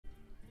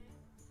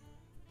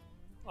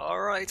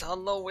Alright,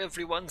 hello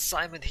everyone,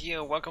 Simon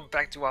here. Welcome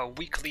back to our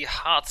weekly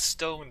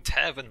Hearthstone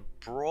Tavern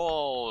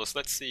Brawls.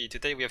 Let's see,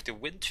 today we have to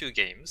win 2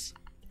 games,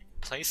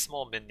 play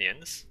small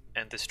minions,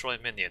 and destroy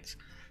minions.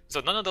 So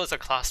none of those are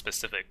class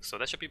specific, so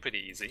that should be pretty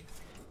easy.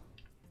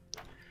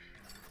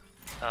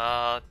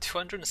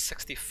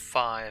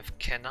 265.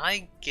 Can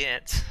I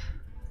get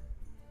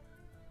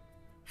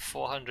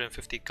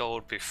 450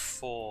 gold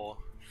before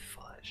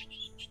 5?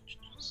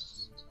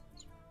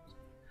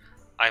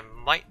 I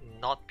might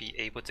not be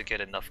able to get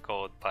enough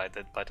gold by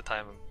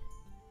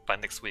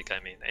next week. I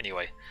mean,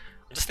 anyway,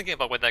 I'm just thinking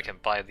about whether I can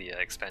buy the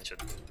expansion,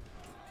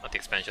 not the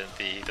expansion,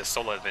 the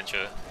solo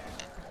adventure,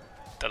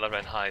 the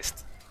Loren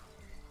heist.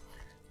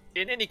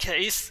 In any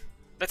case,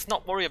 let's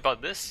not worry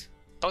about this.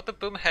 Dr.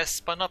 Boom has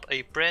spun up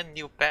a brand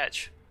new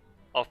batch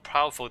of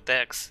powerful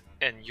decks,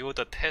 and you're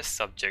the test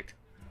subject.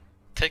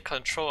 Take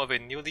control of a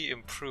newly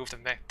improved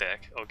mech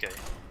deck. Okay.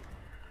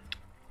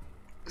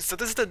 So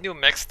this is the new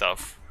mech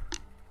stuff.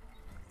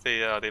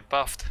 They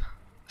buffed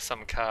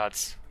some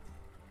cards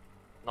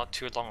not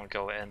too long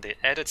ago, and they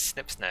added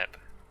Sn1p,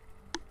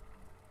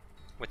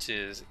 which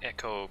is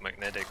echo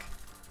magnetic.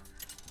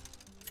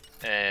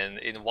 And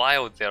in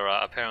Wild there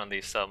are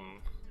apparently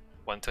some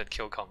one-turn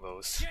kill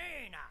combos.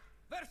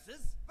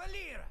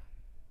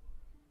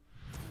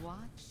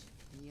 Watch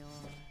your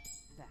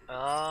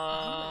back.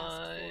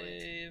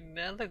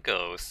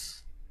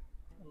 Melagos.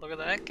 Look at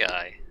that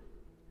guy.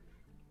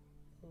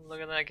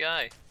 Look at that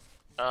guy.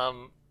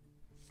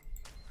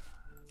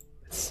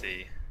 Let's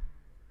see.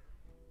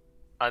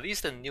 Are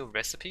these the new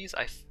recipes?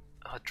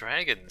 Oh,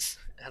 dragons.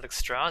 Alex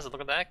Strauss,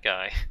 look at that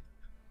guy.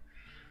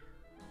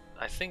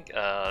 I think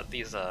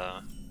these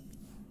are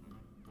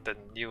the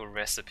new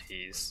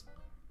recipes.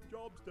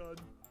 Job's done.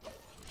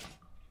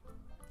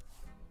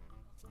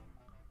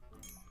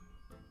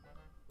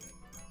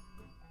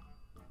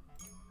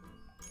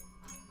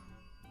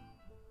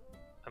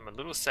 I'm a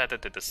little sad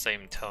that they're the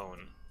same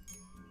tone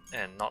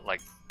and not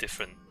like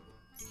different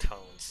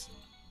tones.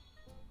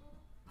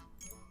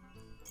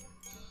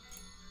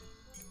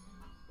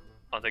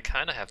 Oh, they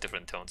kinda have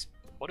different tones.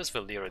 What is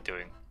Valera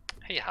doing?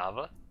 Hey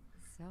Hava.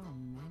 So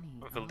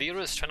many.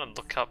 Valera is trying to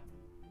look up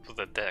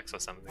the decks or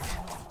something.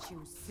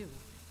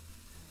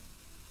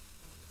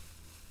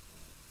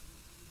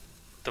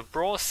 The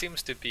Brawl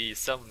seems to be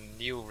some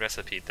new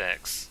recipe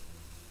decks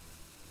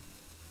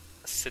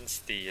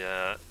since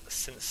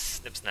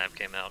since Sn1p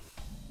came out.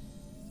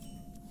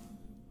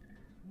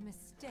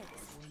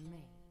 Mistakes were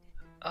made.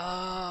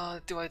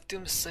 Do I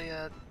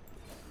Doomsayer?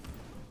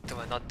 Do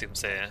I not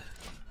Doomsayer?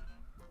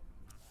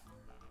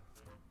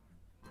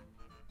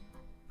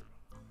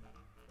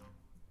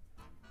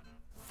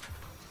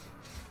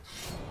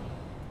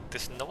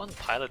 There's no one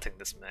piloting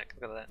this mech,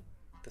 look at that.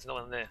 There's no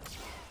one there.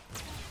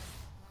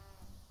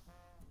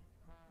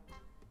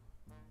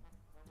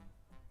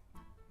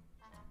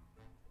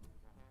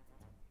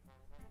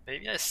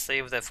 Maybe I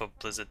save that for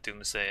Blizzard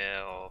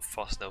Doomsayer or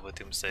Frost Nova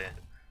Doomsayer.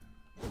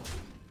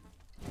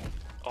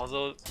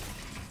 Although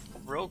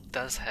Rogue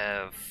does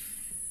have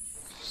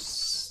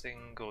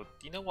single.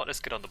 You know what? Let's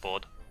get on the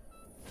board.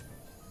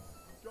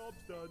 Job's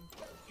done.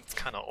 It's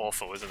kind of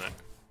awful, isn't it?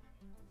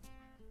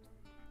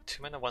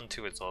 2 mana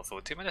 1/2 is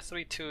awful. 2 mana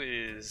 3/2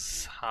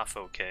 is half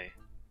okay.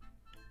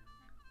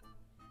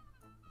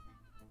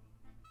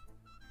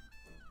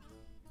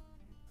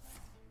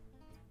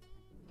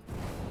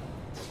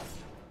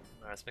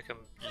 Alright, let's make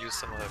him use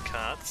some of her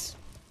cards.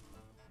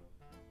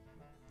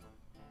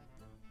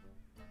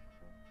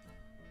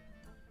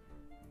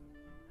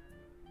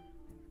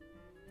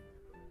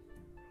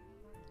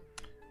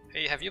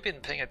 Hey, have you been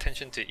paying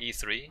attention to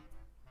E3,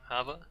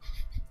 Hava?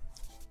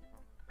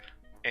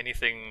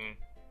 Anything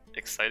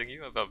exciting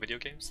you about video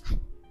games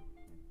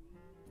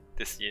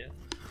this year?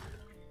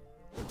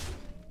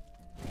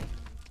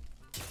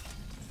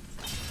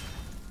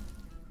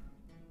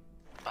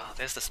 Ah,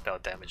 there's the spell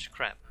damage.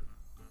 Crap.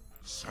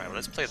 Alright, well,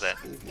 let's play that.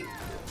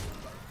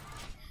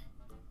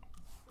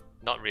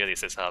 Not really,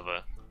 says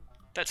Hava.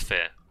 That's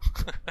fair.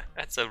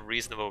 That's a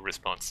reasonable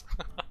response.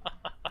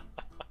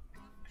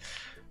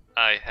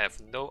 I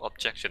have no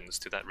objections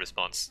to that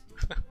response.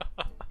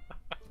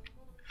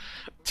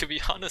 To be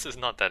honest, it's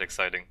not that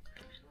exciting.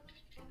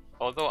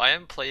 Although I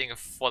am playing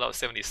Fallout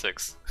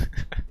 76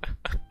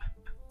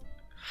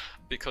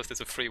 because it's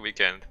a free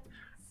weekend,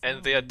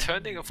 and they are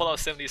turning Fallout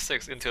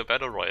 76 into a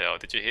battle royale.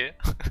 Did you hear?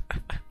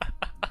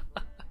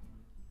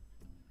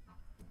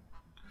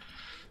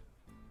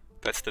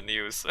 That's the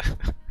news.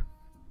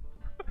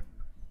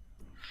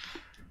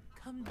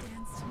 Come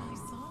dance to my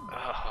song.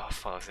 Ah,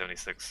 Fallout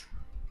 76.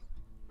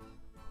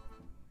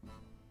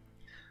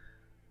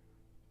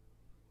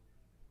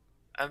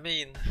 I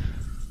mean,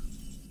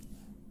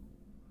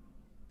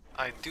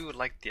 I do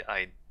like the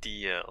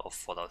idea of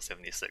Fallout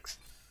 76.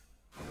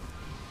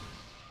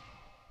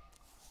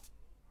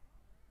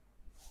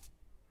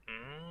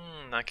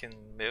 I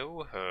can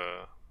mill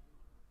her.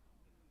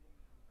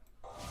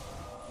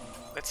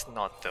 Let's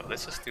not though,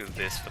 let's just do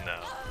this for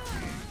now.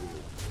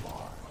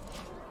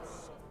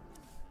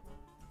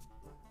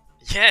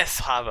 Yes,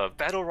 have a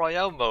Battle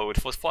Royale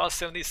mode for Fallout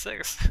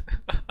 76.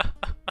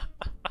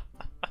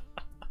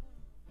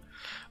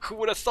 Who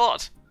would have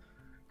thought?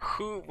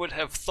 Who would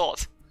have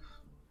thought?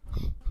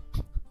 I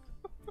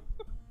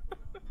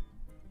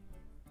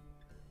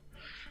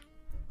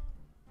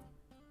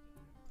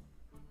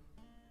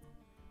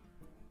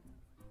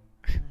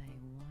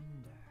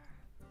wonder.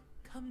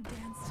 Come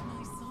dance to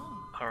my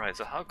song. Alright,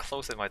 so how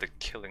close am I to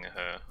killing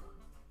her?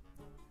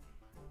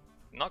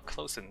 Not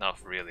close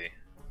enough, really.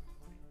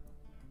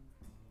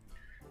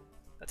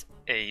 That's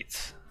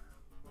 8.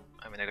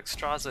 I mean,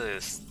 Extraza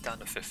is down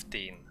to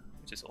 15,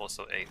 which is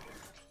also 8.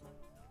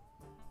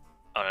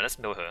 Alright, let's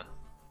mill her.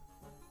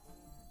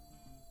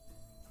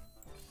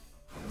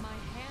 My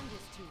hand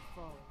is too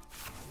full.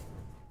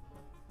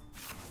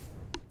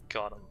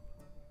 Got him.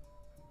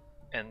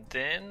 And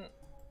then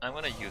I'm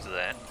gonna use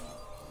that.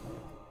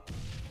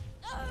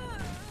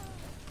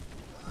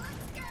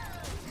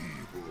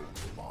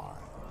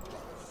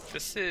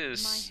 This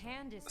is My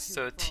hand is too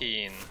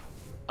 13.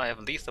 I have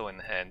lethal in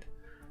hand.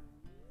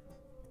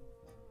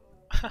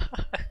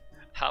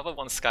 Harvard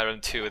wants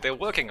Skyrim 2. They're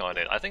working on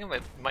it. I think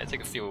it might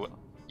take a few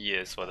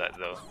years for that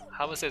though.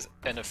 Harvard says,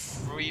 and a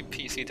free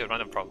PC to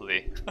run it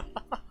properly.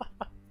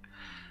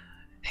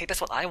 Hey,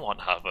 that's what I want,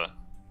 Harvard.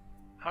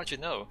 How'd you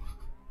know?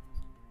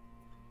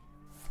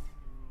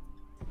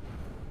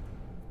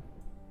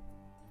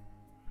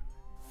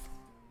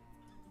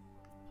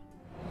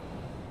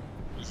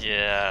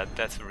 Yeah,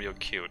 that's real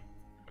cute,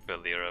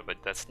 Valera, but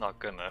that's not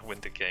gonna win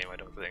the game, I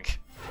don't think.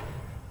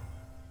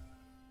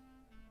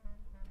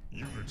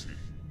 Unity.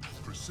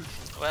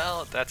 Precision.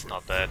 Well, that's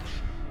not bad.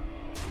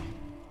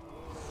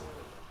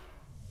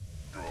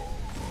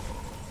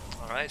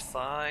 Alright,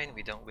 fine,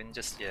 we don't win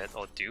just yet,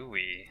 or do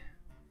we?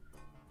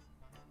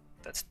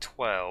 That's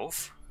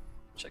 12,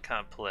 which I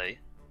can't play.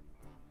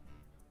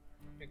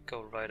 We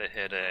go right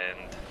ahead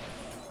and...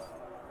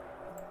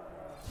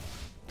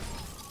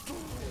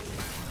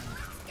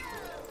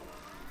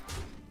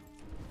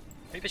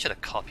 Maybe I should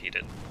have copied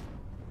it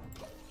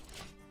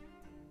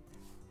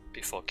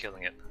before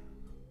killing it.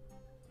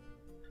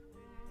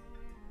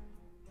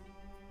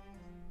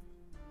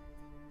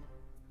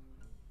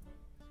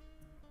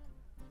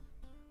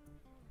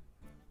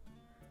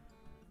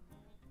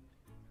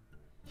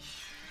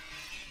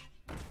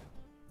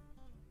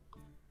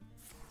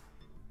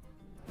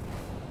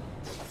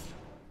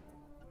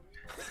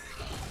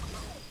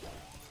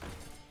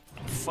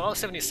 Fallout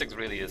 76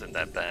 really isn't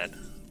that bad.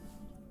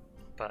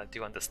 But I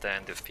do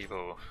understand if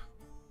people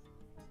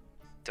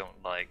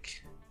don't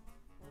like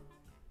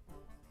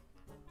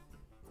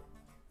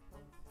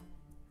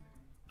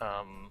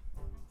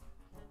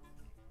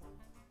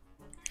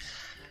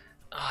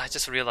I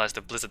just realized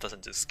the Blizzard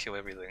doesn't just kill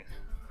everything.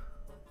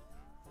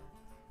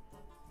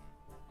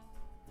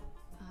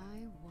 I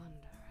wonder.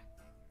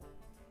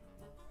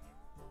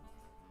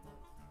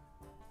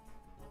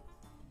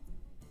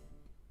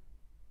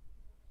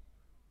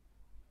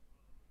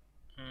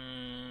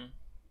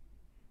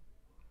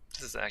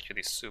 This is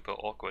actually super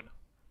awkward.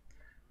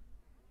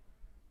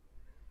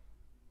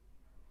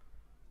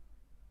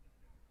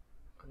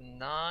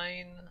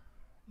 Nine.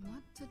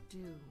 What to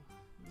do?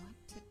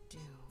 What to do?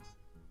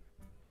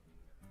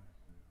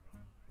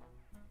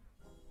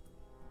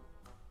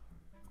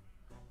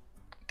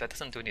 That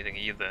doesn't do anything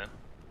either.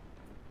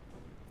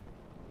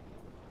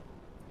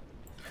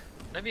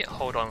 Let me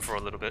hold on for a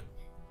little bit.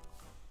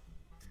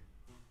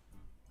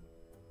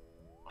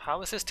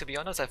 How is this? To be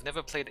honest, I've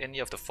never played any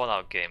of the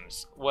Fallout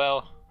games.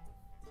 Well,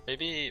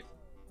 maybe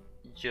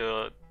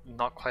you're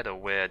not quite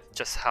aware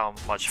just how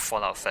much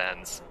Fallout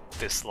fans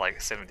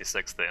dislike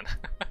 76 then.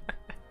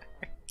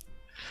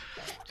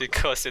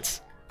 Because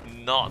it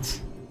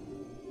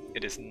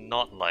is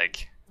not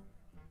like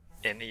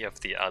any of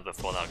the other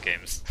Fallout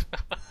games.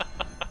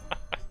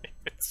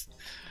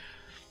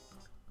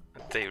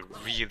 They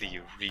really,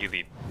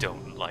 really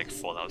don't like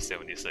Fallout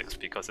 76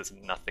 because it's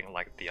nothing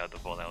like the other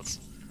Fallouts.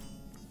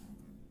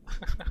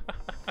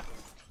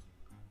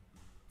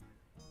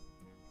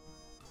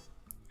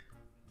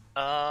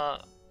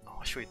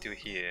 What should we do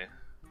here?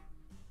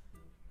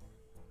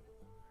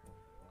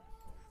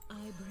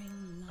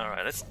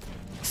 Alright, let's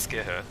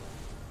scare her.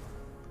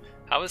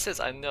 Howard says,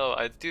 I know,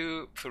 I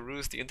do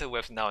peruse the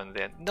interwebs now and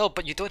then. No,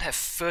 but you don't have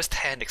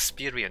first-hand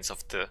experience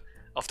of the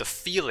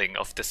feeling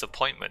of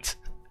disappointment.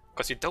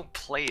 Because you don't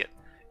play it.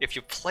 If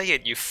you play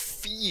it, you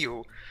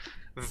feel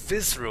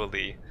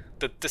viscerally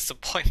the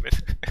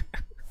disappointment.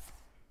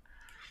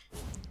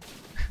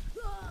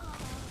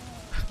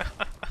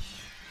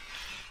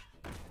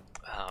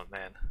 Oh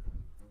man.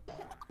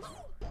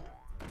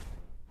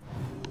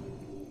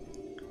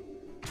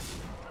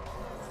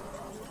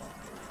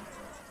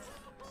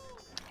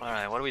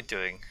 Alright, what are we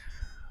doing?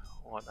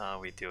 What are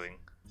we doing?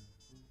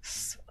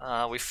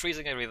 We're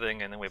freezing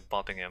everything and then we're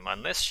bopping him.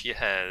 Unless she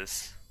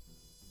has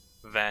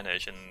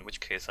Vanish, in which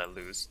case I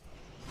lose.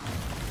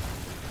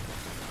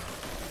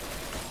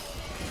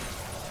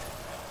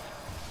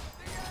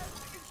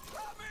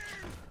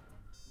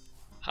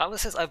 Harlan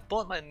says, I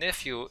bought my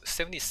nephew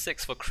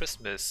 76 for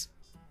Christmas.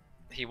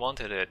 he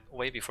wanted it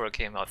way before it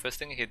came out. First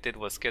thing he did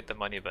was get the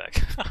money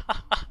back.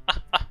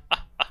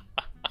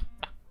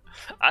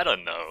 I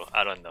don't know.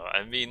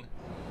 I mean,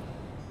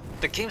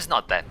 the game's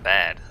not that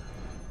bad.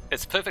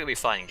 It's a perfectly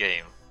fine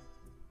game.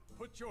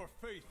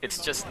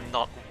 It's just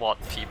not what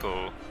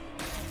people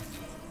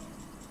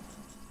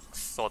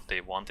thought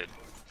they wanted.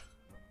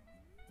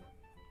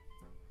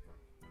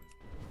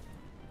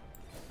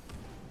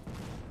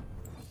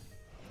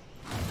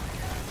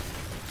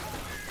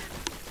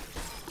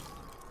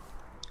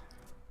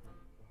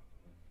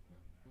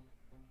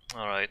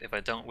 Alright, if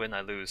I don't win,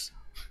 I lose.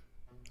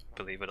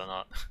 Believe it or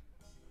not.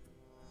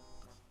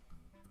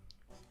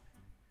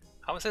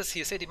 How says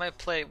he said he might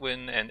play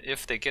when and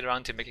if they get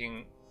around to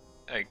making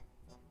a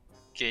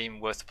game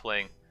worth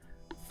playing.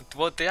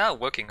 Well, they are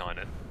working on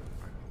it.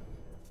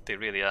 They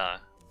really are.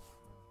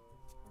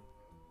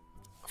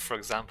 For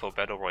example,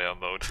 Battle Royale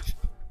mode.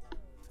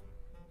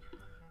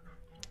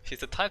 He's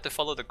the type to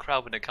follow the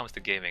crowd when it comes to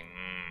gaming.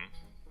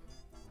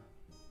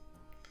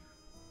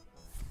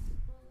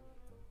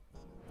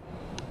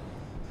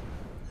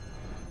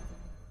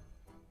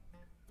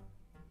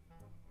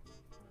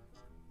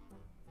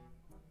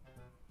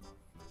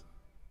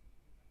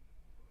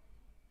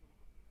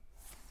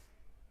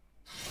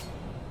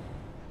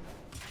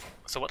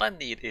 So what I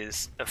need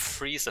is a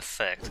freeze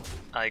effect.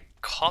 I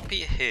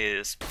copy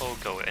his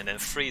pogo and then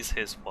freeze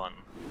his one,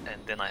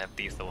 and then I have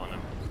lethal on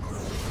him.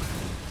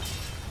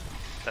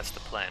 That's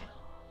the plan.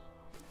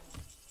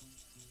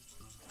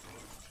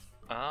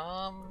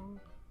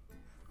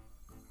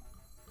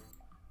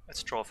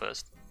 Let's draw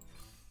first.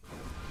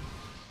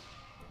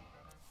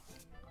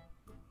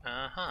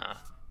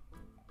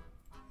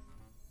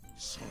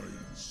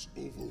 Science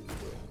overwhelmed.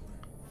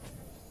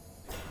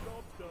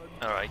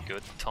 Alright,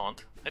 good.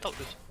 Taunt. I thought it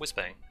was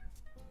whizbang.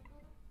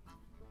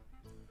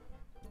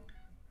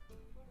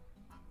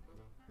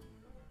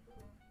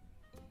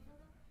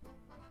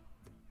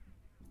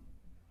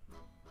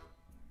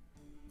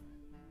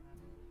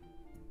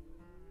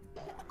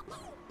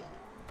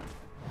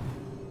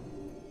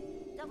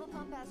 Double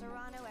pump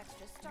Azarano,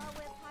 extra Star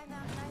Whip, high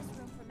mountain ice,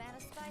 room for mana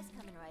spice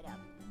coming right up.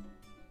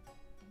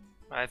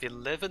 I have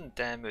 11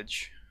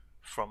 damage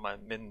from my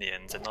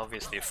minions, and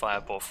obviously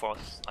Fireball,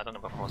 Frost. I don't know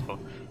about Frostball.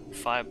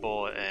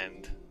 Fireball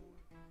and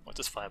what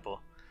is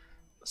Fireball?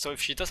 So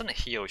if she doesn't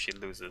heal, she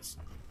loses.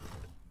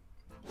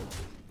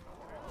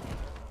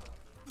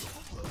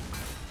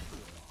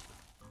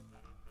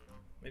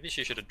 Maybe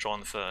she should have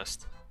drawn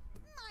first.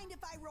 Mind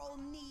if I roll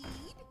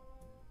need?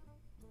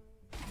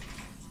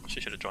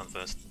 She should have drawn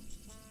first.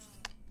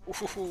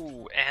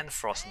 Ooh, and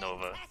Frost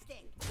Nova.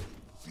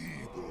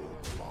 Feeble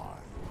mind.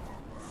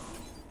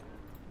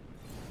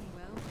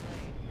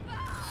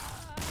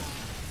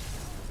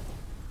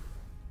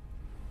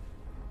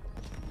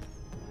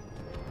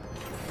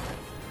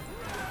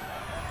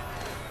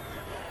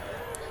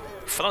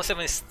 Final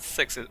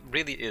 76 it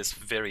really is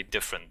very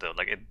different though,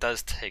 like it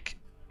does take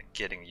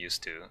getting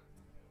used to.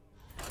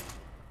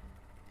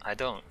 I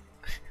don't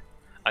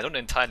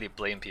entirely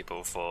blame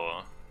people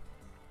for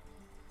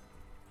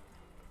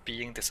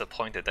being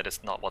disappointed that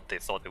it's not what they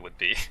thought it would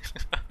be.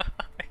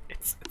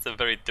 It's a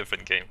very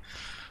different game.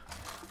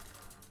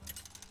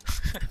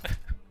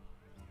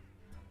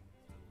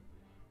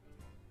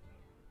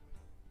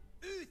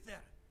 Uther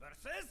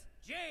versus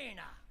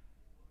Jaina.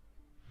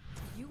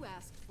 You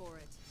asked for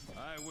it.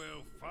 I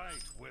will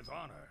fight with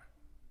honor.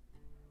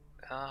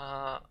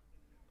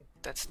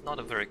 That's not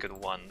a very good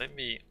one.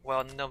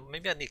 Well, no,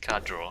 maybe I need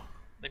card draw.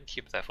 Let me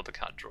keep that for the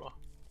card draw.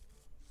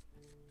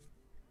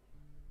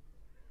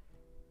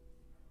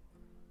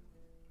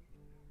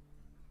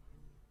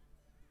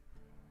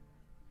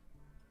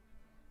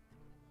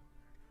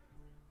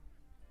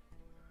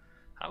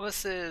 Ours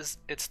says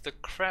it's the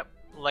crap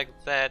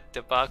like that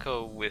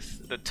debacle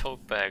with the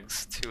tote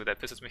bags too that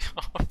pisses me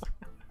off.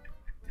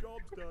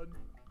 Job's done.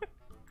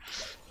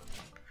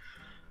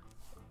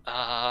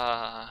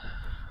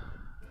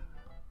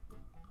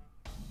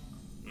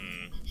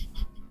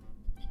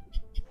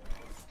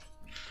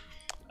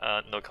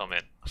 No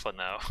comment for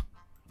now.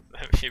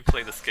 Let me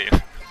play this game.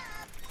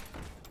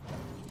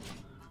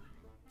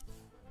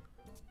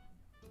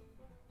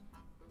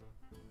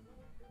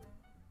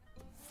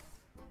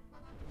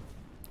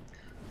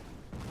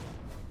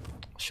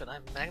 Should I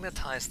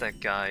magnetize that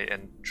guy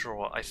and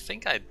draw? I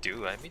think I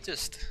do. Let me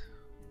just...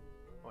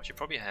 Well, she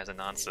probably has an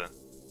answer.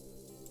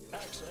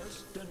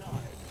 Access denied.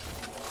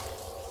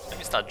 Let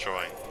me start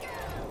drawing.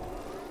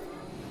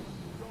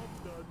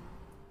 Job done.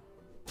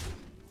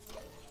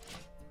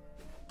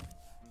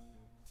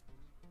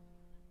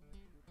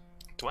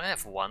 Do I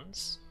have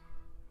ones?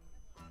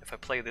 If I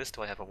play this,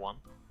 do I have a 1?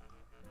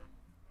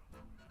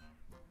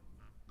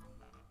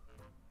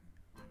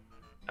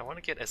 I want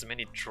to get as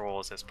many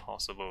draws as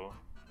possible.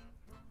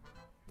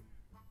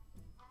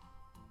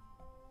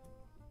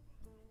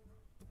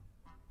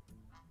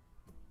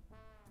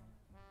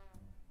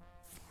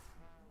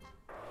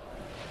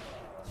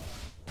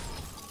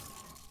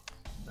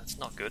 That's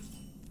not good.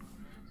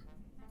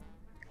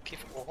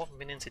 Give all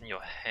minions in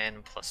your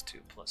hand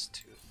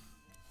 +2/+2.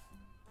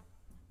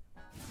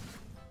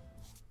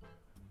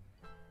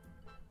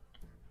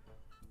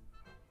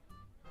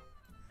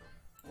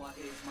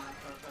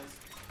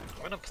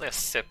 gonna play a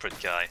separate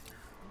guy,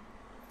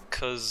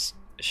 cause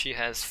she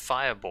has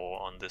Fireball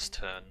on this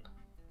turn.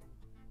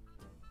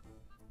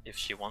 If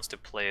she wants to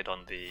play it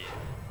on the...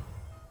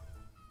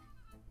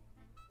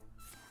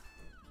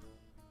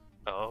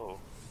 Oh.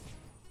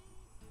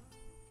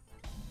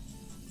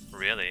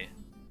 Really?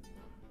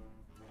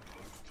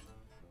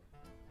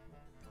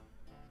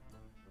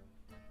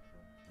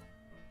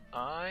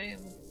 All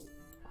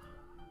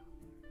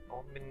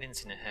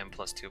minions in your hand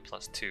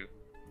 +2/+2.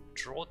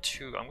 Draw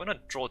 2. I'm gonna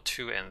draw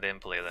 2 and then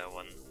play that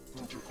one.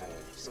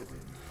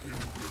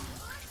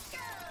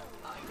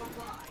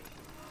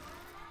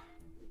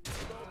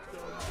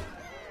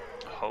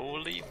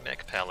 Holy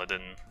Mech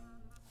Paladin.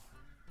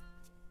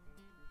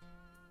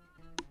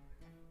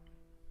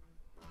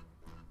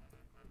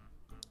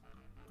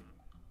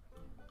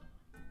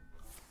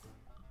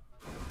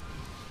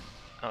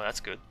 Oh, that's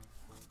good.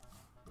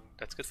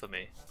 That's good for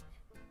me.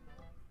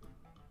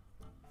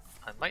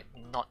 I might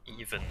not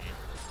even...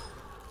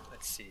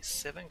 Let's see,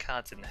 7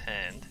 cards in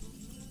hand.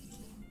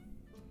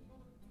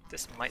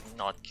 This might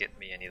not get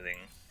me anything.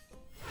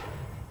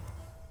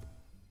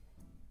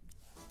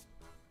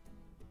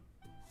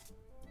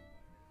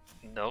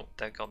 Nope,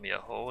 that got me a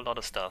whole lot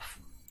of stuff.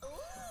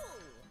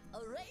 Ooh, a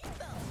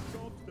rainbow.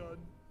 Job's done.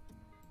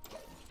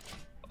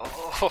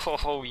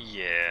 Oh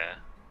yeah!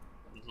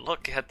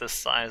 Look at the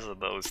size of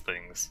those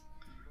things.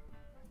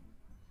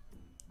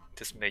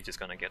 This mage is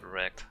gonna get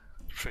wrecked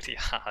pretty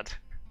hard.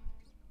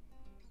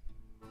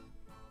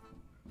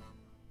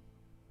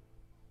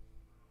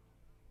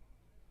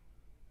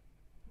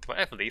 Do I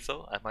have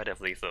lethal? I might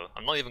have lethal.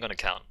 I'm not even gonna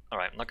count.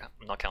 Alright, I'm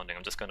not counting,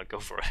 I'm just gonna go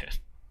for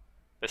it.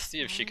 Let's see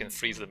if she can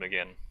freeze them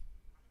again.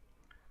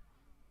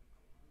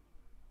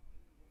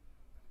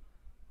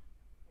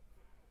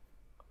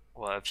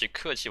 Well, if she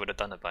could, she would have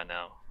done it by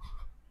now.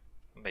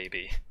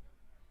 Maybe.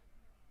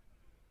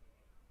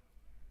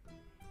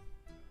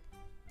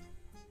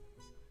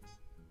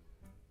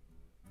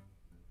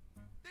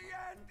 The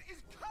end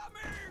is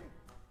coming!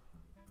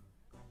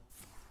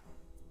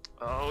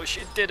 Oh,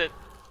 she did it!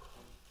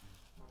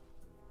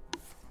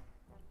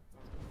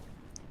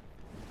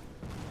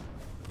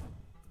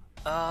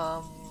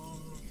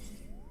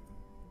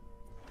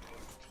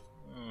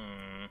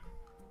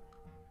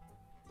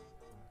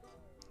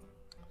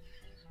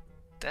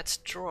 Let's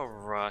draw a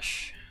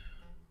rush.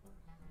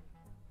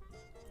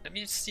 Let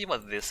me see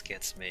what this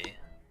gets me.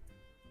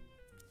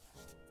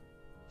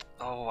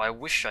 Oh, I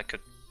wish I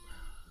could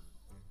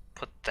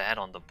put that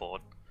on the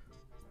board.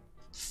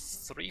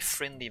 3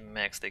 friendly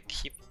mechs, they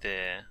keep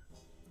their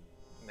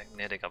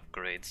magnetic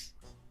upgrades.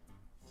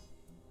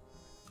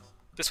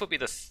 This would be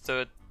the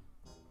third...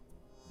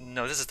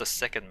 No, this is the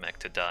second mech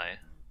to die.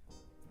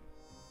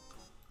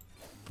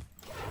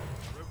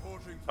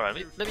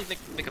 Alright, let me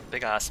make a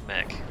big ass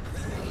mech.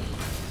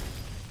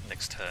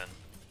 Next turn.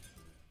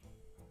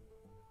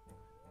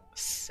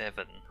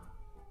 7.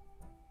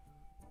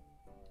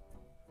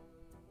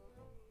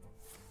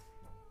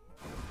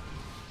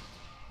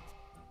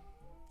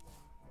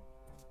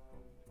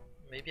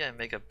 Maybe I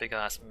make a big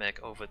ass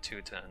mech over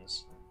 2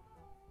 turns.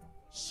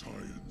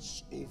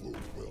 Science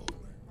overwhelming.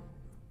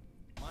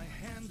 My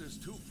hand is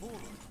too full.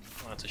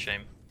 Oh, that's a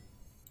shame.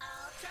 All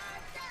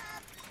charged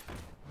up.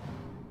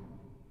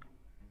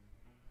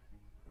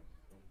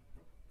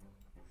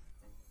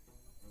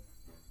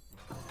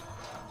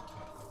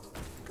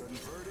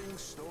 Converting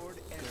stored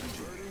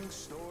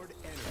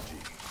energy.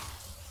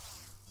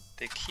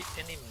 They keep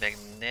any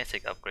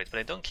magnetic upgrades, but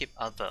they don't keep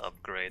other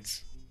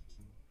upgrades.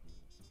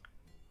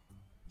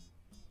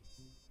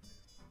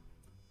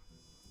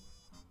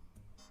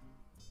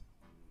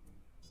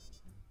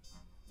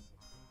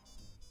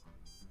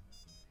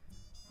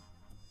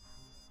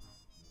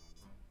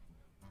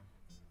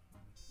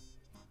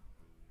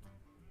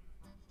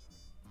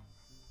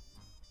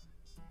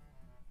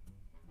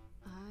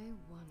 I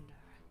wonder.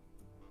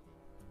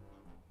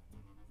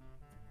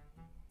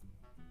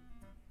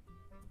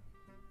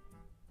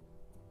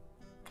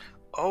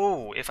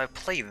 Oh, if I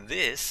play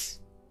this,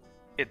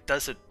 it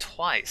does it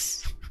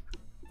twice.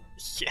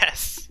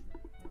 Yes!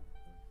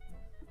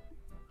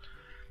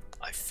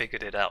 I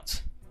figured it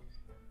out.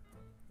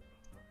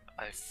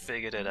 I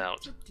figured it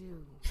out. What to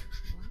do?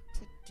 What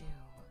to do?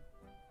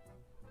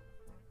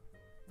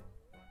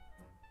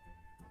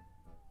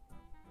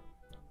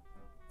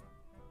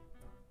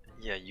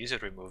 Yeah, user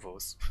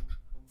removals.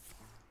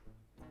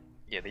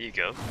 Yeah, there you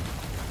go.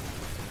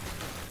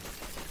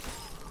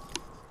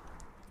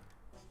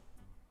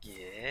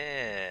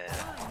 Yeah.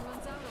 Time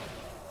runs out.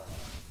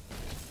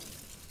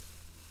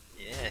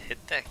 Yeah,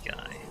 hit that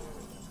guy.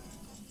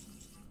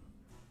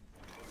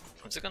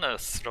 I'm just gonna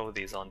throw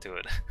these onto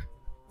it.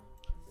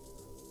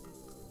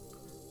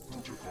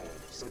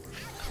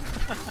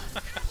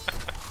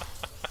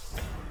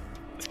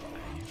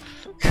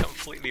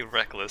 Completely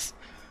reckless.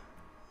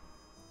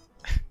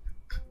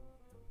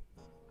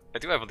 I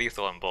do have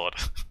lethal on board.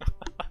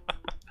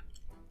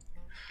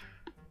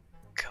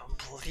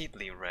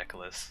 Completely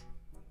reckless.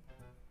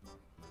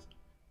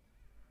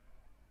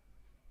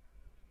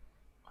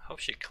 I hope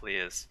she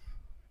clears.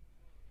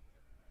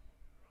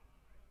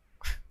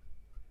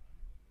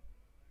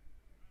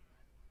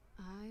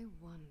 I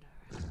wonder.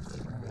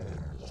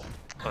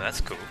 Oh,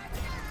 that's cool.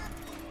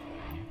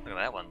 Look at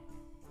that one.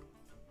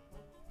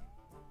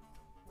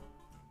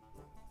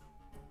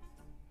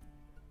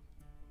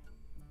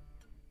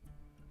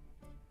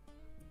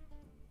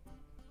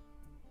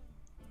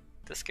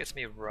 This gives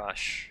me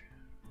rush.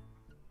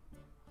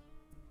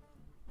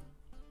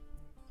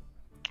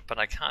 But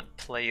I can't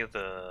play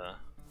the...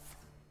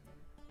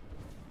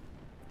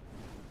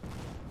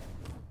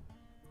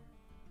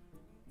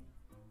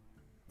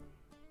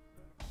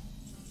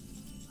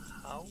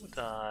 How would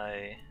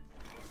I...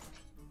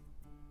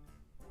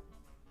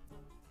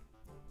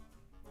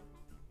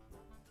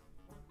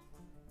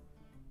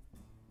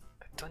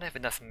 I don't have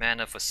enough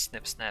mana for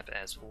Sn1p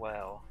as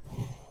well.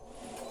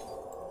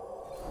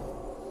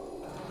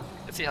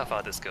 Let's see how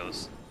far this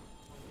goes.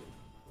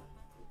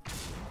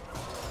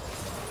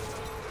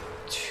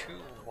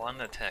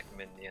 2/1 attack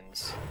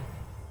minions.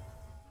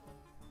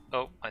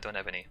 Oh, I don't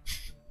have any.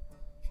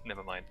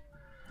 Never mind.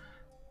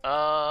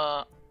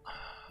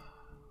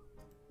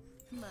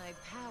 My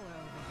power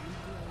over you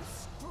grows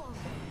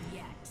stronger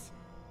yet.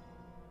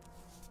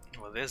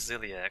 Well, there's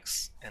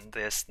Ziliax and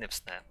there's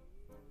Sn1p.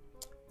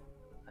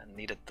 I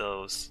needed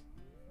those.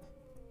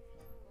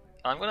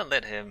 I'm gonna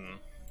let him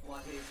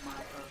What is my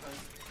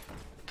purpose?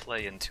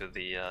 play into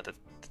the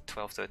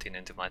 12-13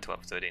 into my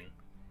 12-13.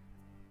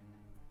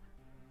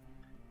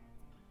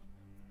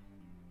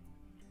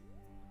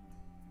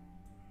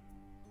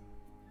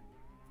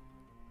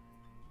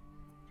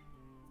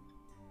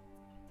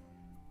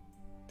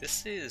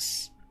 This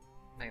is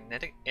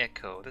magnetic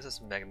echo. This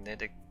is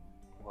magnetic,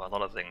 well, a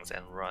lot of things,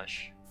 and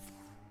rush.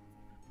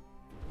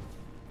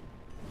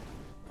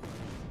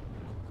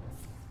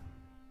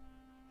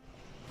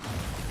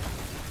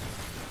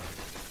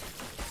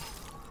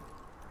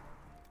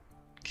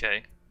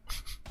 Okay.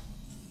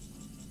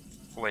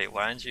 Wait,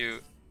 why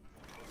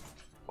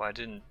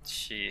didn't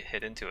she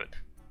hit into it?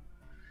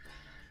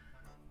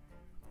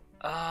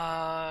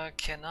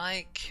 Can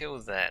I kill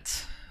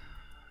that?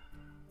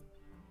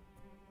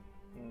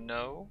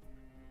 No.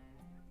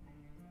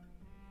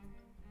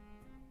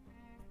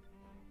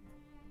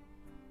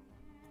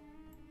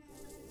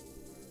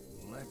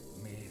 Let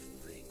me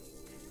think.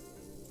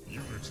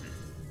 Unity,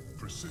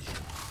 precision,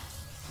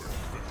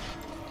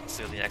 perfection.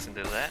 Ziliax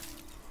into that.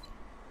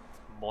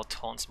 More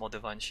taunts, more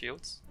divine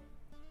shields.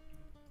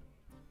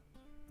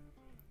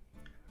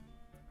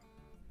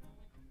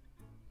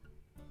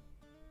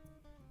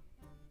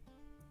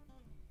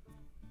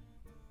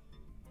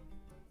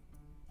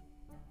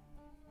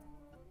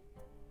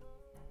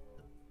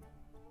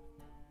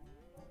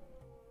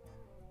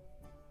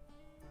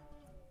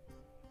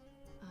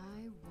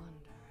 I wonder.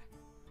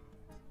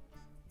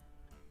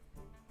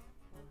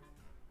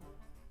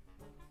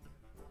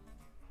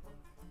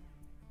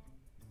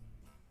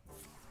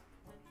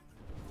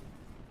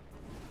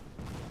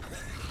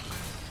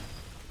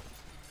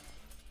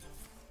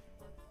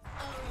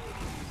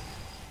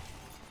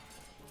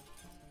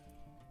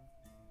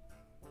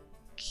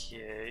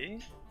 Okay.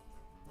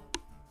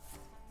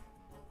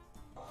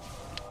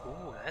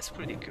 Ooh, that's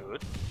pretty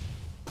good.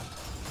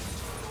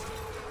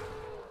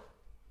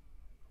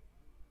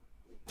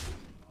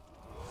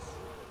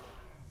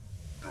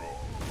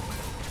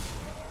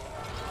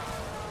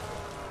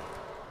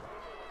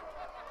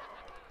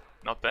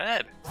 Not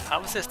bad.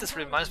 How is this? This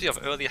reminds me of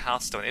early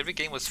Hearthstone. Every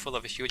game was full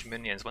of huge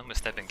minions. One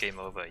misstep and game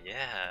over.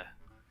 Yeah.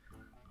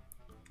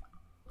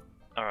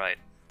 Alright,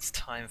 it's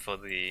time for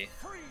the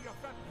Free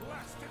of that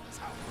blasted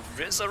tower.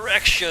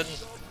 resurrection.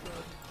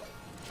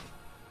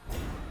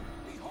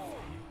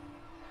 Behold,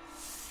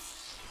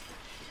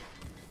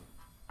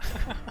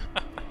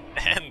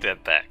 And they're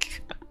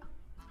back.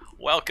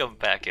 Welcome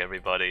back,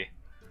 everybody.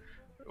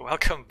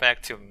 Welcome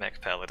back to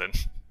Mech Paladin.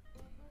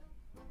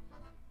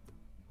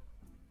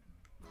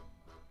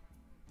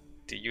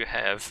 Do you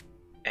have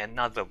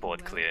another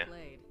board Well clear?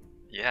 played.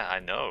 Yeah, I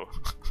know.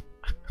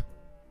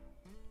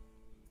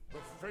 The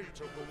fate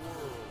of the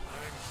world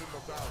hangs in the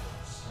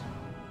balance.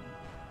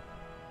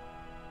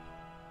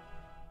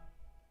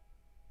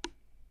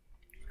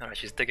 Alright,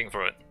 she's digging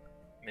for it.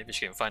 Maybe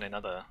she can find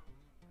another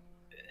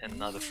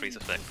freeze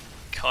effect.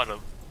 Got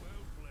him.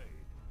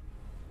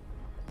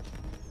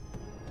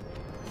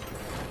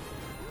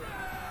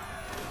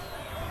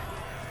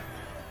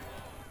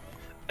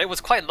 It was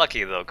quite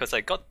lucky though, because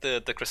I got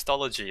the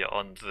Christology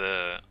on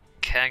the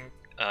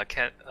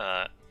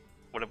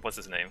what was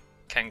his name?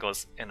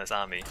 Kangos in his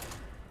army,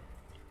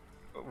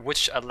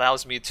 which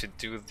allows me to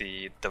do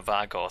the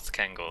Vargoth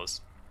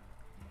Kangos.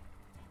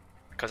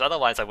 Because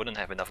otherwise I wouldn't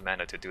have enough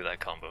mana to do that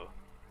combo.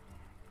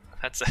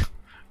 It's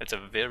a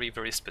very,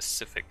 very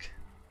specific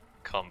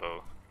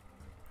combo.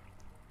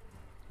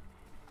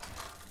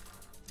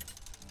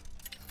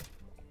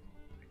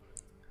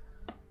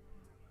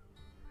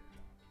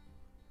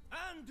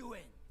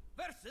 Anduin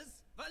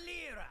versus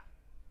Valera.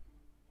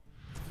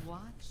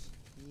 Watch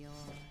your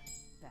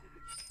back.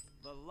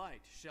 The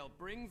light shall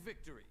bring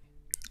victory.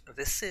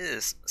 This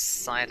is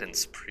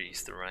Silence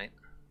Priest, right?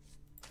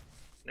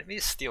 Let me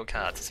steal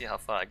cards to see how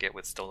far I get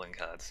with stolen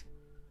cards.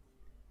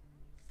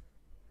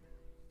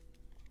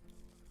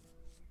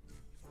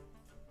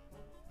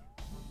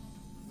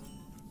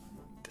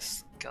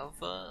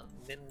 Discover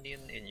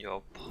minion in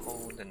your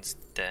opponent's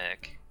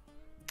deck.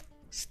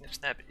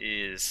 Snip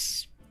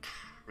is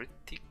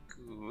pretty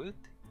good.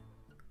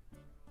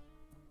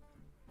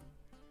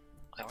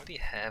 I already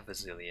have a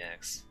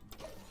Ziliax.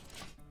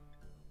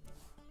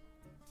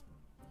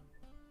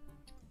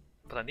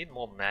 But I need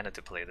more mana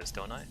to play this,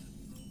 don't I?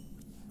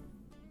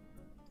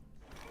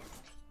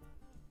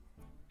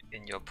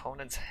 In your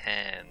opponent's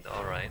hand,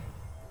 alright.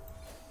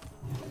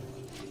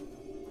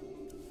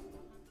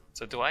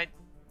 So do I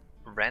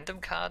random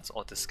cards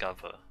or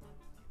discover?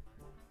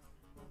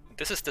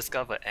 This is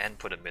discover and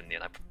put a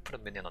minion. I put a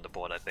minion on the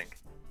board, I think.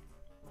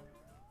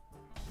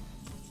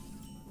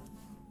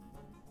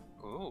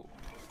 Ooh.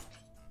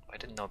 I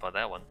didn't know about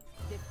that one.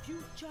 The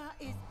future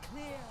is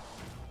clear.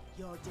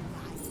 Your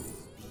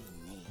demise be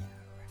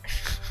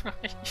near.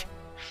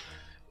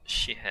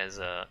 She has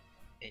a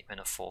 8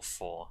 mana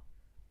 4/4.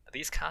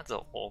 These cards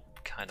are all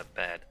kind of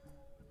bad.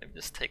 Let me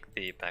just take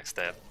the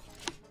backstab.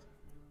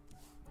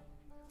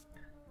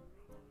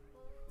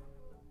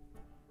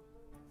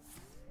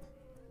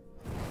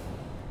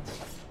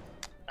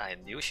 I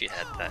knew she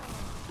had that.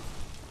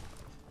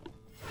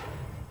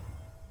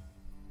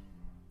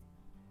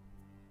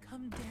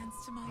 Come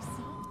dance to my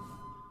song.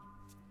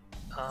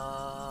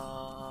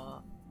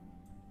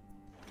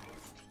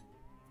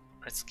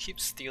 Let's keep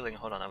stealing.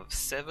 Hold on, I have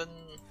 7,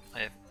 I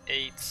have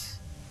 8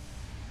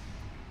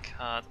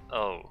 card.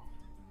 Oh,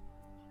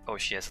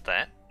 she has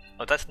that?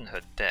 Oh, that's in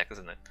her deck,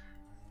 isn't it?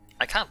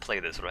 I can't play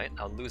this, right?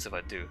 I'll lose if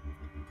I do.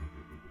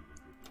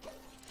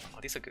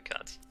 Oh, these are good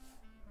cards.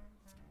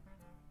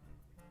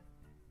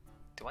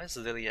 Do I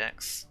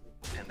Ziliax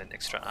and then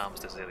extra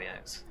arms to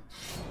Ziliax?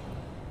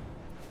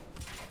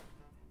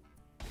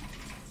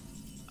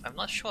 I'm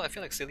not sure, I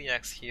feel like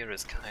Ziliax here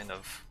is kind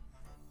of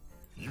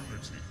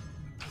Unity,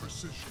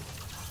 precision,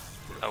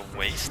 a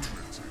waste.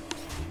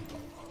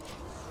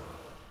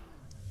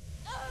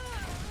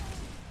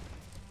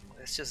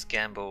 Let's just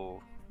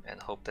gamble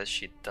and hope that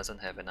she doesn't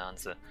have an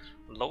answer.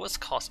 Lowest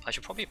cost, I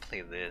should probably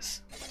play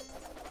this.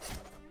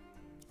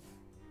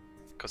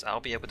 Because I'll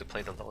be able to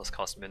play the lowest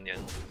cost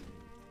minion.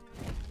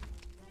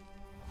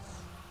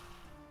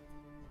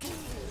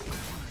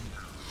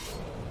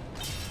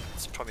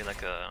 It's probably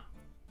like a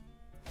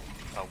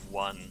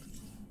 1.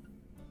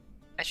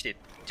 Actually,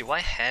 do I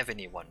have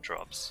any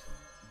 1-drops?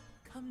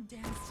 Come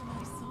dance to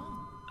my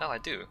song. Oh, I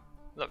do.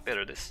 Look,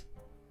 there it is.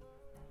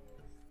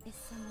 Is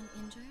someone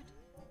injured?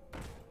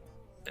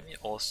 Let me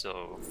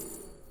also...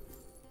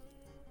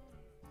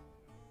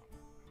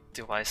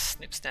 Do I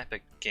snip snap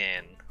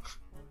again?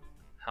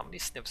 How many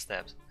snip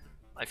snaps?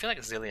 I feel like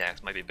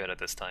Ziliax might be better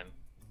this time.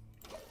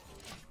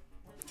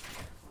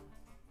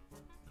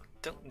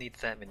 Don't need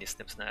that many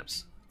snip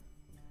snaps.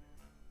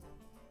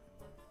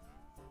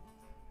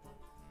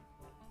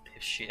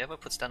 If she ever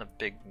puts down a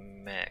big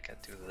mech, I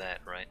do that,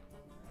 right?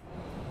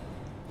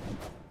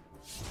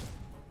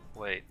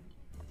 Wait.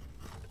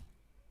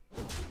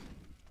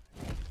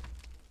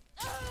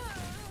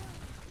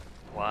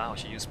 Wow,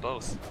 she used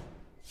both.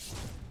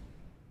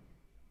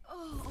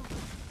 Oh,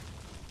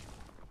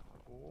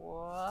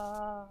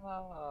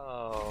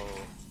 Wow.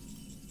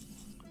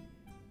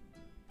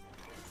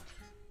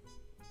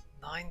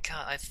 9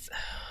 card.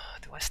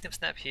 Do I snip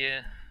snap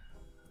here?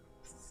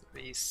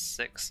 3,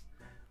 6.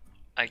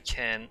 I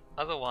can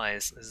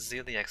otherwise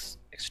Ziliax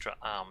extra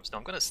arms. No,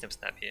 I'm gonna snip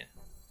snap here.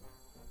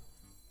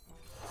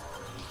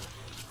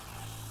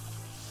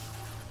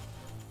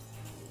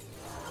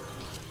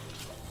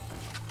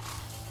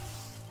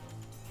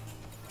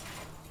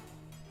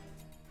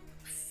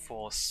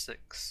 Four,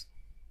 6.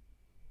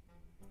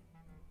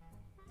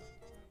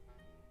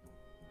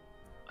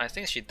 I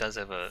think she does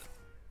have a...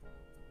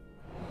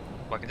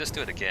 Well, I can just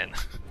do it again.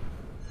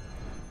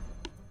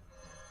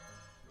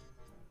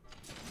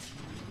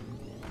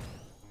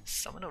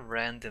 Summon a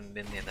random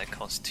minion that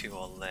costs 2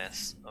 or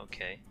less.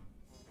 Okay.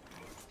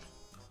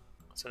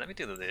 So let me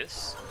do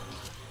this.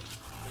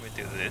 Let me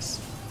do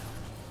this.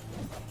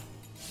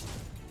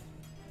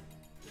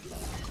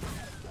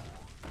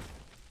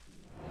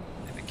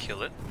 Let me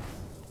kill it.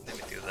 Let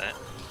me do that.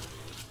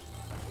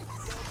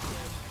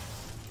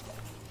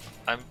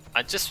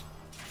 I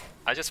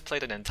just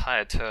played an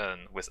entire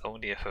turn with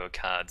only her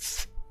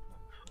cards.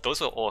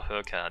 Those were all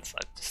her cards.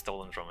 I've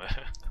stolen from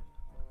her.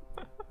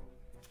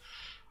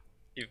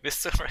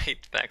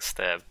 Eviscerate,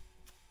 backstab,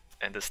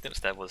 and the snip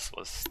stab was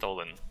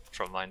stolen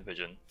from Mind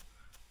Vision.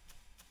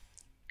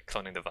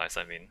 Cloning device,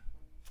 I mean.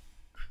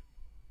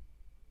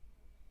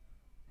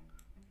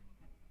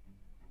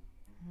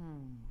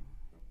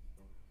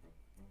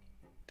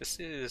 This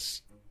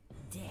is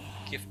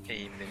give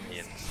a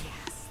minion.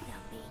 Just the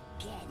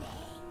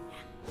beginning.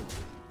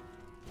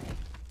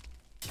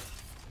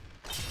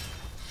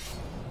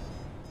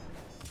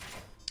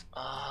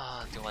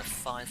 Ah, do I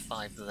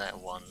 5/5 that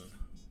one?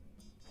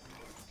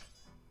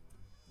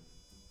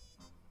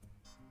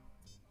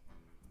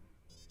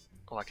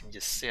 Oh, I can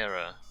use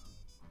Sarah.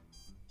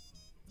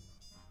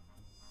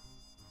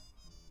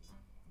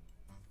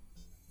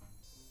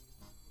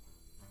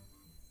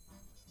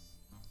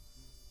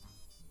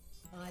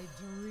 I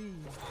dream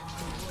in the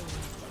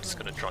world.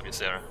 you,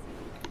 Sarah.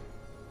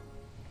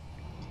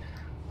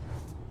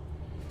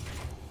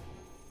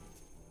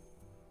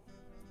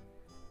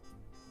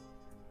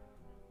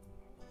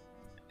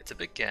 It's a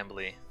bit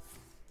gambly.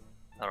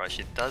 Alright,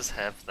 she does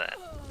have that.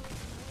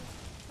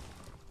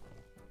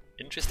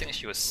 Interesting,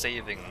 she was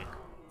saving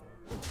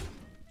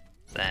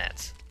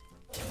that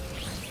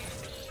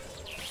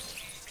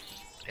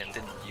and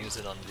didn't use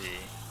it on the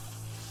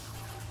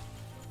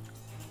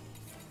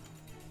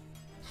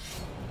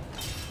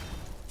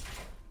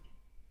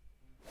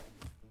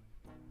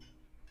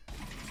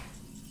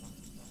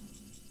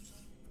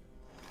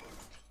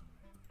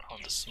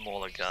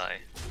smaller guy.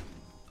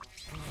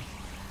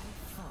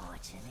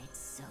 Unfortunate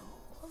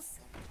souls.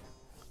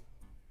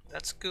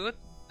 That's good.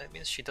 That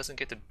means she doesn't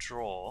get to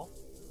draw.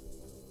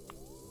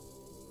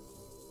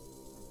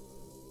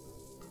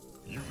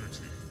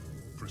 Unity,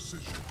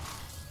 precision,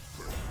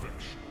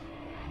 perfection.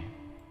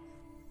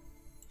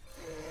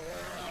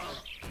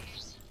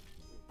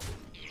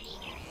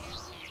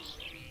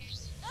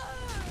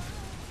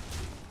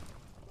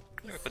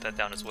 Let me put that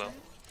down as well.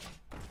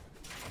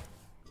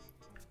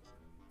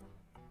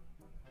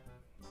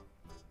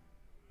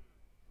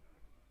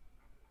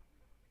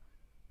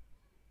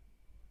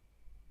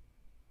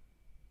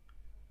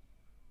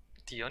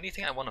 The only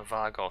thing I want to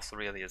Vargoth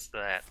really is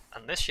that,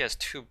 unless she has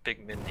two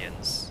big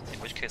minions, in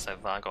which case I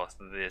Vargoth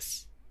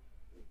this,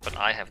 but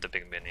I have the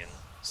big minion,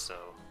 so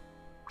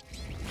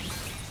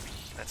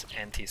that's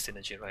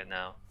anti-synergy right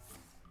now.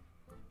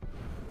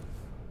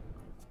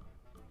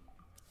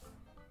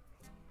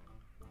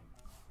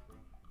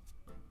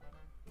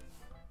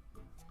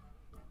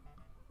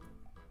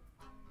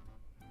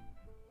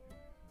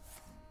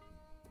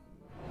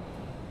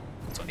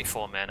 It's only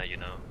 4 mana, you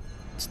know,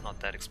 it's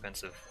not that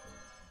expensive.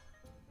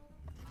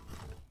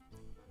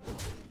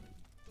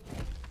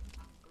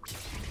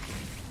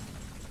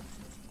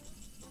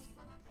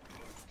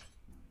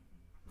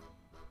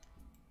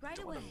 Right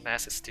I away. want a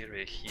mass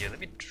hysteria here. Let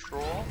me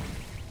draw.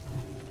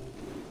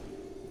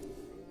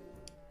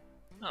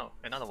 Oh,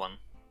 another one.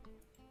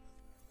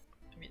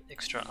 Let me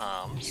extra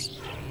arms.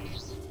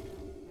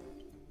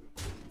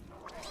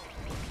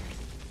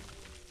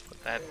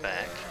 Put that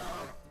back.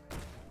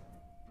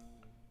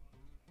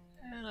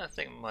 And I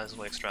think might as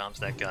well extra arms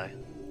that guy.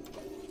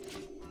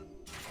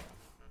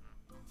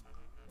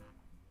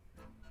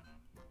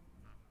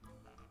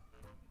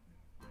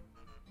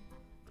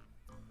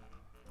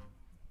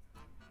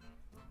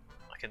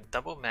 I can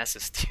double mass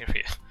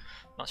hysteria.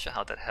 Not sure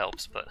how that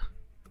helps, but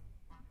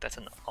that's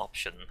an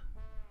option.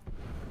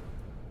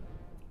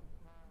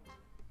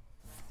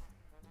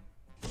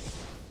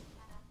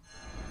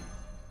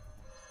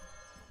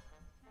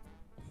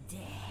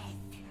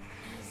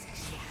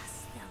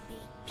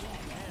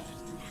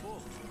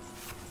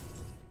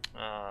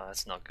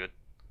 That's not good.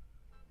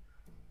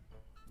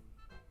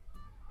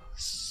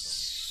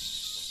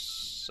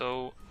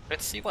 So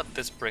let's see what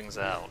this brings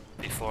out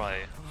before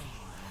I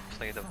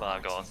play the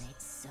Vargoth.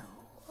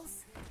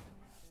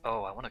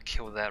 Oh, I want to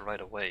kill that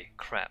right away.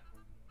 Crap.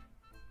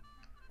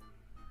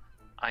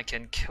 I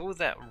can kill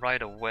that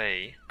right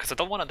away because I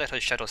don't want to let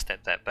her shadow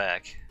step that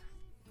back.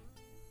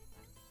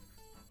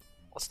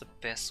 What's the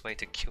best way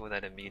to kill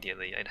that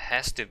immediately? It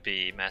has to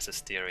be Mass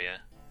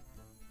Hysteria.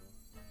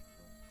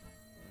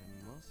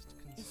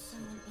 Is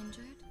someone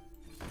injured?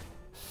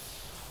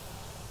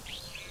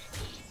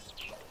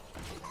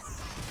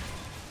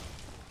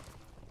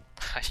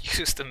 I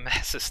used the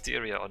Mass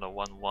Hysteria on a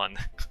 1-1.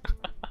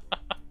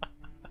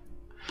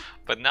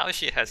 But now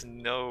she has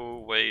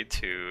no way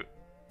to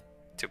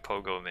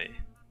pogo me.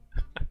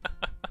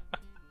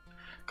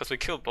 Because we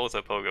killed both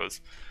her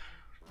pogos.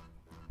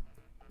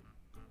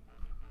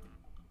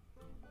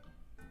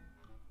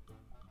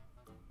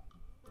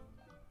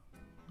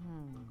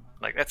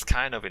 Like that's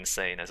kind of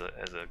insane as a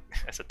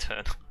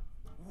turn.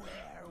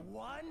 Where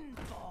one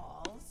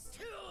falls,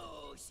 two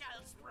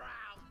shall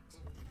sprout.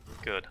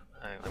 Good.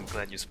 I'm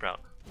glad you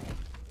sprout.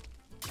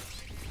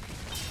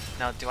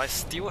 Now, do I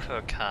steal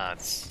her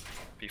cards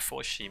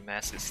before she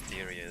Mass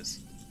Hysterias?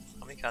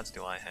 How many cards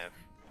do I have?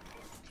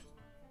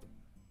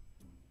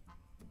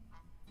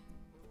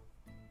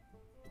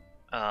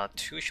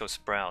 2 she'll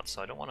sprout,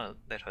 so I don't want to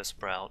let her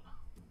sprout.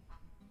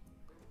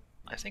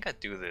 I think I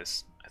do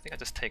this. I think I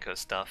just take her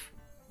stuff.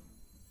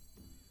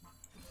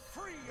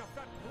 Free of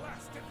that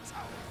blasted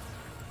tower.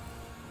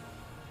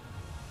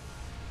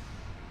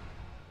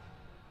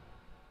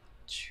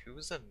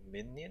 Choose a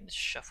minion,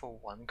 shuffle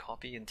 1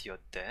 copy into your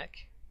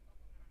deck.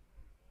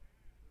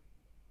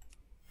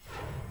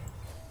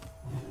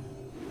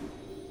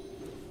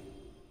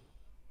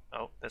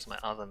 Oh, there's my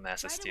other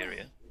Mass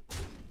Hysteria.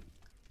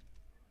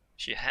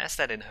 She has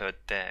that in her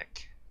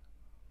deck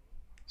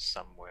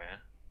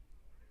somewhere.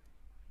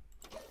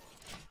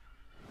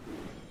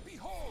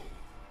 Behold.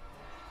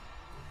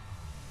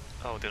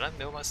 Oh, did I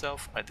mill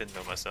myself? I didn't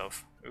mill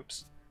myself.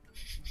 Oops.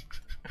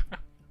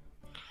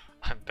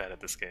 I'm bad at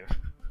this game.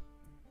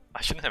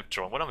 I shouldn't have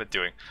drawn. What am I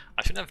doing?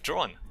 I shouldn't have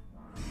drawn.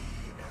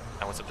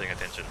 I wasn't paying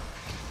attention.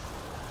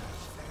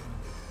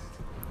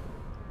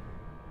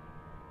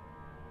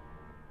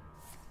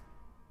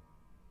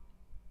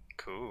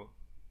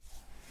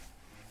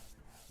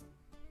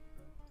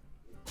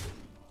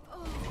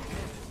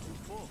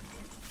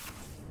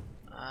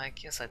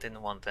 Guess I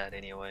didn't want that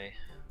anyway.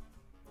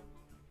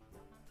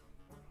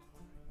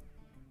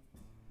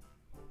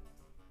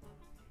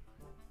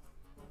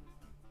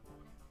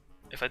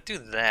 If I do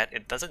that,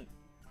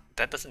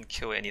 that doesn't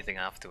kill anything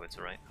afterwards,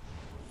 right?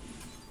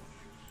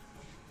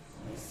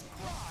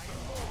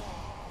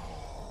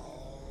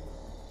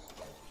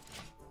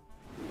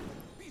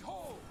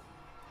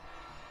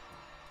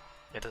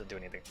 It doesn't do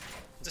anything.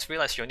 I just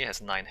realized she only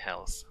has 9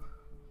 health.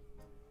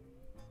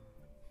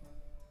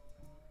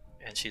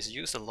 And she's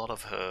used a lot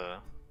of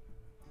her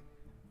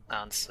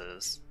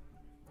answers.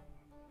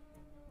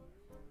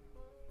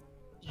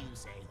 You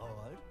say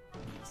hold,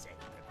 we say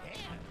prepare.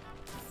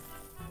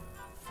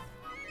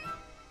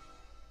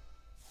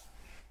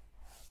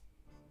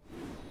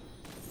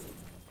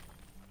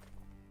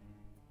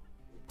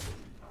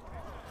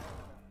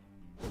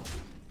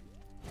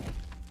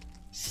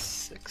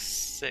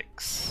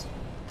 Six.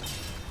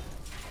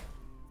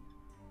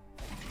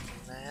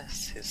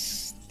 Mass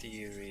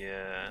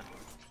Hysteria.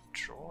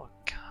 Draw a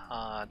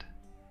card.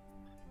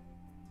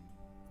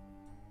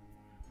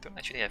 Don't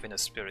actually have Inner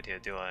Spirit here,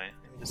 do I?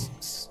 Let me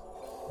just.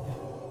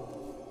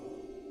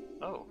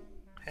 Oh,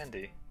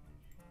 handy.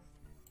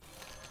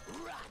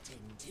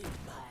 Rotten to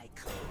my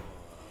core.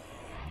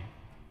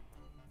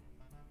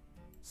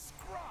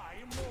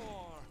 Scry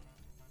more.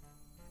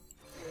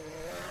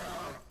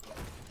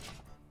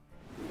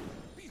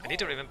 I need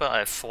to remember I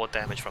have 4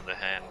 damage from the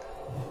hand.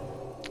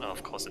 Oh,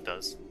 of course it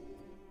does.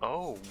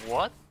 Oh,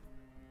 what?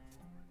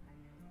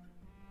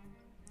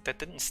 That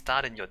didn't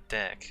start in your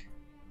deck.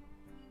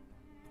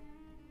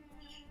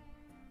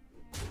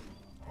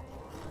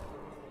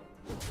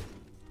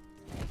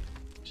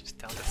 She's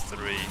down to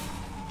 3.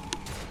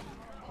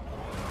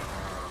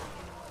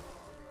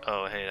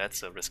 Oh, hey,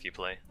 that's a risky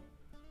play.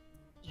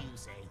 You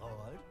say hold,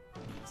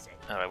 we say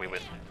Alright, we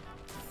win.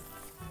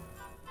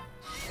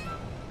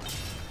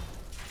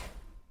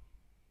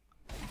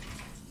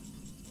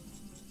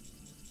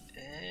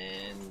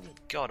 And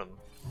got him.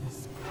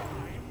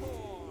 Scry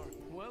more.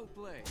 Well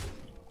played.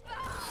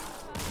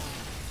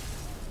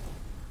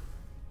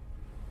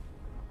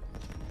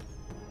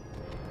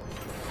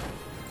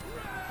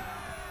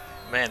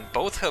 Man,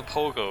 both her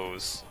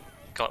pogos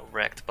got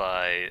wrecked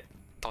by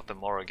Dr.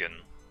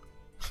 Morrigan.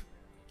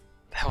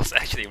 That was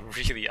actually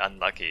really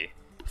unlucky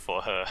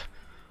for her.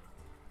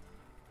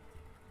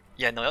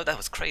 Yeah, no, that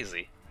was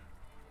crazy.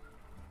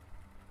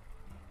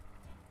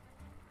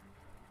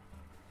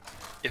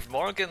 If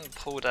Morrigan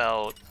pulled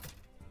out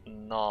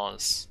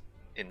Nos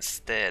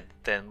instead,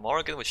 then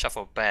Morrigan would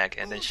shuffle back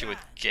and then she would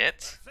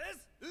get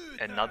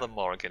another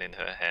Morrigan in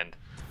her hand.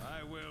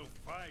 I will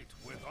fight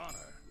with honor.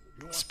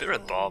 Your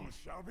Spirit Bomb. soul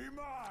shall be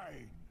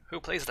mine. Who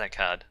plays that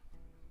card?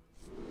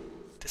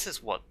 This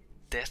is what?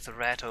 Death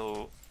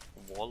Rattle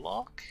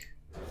Warlock?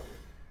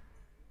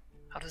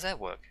 How does that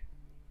work?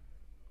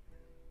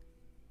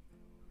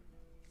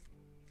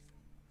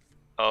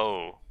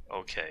 Oh,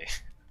 okay.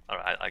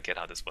 Alright, I get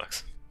how this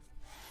works.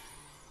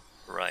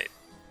 Right.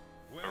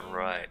 Well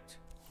Right. met.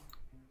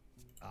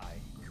 I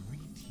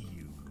greet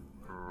you.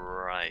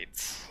 Right.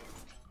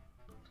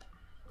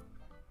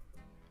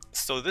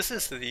 So this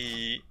is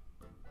the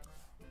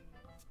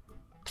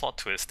plot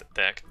twist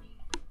deck.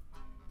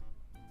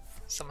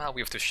 Somehow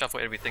we have to shuffle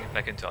everything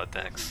back into our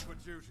decks For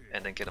duty.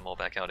 and then get them all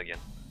back out again.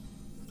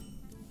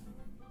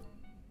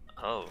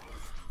 Oh,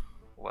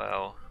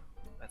 well,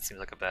 that seems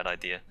like a bad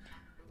idea.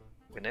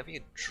 Whenever you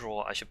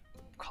draw, I should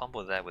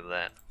combo that with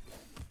that.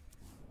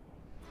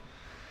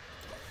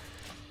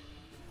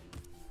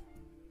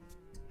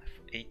 I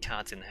have 8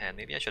 cards in hand,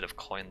 maybe I should have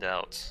coined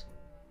out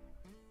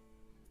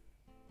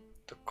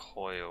the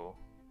coil.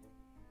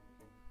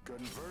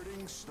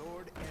 Converting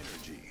stored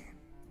energy.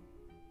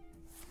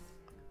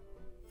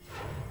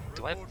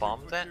 Do I Reporting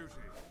bomb for that duty.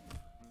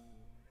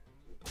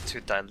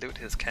 to dilute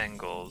his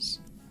Kangles?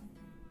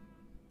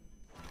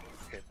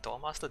 Okay,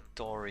 Doormaster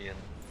Dorian.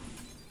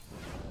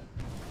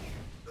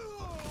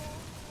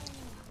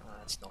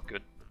 That's not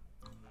good.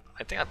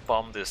 I think I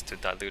bombed this to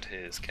dilute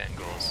his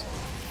Kangles.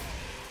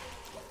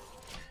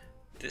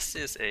 This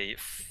is a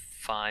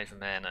 5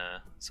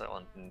 mana, so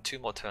on in 2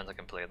 more turns I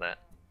can play that.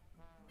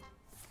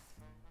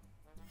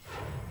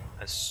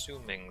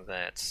 Assuming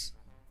that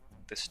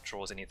this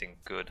draws anything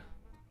good.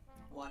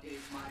 What is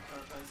my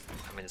purpose?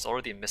 I mean, it's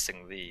already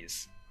missing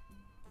these.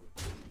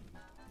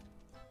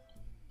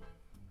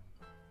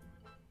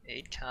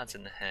 8 cards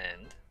in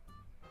hand.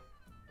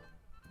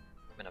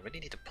 I mean, I really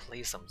need to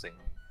play something.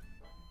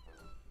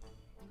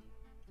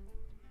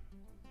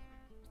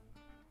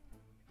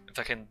 If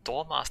I can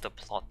Doormaster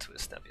Plot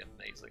Twist, that'd be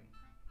amazing.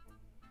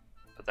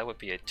 But that would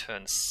be a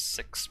turn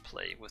 6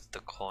 play with the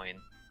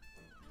coin.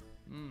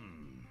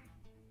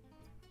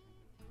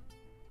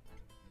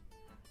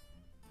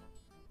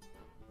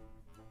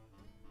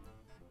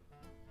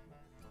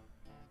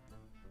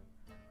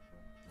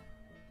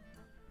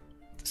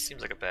 This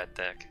seems like a bad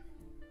deck.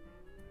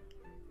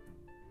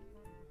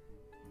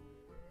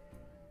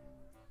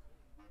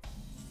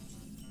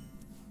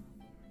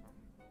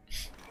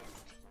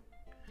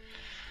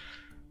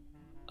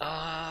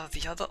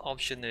 The other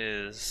option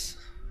is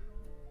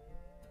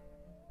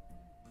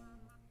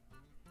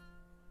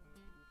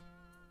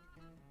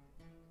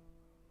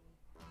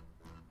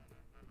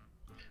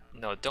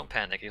No, don't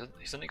panic.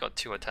 He's only got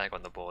 2 attack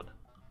on the board.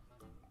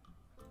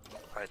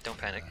 Alright, don't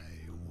panic.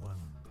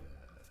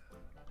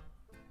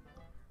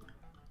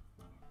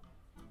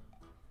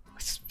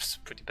 It's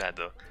pretty bad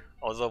though.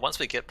 Although once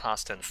we get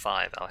past turn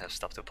 5, I'll have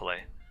stuff to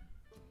play.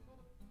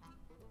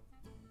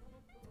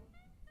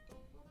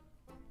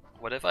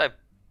 Whatever I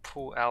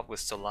pull out with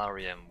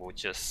Solarium will I'll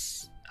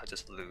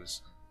just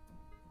lose.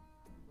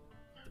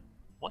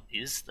 What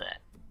is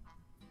that?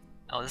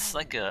 Oh, this is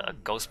like a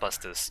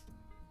Ghostbusters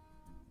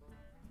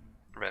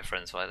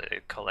reference, right?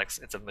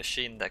 It's a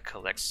machine that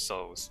collects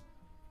souls.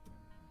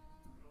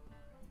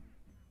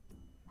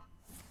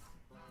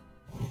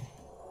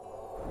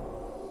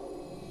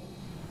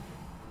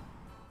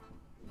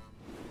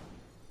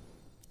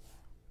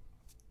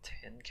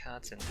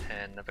 Cards in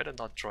hand. I better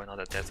not draw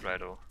another death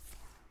rattle.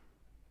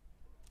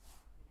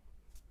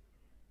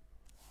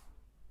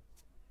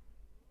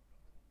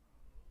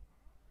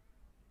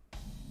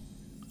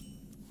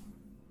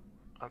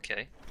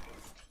 Okay.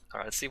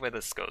 Alright, let's see where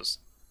this goes.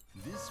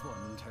 This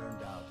one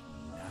turned out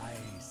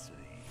nicely.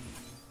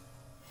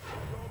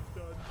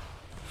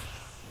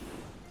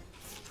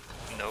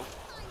 Nope.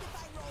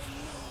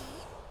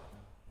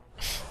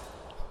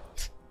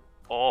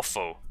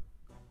 Awful.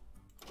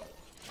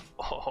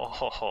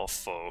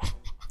 Awful.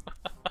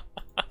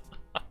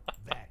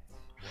 That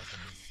was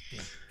a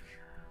mistake.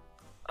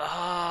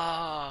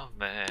 Ah,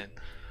 man.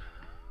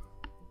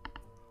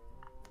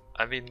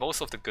 I mean,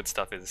 most of the good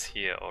stuff is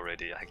here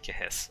already, I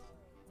guess.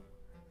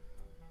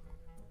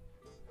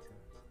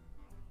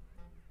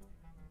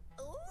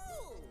 Ooh,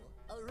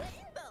 a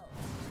rainbow.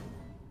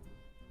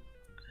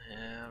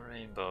 Yeah,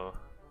 rainbow.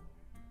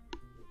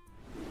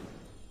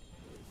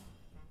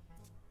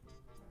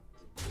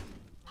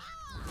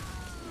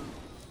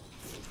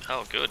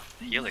 Oh, good.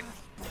 Healing.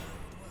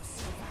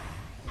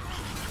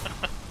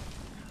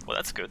 Well,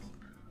 that's good.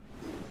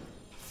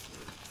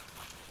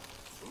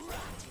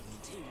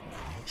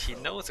 He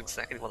knows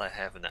exactly what I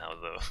have now,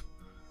 though.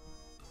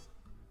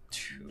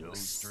 2, No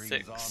strings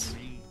 6. on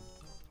me.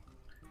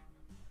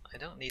 I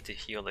don't need to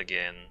heal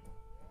again.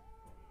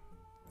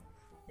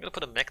 I'm gonna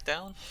put a mech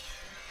down,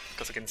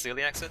 because I can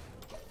Celiax it.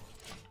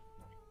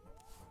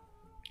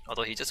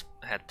 Although he just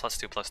had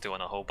 +2/+2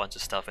 on a whole bunch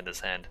of stuff in his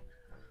hand.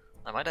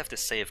 I might have to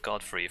save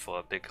Godfrey for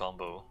a big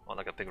combo, or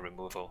like a big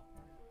removal.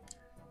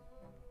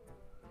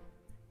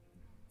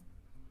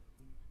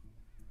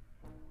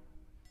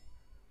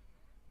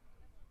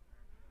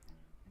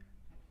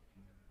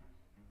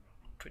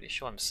 Pretty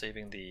sure I'm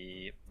saving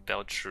the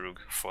Beltrug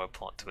for a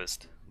plot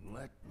twist.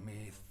 Let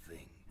me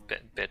think.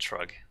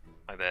 Betrug,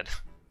 my bad.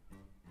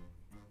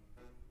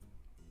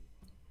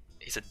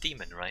 He's a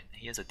demon, right?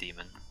 He is a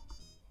demon.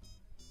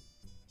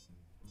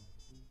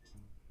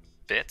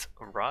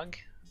 Betrug?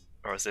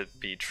 Or is it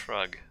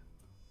Betrug?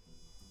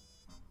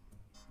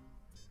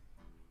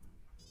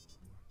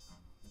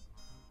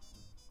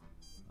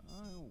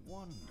 I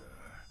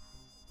wonder.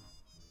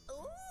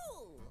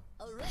 Ooh,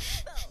 a rainbow.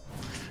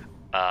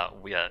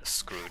 We are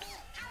screwed.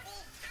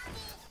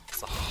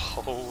 There's a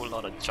whole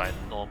lot of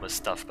ginormous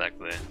stuff back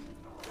there.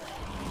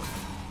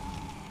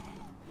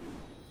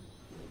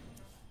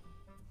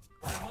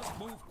 I must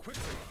move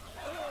quickly.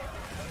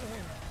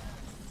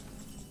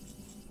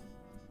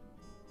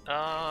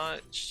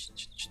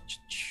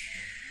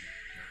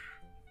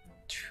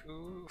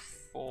 2,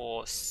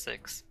 4,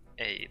 6,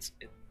 8.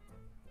 It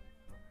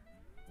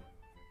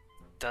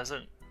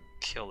doesn't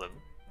kill him.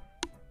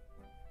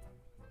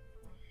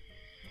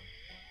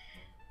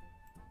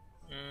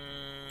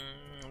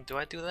 Do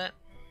I do that?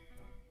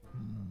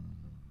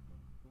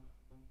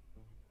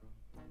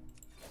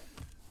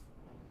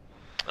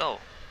 Oh,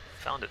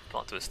 found it.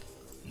 Plot twist.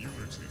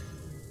 Unity,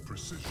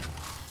 precision,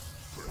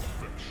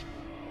 perfection.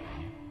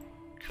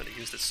 Could have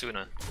used it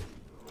sooner.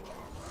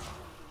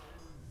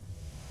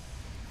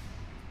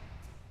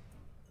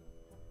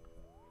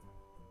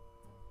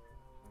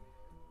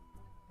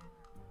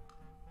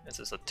 This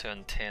is a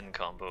turn 10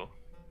 combo.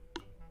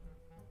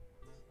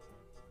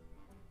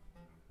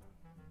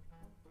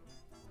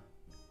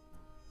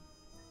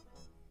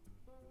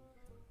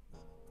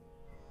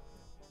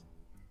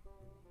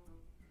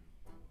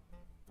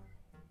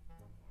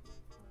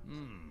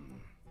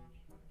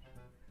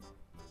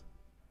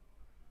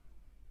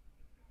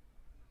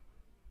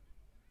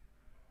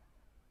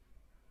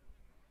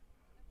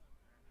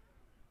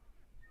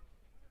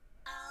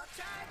 All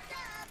charged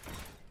up.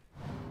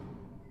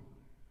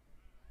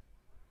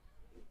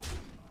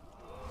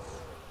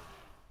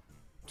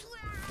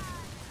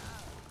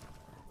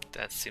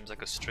 That seems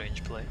like a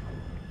strange play.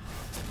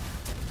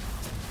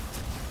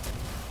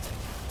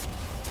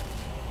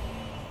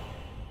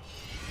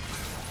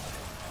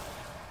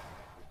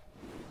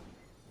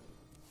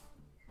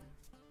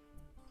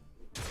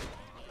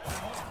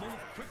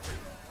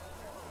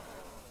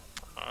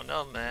 Oh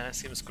no, man, it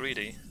seems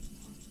greedy.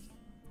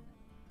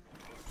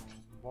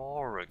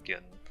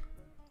 Morrigan.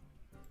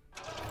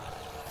 I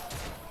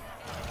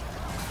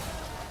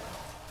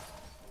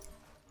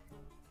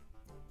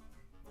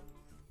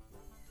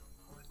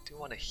do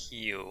want to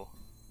heal.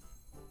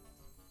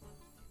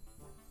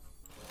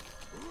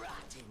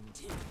 Rotten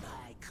to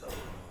my core.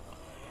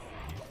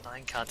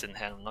 9 cards in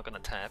hand, I'm not gonna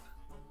tap.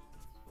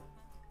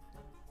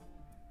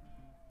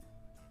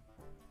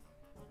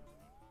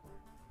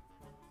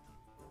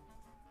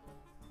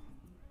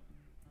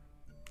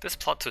 This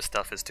plot twist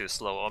stuff is too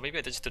slow, or maybe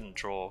I just didn't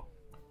draw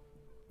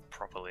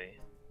properly.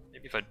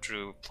 Maybe if I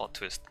drew plot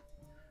twist.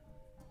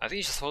 I think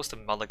you're supposed to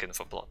mulligan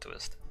for plot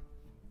twist.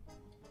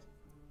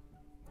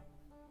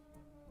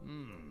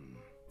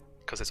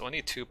 Because there's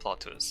only 2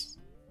 plot twists.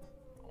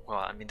 Well,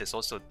 I mean there's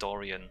also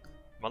Dorian.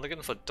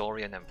 Mulligan for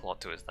Dorian and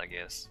plot twist, I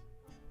guess.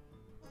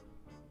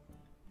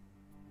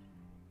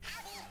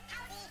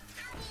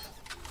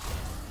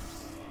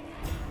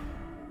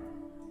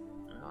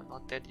 Oh,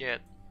 not dead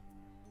yet.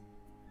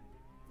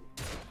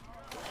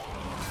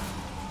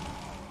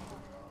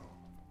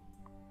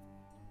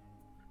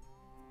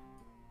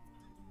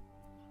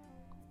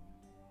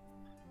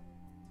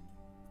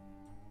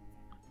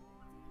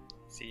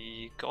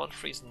 See,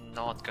 Godfrey's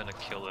not gonna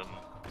kill him.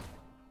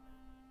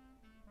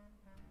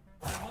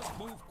 I must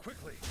move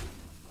quickly.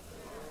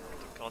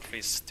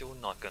 Godfrey's still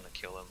not gonna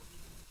kill him.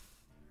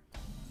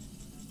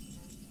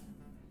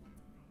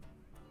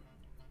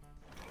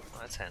 Oh,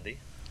 that's handy.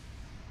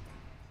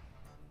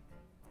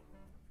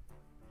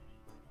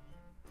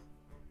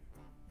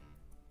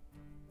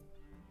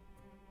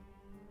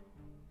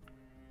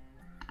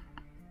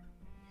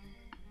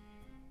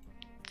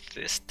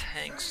 This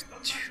tanks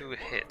 2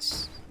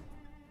 hits.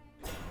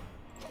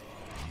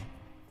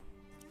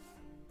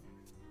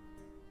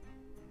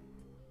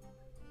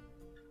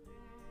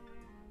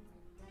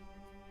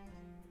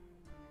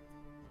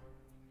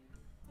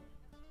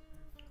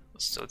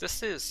 So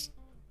this is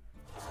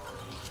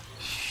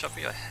shove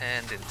your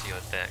hand into your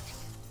deck.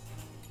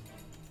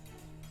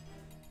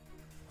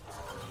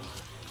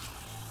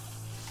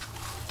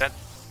 That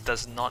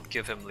does not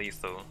give him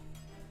lethal.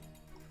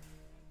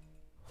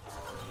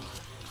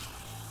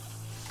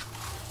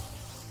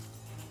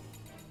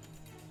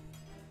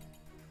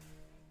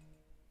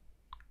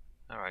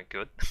 Alright,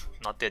 good.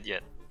 Not dead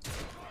yet.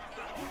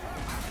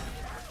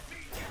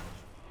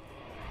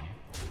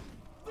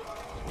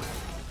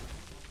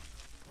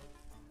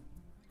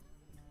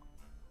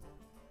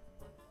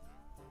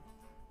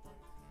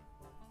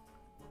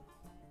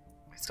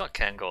 He's got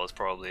Kangors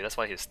probably, that's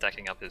why he's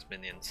stacking up his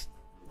minions.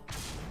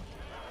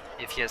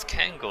 If he has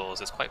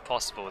Kangors, it's quite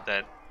possible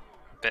that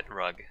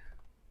Bedrug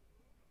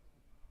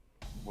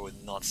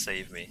would not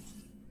save me.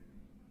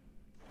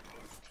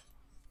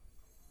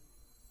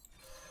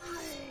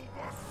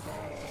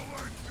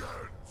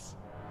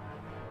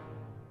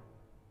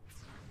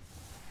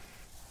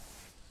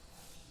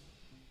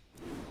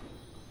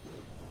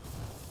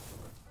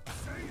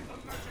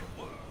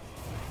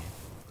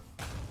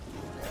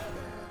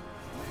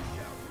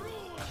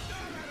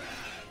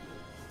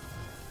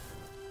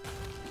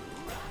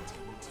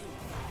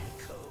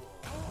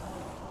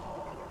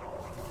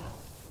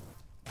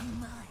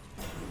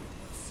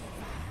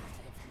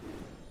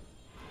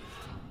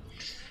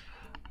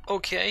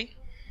 Okay.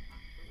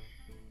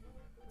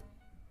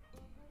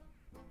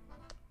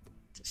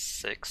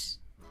 6.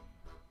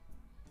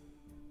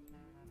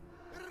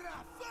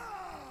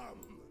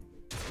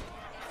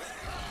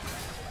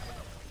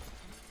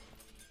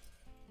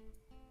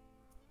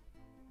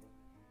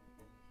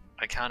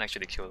 I can't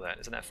actually kill that,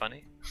 isn't that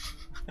funny?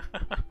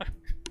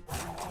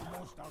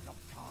 Almost out of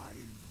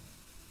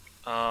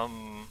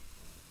time.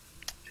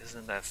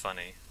 Isn't that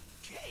funny?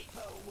 Keep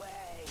away.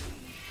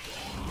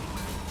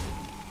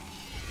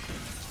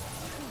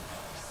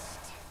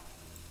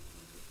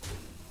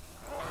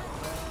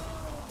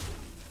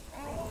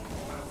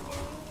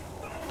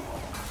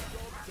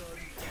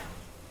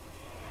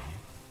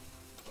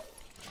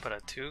 But I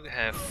do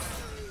have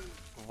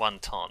 1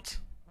 taunt.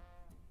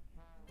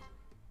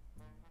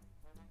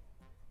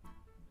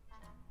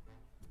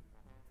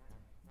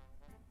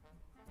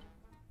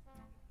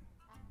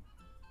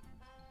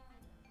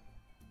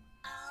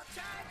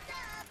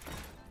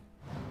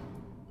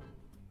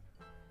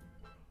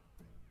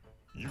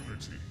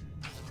 Unity,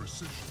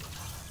 precision,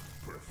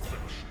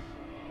 perfection.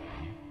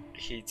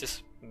 He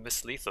just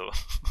missed lethal.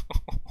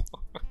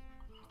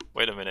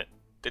 Wait a minute.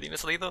 Did he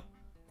miss lethal?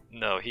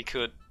 No, he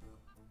could.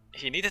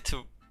 He needed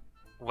to.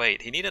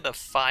 Wait, he needed a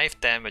 5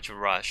 damage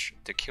rush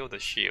to kill the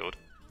shield,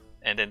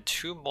 and then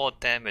 2 more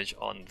damage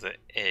on the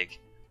egg.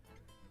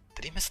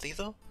 Did he miss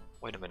lethal?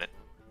 Wait a minute.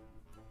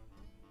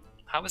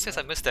 How is this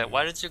I missed that?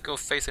 Why did you go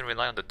face and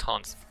rely on the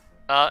taunts?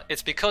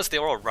 It's because they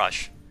all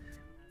rush.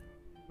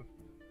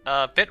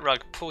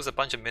 Bedrug pulls a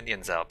bunch of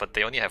minions out, but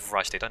they only have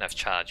rush, they don't have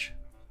charge.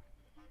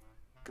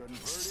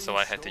 So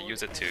I had to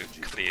use it to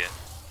clear.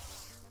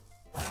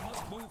 I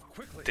must move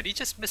quickly. Did he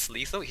just miss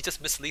lethal? He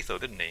just missed lethal,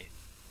 didn't he?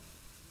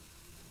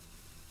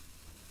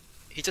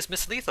 He just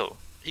missed lethal.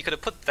 He could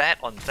have put that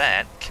on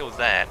that, killed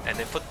that, and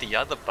then put the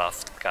other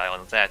buffed guy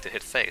on that to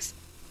hit face.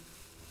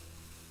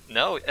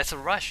 No, it's a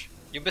rush.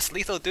 You missed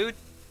lethal, dude.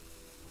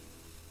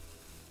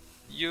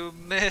 You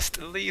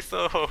missed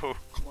lethal.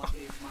 What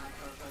is my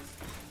purpose?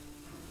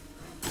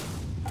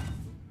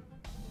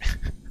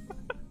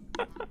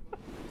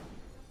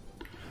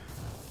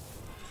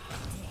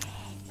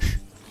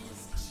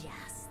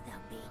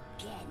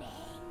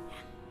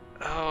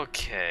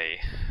 Okay,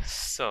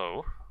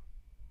 so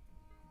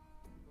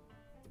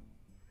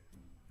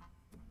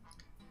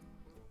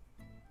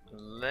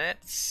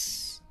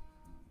let's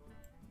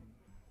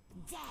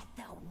Death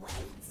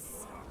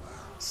awaits.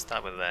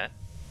 start with that.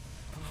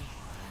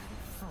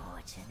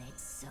 Fortunate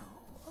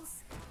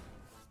souls.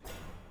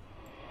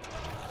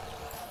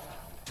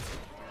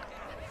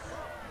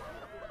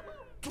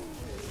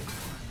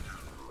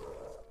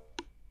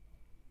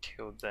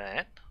 Kill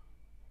that.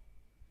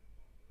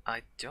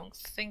 I don't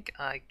think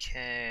I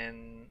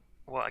can...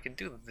 Well, I can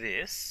do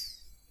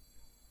this.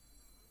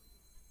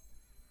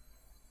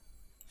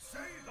 Say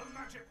the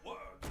magic word.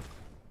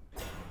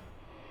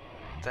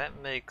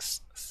 That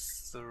makes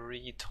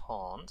 3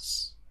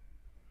 taunts.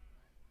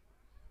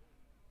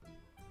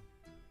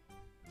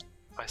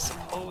 I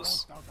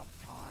suppose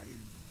I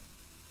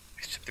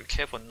should be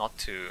careful not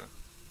to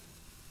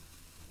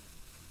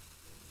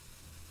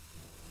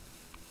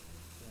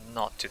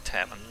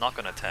tap. I'm not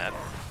gonna tap.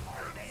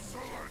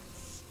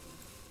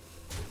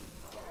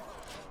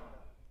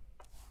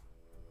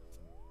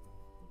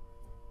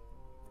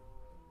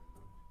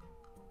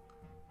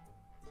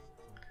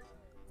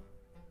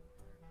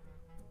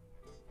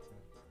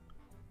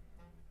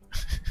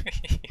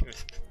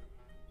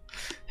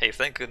 Hey,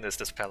 thank goodness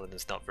this paladin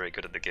is not very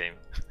good at the game.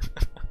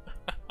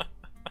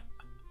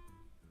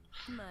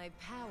 My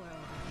power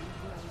over you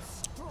grows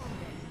stronger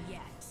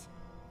yet.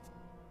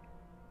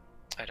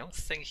 I don't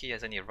think he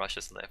has any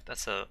rushes left.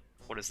 That's a...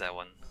 what is that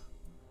one?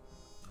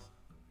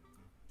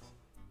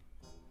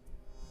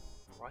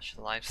 Rush,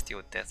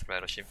 lifesteal, death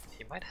rattle.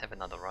 He might have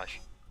another rush.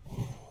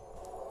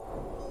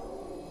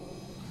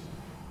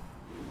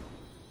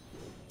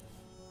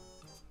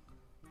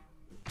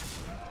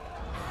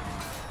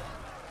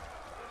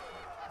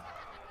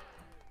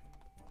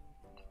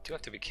 Do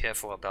have to be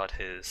careful about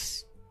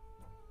his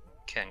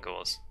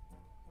Kangors.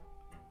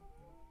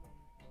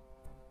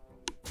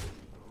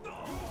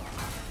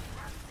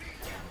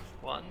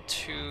 One,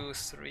 two,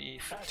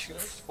 three, 2,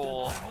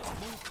 4,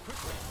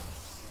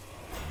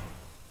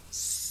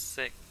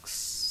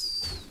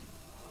 6,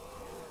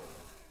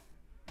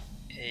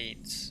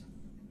 8.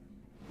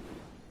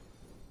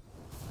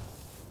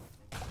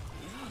 The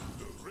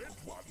red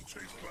one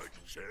tastes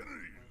like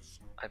cherries.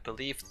 I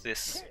believe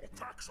this 4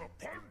 packs a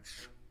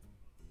punch.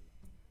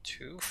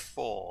 2,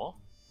 4.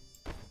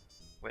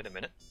 Wait a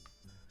minute.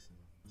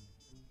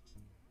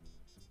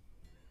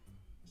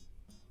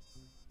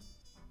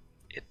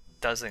 It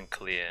doesn't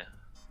clear.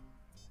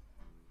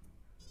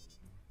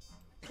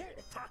 4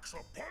 packs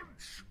a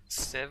punch.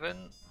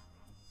 7,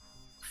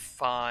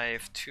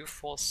 5, 2,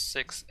 4,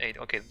 6, 8.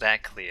 Okay,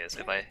 that clears.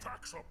 If I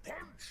Packs a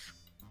punch.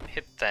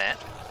 hit that,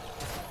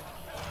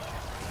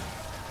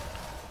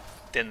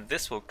 then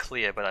this will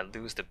clear, but I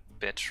lose the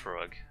bed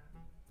shrug,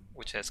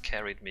 which has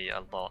carried me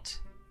a lot.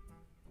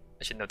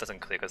 Actually, no, it doesn't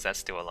clear because that's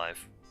still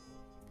alive.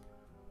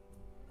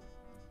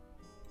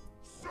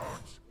 Such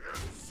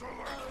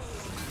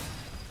insolence.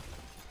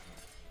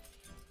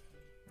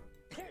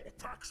 4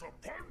 packs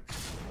a punch.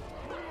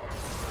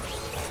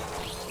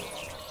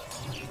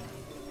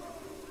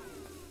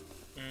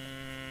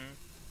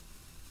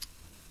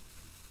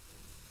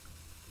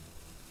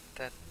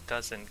 That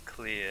doesn't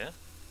clear,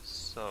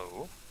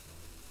 so...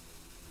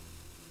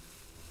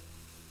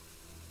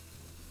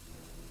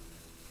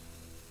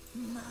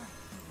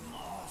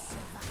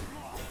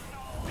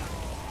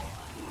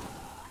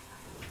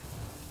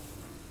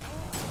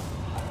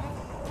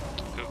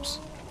 Oops.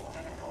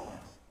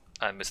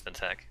 I missed an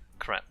attack.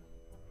 Crap.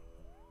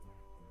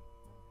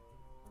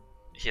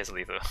 He has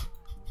lethal.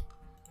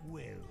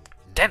 Well,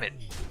 Damn it!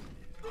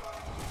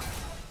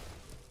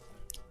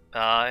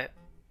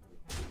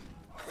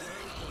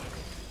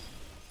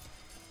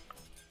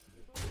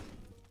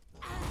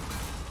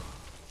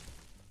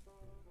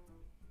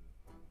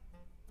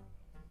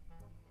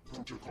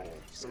 Protocol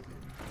 7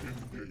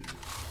 engaged.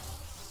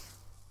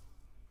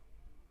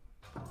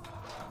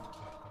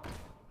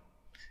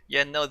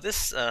 Yeah, no,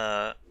 this,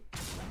 I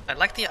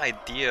like the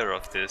idea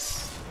of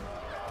this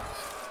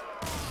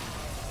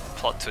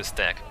plot twist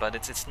deck, but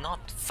it's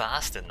not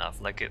fast enough.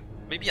 Like,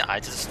 maybe I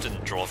just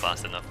didn't draw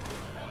fast enough.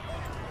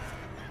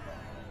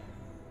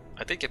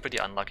 I did get pretty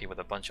unlucky with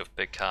a bunch of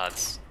big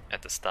cards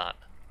at the start.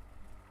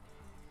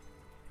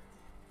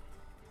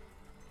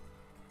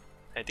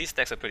 Hey, these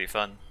decks are pretty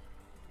fun.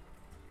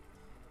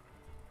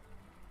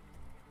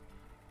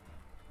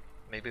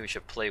 Maybe we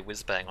should play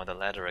Whizbang on the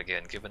ladder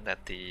again, given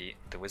that the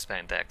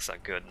Whizbang decks are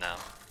good now.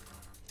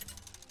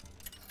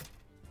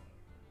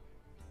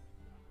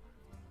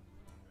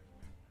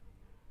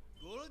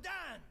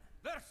 Gul'dan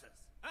versus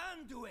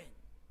Anduin.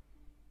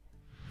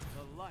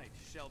 The light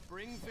shall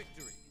bring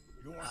victory.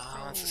 Your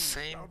It's the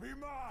soul same. shall be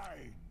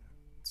mine.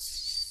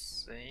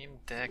 Same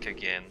deck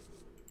again.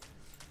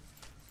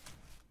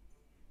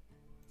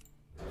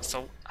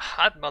 So,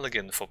 hard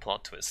mulligan for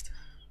plot twist.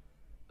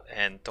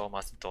 And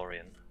Doormaster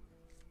Dorian.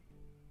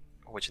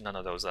 Which none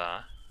of those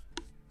are.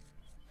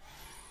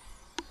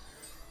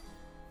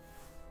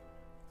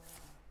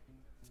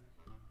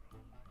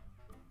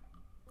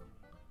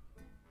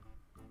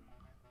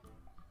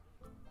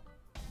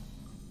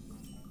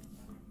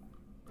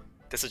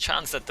 There's a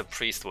chance that the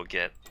priest will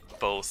get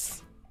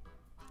both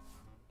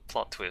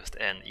plot twist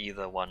and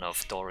either one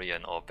of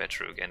Dorian or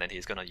Betrug, and then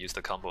he's gonna use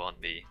the combo on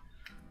me,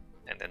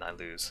 and then I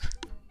lose.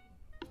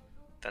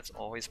 That's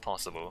always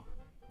possible.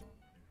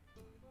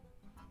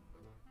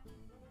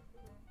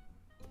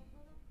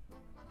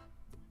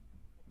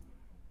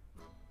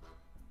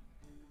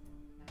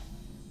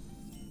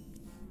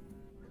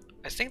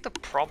 I think the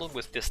problem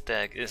with this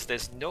deck is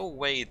there's no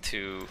way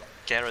to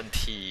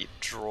guarantee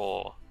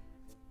draw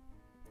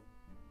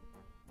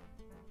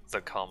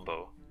the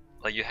combo.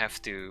 Like, you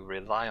have to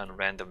rely on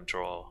random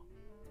draw,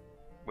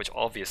 which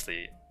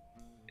obviously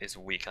is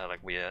weak.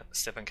 Like, we're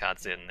 7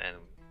 cards in and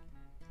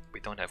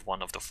we don't have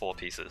one of the 4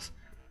 pieces.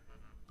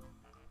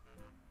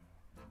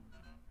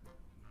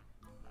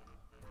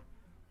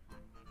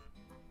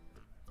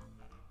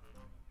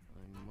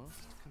 I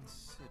must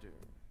consider.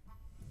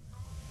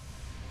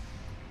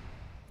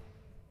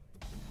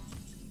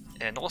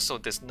 And also,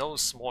 there's no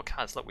small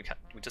cards. Look, we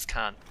just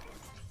can't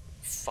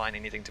find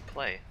anything to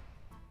play.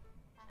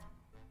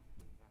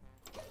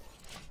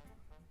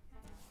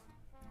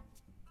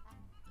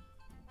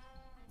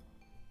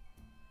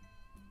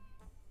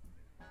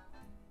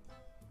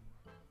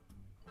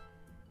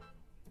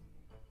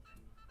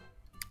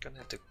 Gonna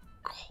have to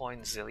coin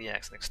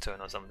Ziliax next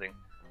turn or something.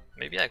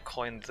 Maybe I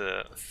coin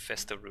the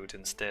Fester Root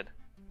instead.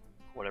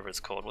 Whatever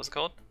it's called. What's it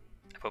called?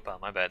 Apple Balm,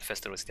 my bad.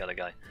 Fester Root's the other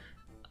guy.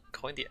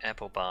 Coin the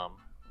Apple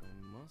Balm. I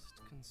must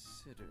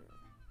consider.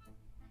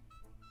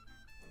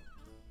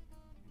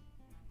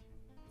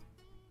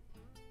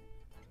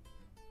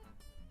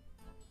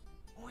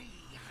 We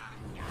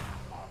hunger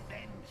for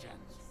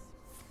vengeance.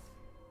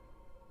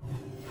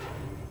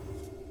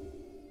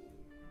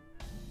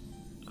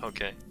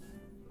 Okay.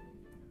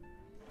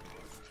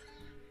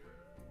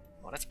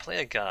 Well, let's play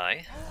a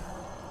guy.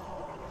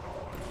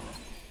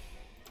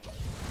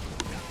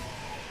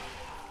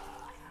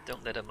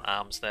 Don't let him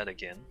arms that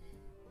again.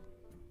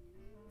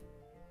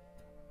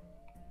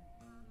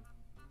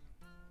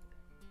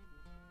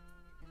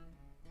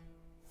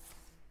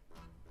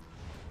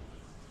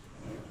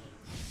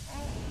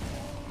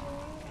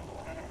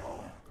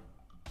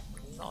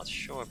 Not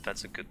sure if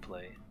that's a good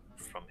play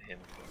from him.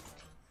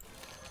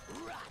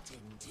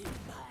 Rotten to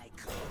my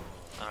core.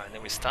 Alright,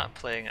 then we start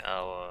playing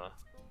our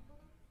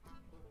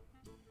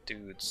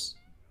dudes.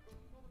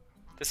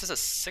 This is a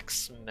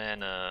 6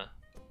 mana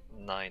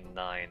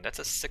 9/9. That's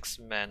a 6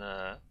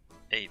 mana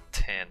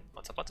 8/10.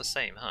 It's about the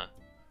same, huh?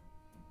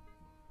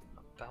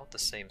 About the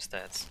same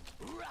stats.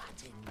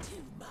 Rotten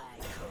to my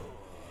core.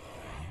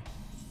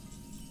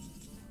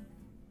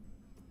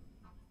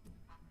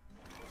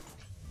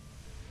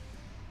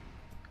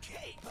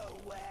 Keep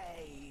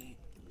away.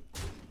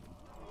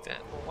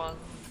 That one,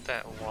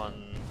 that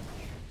one.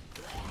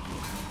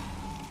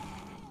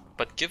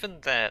 But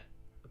given that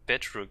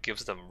Betrug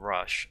gives them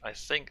rush, I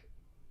think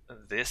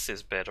this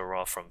is better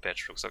off from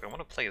Betrug. So I want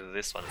to play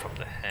this one from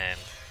the hand,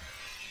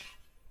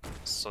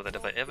 so that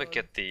if I ever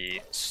get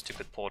the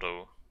stupid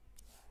Porto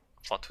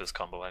plot twist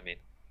combo, I mean.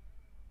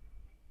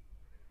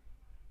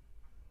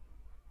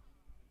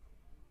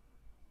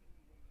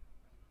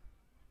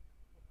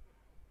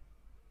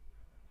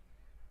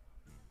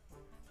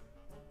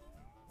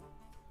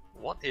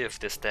 What if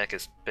this deck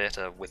is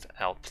better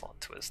without plot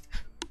twist?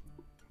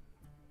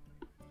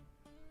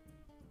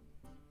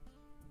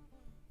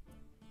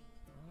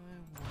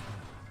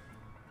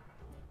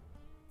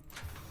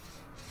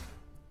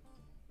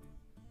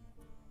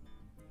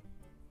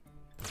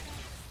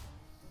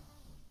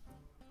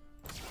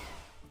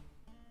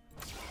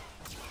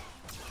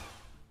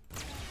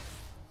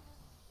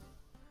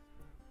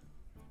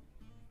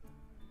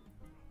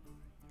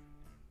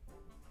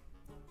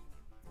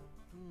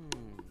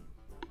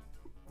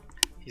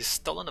 He's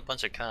stolen a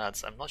bunch of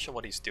cards. I'm not sure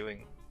what he's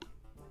doing.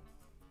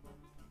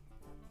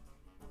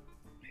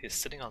 He's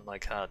sitting on my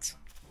cards.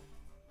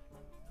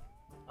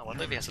 I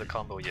wonder if he has the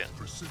combo yet.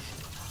 Precision.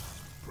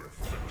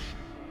 Perfection.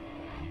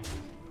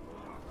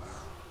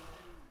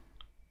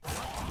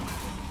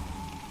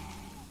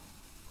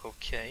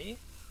 Okay.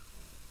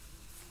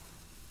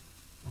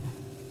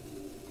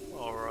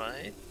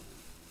 Alright.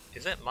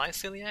 Is that my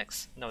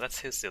Celiax? No, that's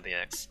his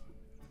Celiax.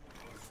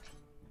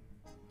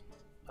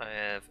 I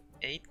have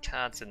 8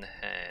 cards in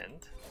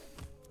hand.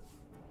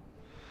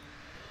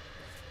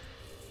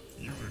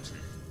 Unity.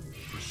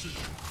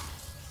 Precision.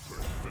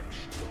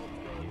 Perfection.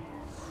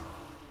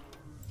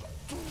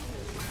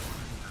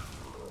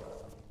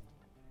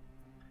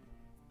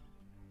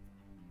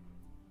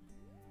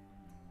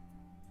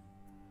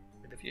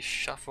 And if you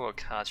shuffle a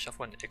card,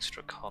 shuffle an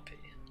extra copy.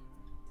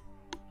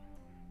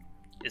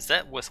 Is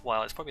that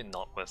worthwhile? It's probably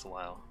not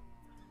worthwhile.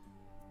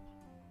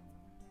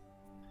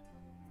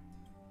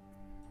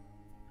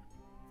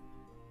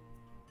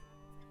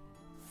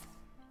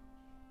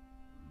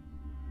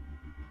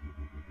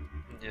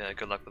 Yeah,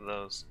 good luck with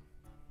those.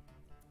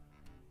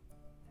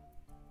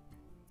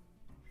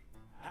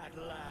 At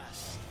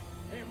last,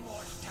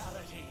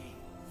 immortality.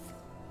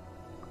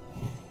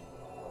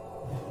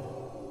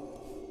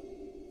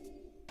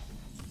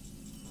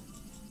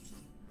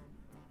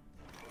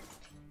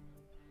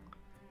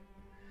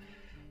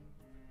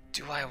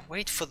 Do I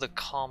wait for the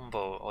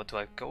combo or do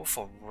I go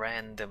for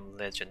random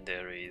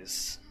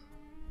legendaries?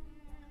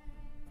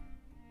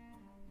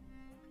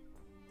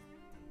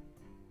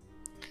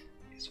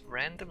 Is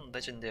random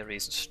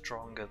legendaries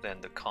stronger than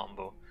the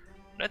combo?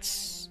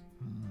 Let's...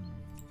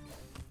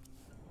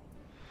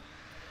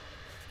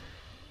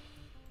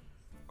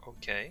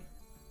 Okay.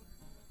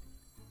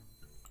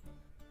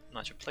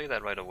 I should play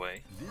that right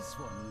away. This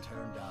one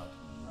turned out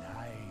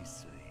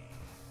nicely.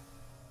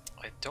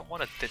 I don't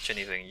want to ditch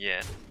anything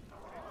yet.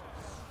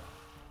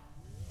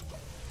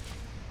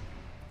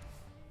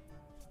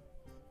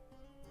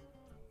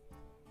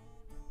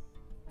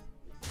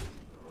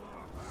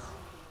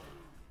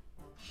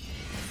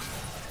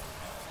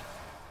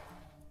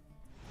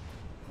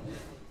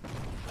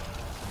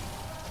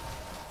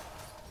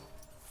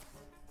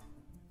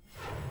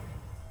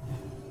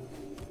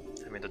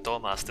 I mean, the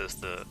Doormaster's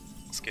the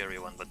scary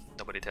one, but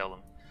nobody tell him.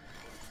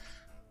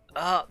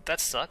 Ah, that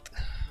sucked.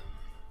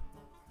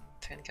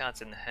 10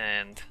 cards in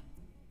hand.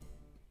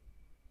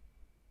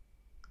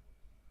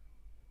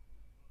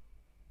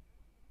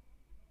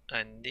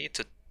 I need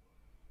to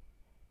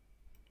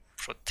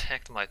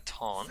protect my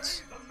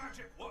taunts.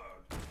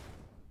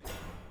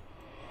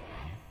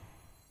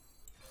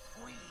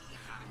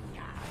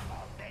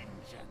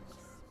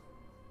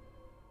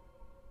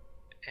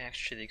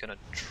 Actually gonna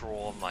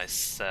draw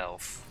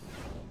myself.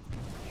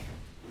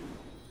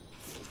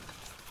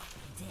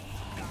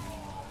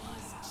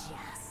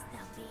 Just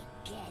the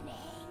beginning.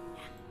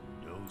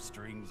 No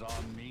strings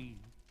on me.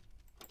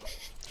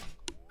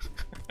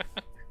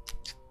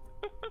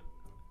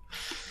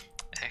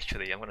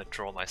 Actually, I'm gonna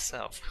draw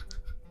myself.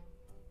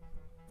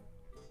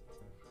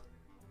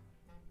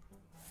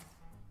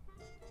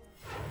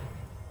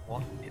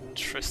 What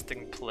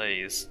interesting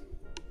plays.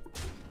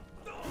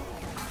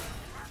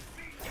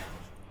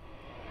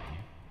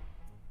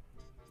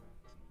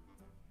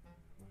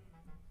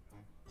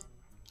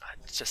 I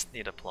just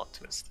need a plot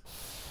twist.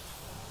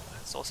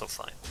 That's also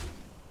fine.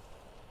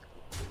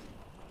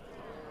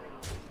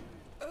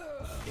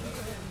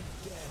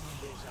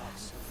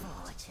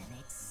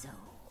 Fortunate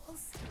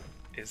souls.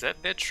 Is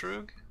that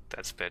Betrug?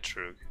 That's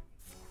Betrug.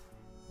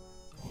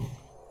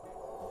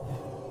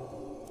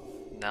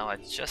 Now I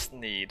just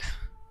need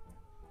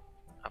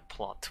a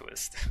plot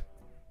twist.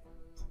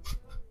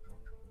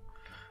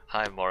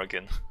 Hi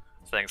Morgan.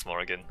 Thanks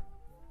Morgan.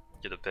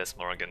 You're the best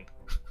Morgan.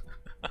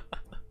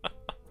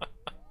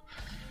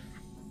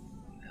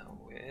 Now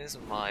where's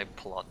my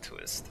plot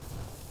twist?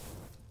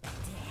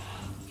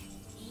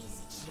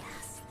 Is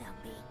just the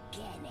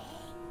beginning.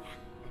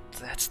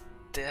 That's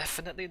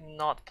definitely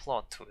not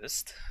plot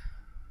twist.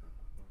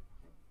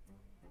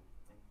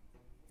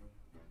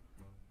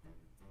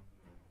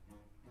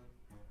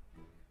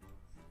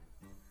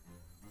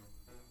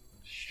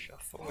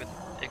 Shuffle with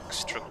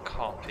extra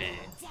copy.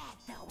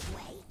 Death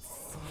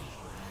awaits.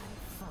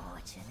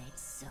 Unfortunate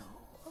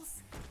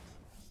souls.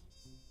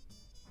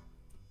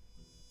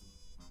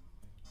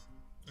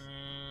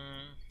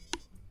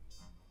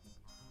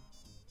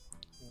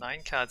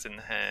 9 cards in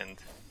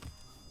hand.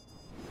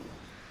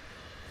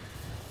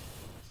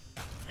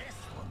 This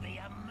will be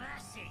a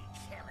mercy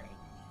killing.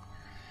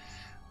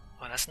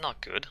 Well, that's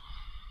not good.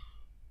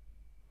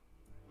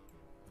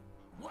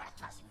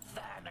 Worthless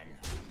vermin.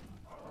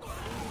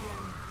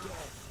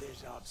 Death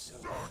is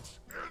absolute.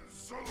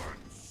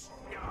 Insolence!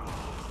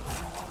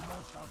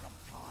 Almost out of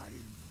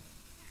time.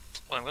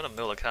 Well, I'm gonna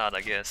mill a card,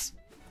 I guess.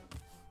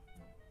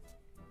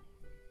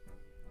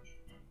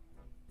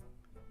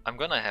 I'm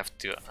gonna have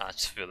to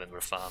Archvillain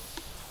Reform.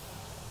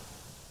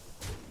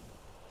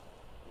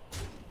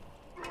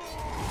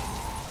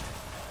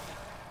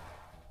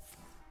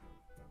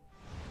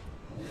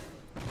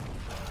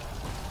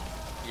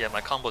 Yeah,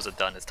 my combos are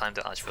done. It's time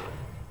to Archvillain.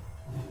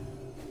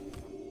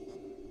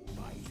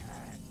 My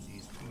hand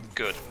is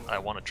Good. I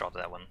want to drop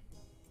that one.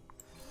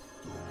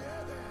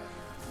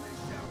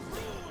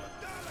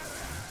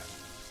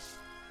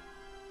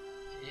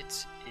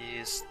 It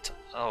is.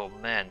 Oh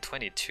man,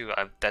 22.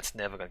 That's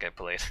never gonna get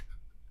played.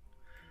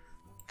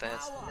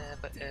 That's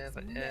never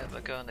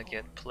ever gonna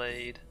get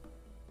played.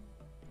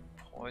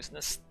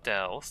 Poisonous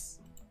Stealth.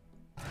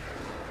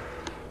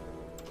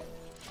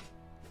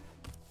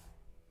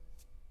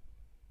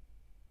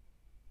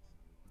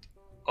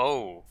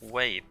 Oh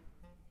wait,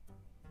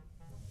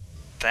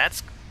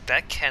 that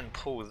can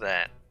pull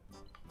that.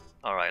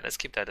 All right, let's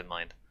keep that in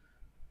mind.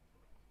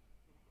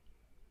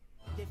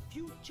 The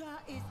future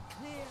is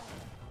clear.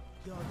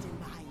 Your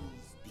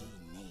demise be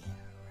near.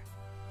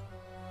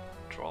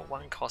 Draw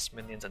 1 cost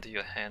minions until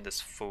your hand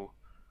is full.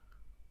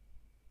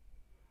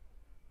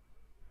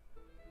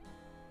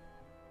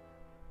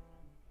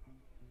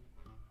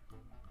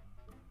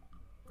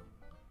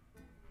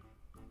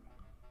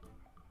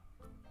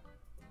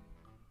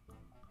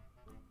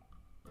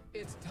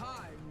 It's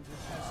time to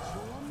test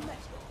your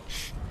metal.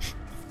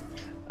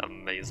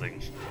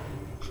 Amazing.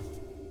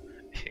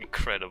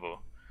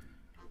 Incredible.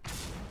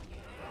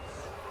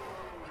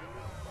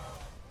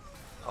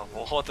 Of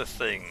all the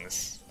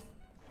things,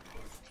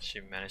 she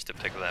managed to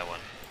pick that one.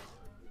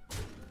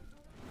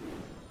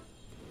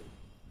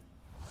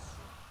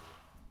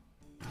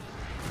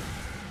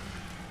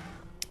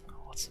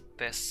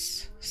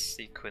 best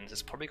sequence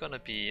is probably gonna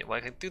be, well, I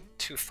can do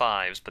 2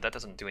 5s, but that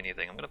doesn't do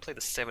anything. I'm gonna play the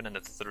 7 and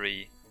the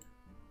 3.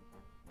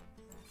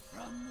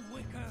 From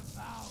wicker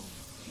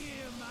vows,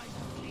 hear my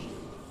plea.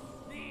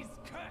 These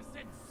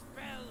cursed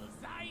spells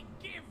I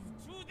give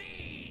to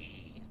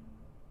thee.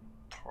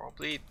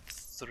 Probably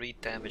 3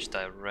 damage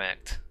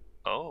direct.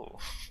 Oh.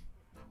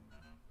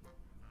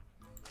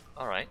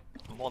 Alright,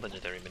 more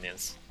legendary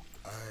minions.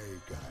 I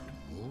got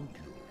mojo.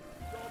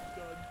 Job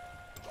done.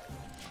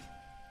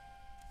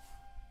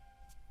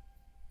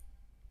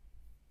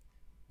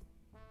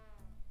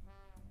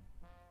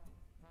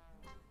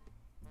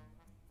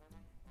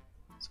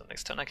 So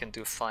next turn I can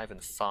do 5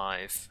 and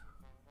 5.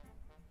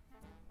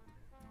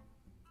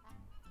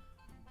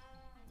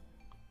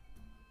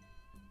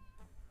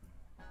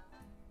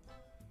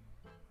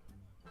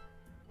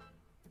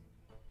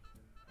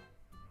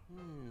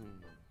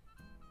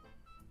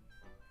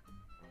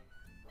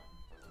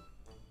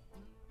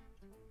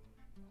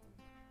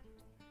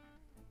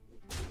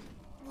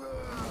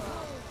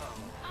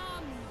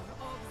 Army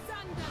of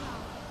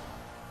Zandala.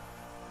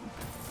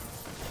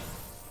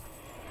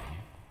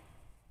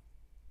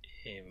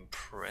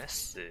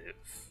 Impressive.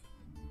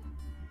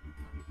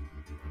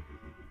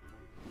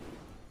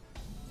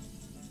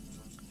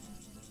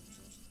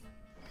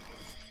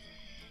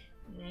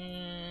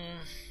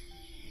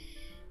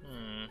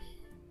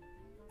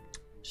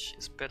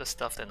 She's better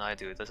stuff than I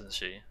do, doesn't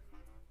she?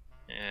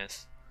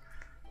 Yes.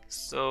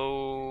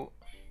 So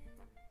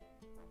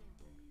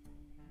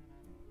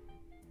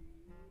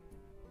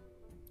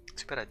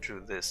too bad I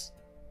drew this.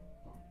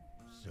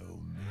 So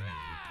many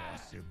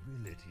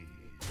possibilities.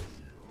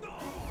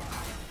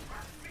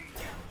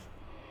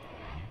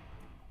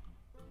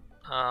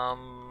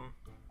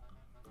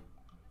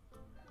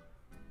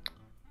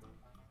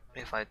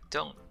 If I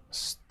don't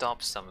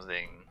stop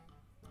something,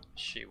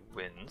 she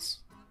wins.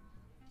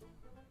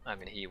 I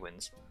mean, he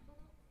wins.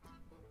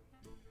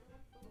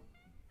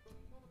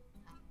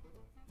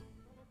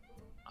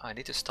 I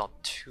need to stop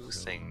 2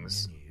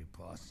 things. Many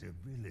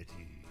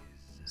possibilities.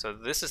 So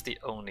this is the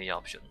only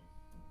option.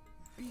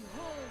 Behold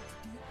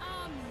the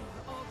army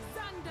of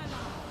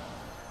Zandala.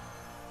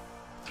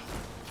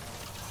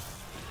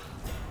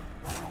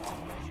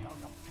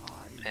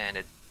 And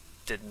it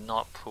did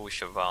not pull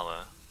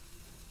Shavala,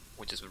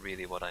 which is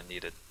really what I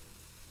needed.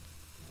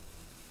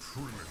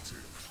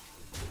 Primitive.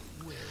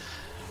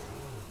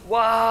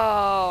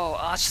 Wow!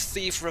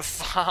 Archthief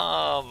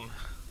Reform!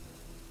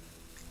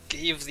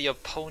 Gave the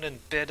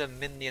opponent better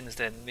minions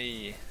than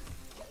me.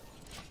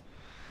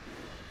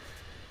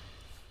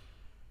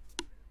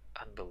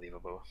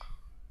 Unbelievable.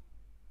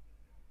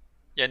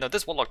 Yeah, no,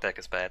 this Warlock deck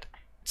is bad.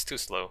 It's too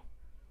slow.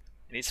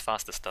 It needs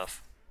faster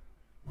stuff.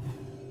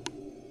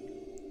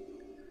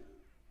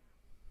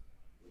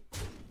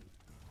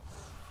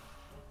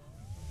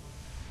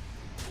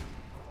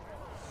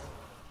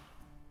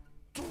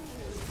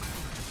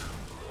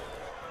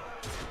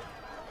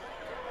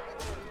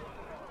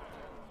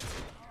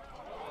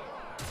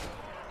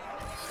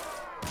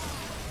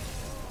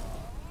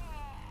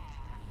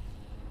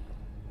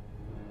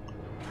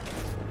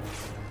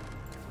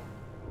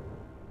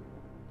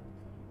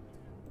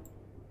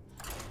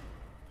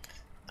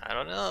 I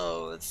don't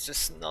know, it's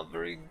just not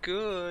very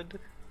good.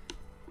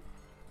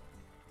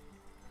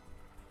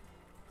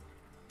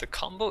 The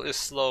combo is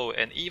slow,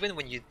 and even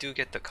when you do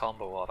get the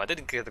combo off, I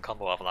didn't get the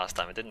combo off last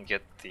time, I didn't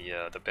get the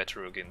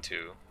Betrug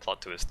into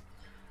plot twist.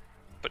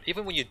 But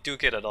even when you do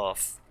get it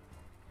off,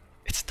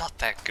 it's not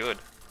that good.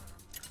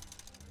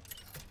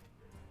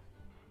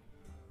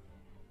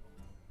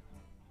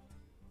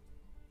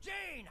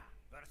 Jaina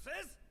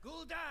versus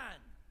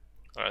Gul'dan.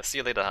 Alright, see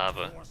you later,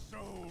 Harbour. Your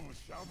soul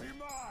shall be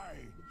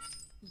mine.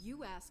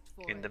 You asked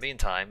for In it. the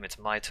meantime, it's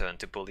my turn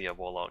to bully a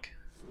Warlock.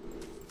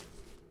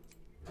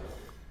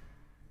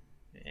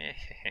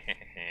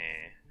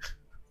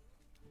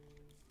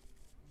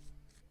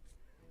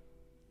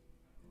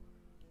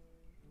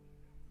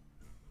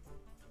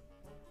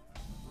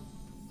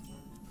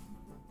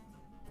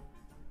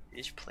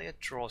 Each player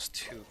draws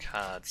 2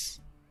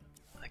 cards.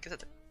 I guess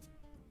it...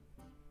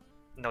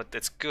 No,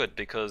 that's good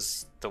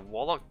because the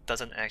Warlock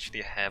doesn't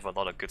actually have a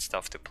lot of good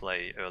stuff to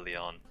play early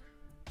on.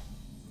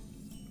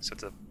 So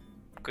it's a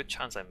good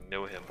chance I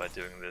mill him by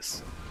doing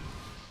this.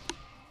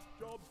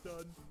 Job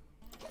done.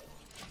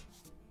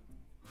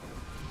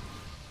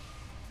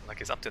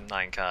 Like it's up to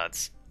 9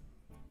 cards.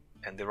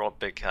 And they're all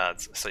big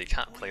cards, so you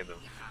can't play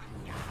them.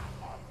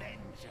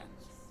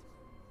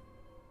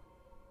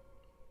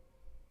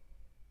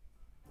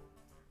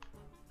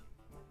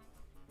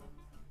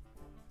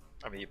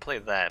 I mean, you play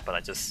that, but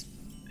I just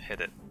hit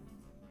it.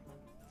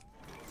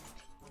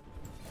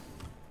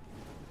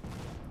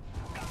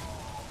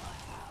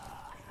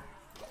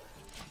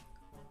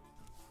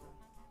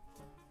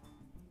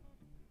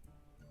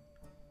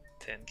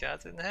 Ten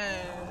cards in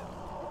hand.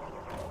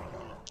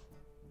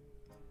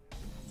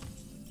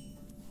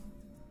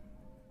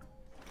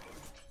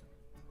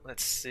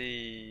 Let's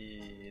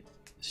see.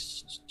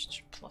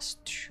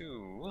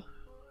 +2.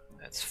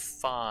 That's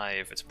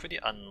 5. It's pretty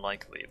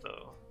unlikely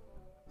though.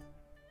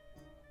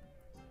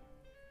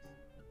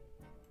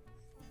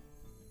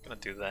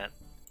 gonna do that.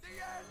 The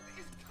end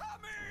is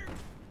coming!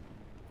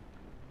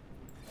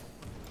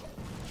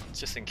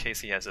 Just in case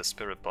he has a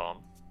spirit bomb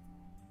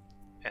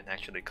and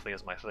actually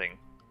clears my thing.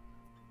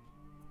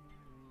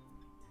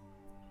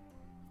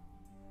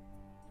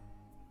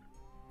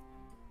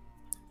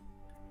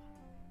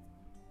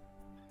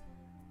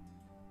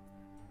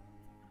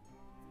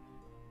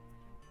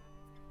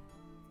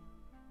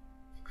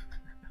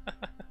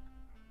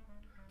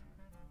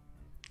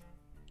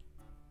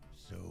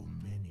 So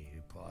many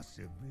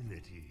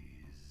possibilities.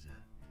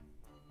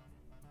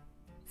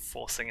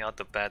 Forcing out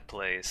the bad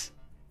plays.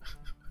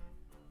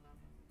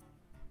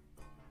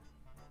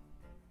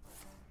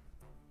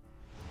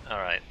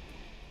 Alright,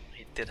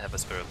 he did have a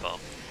spirit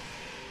bomb.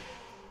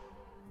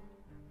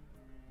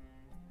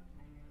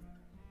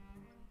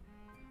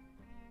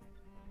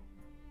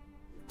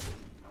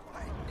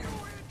 I knew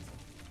it!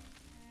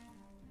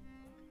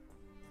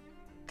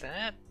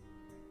 That...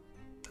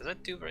 does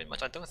that do very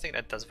much? I don't think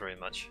that does very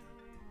much.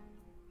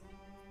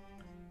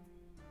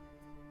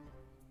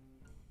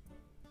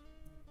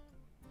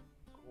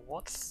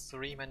 What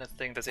 3-mana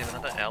thing? Does he have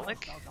another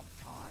Alec? Out of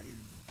time.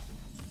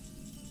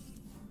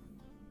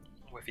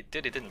 Well, if he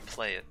did, he didn't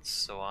play it,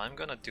 so I'm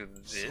gonna do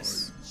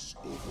this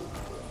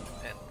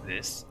and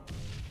this.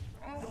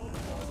 I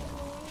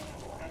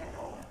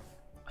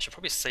should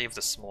probably save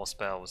the small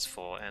spells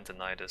for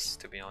Antonidas,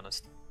 to be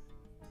honest.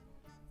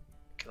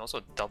 Can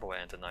also double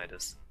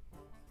Antonidas.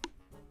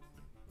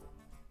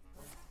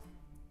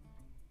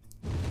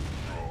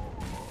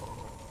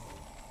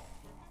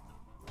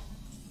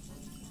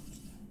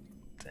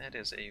 That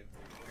is a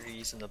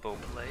reasonable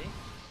play.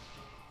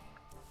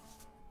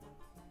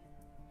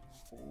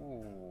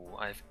 Ooh,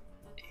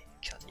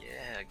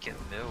 yeah, get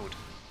milled.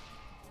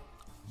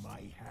 My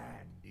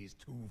hand is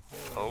too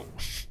full.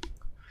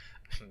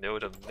 Oh,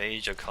 milled a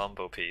major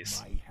combo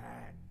piece. My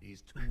hand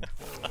is too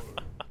full.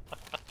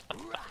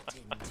 Rot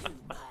into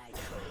my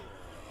core.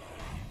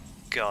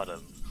 Got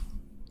him.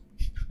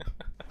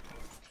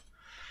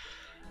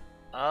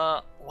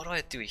 What do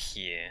I do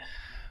here?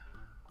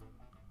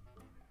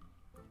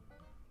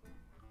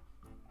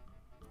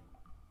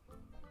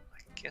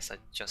 I guess I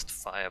just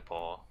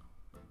fireball.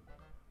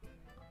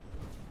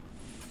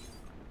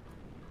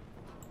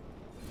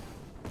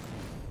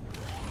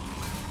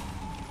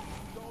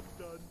 Job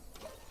done.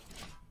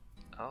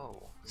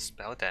 Oh,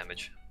 spell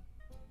damage.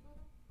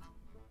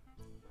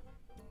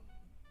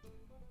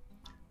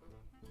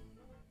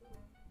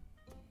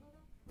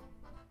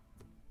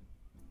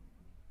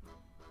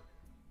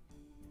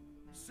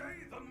 Say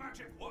the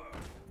magic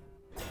word!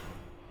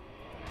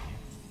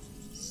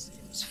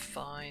 Seems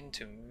fine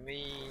to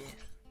me.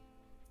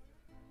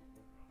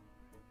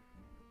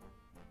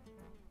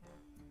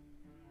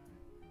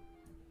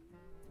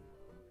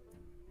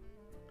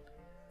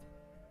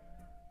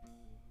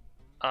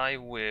 I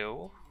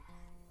will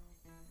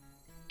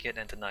get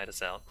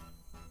Antonidas out.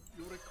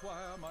 You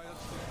require my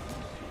assistance.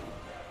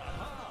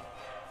 Aha!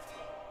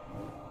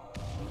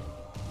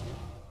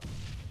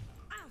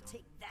 I'll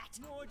take that.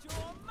 Lord,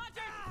 your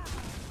magic!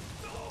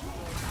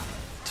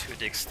 To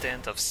the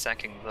extent of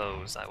sacking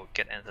those, I will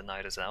get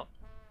Antonidas out.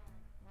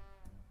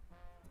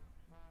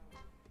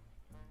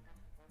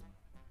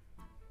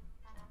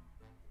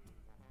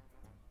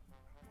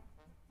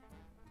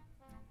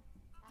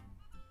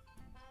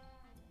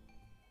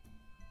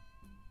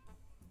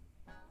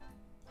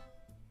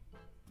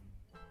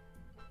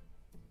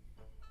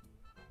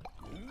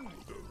 Ooh,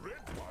 the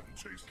red one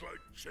tastes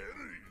like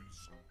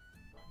cherries.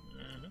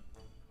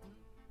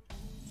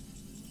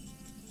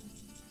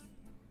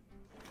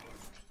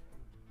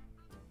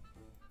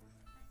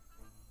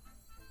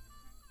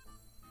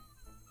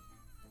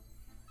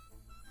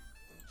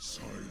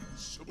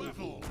 Signs of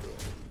battle.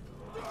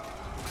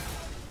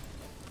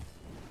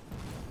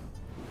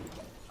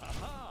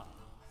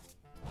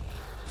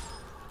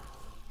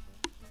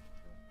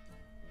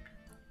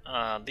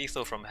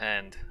 Lethal from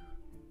hand.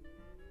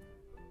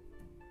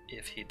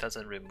 If he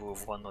doesn't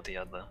remove one or the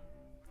other.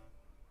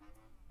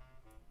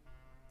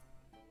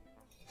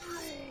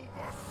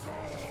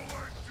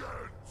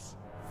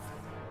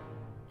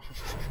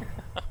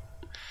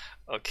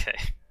 Okay,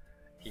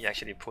 he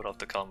actually pulled off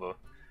the combo.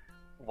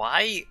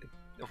 Why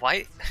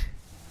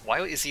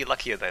is he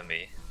luckier than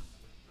me?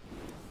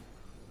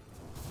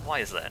 Why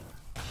is that?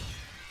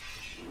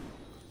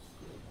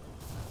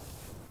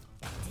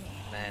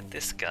 Man,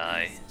 this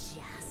guy. Just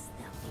the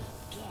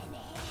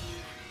beginning.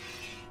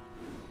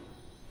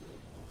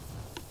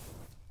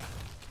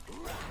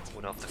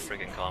 Pulled off the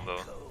friggin' combo.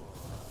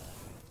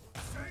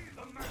 Say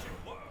the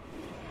magic word!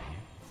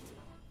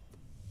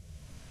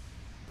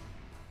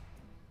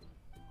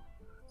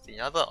 The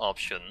other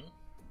option...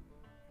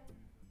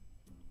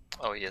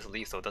 Oh, he has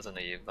lethal, doesn't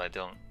he, if I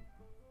don't?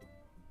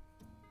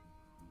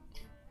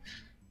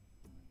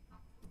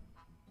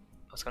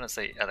 I was gonna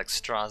say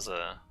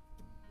Alexstrasza.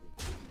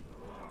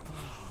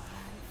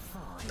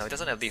 No, he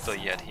doesn't have lethal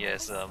yet, he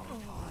has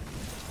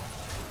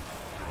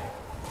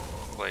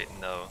wait,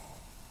 no.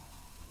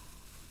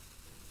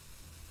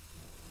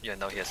 Yeah,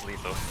 no, he has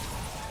lethal.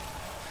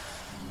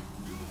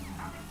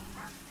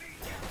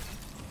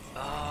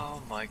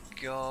 Oh my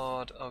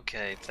god,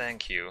 okay,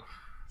 thank you.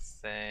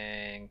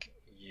 Thank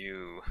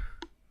you.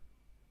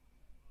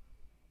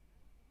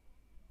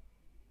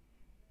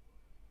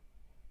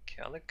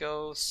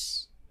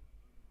 Calicos.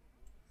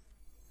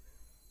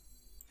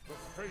 The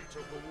fate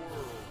of the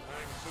world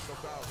hangs in the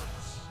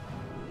balance.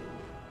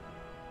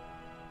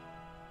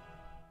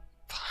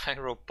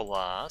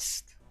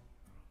 Pyroblast.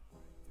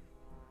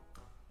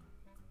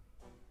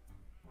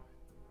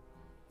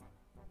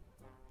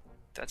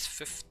 That's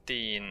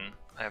 15.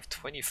 I have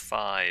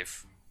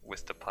 25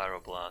 with the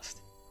Pyroblast.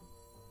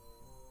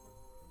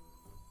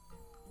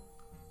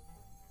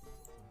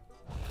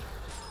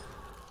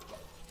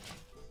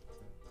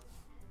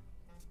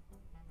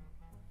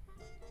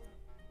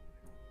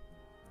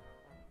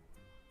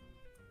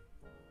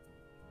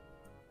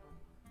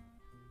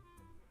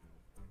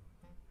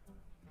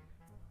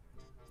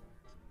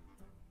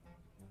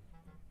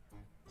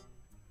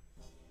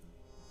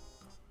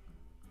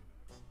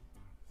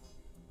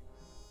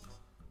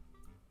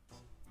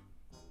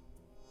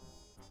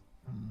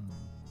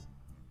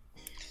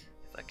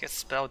 If I get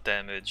spell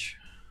damage,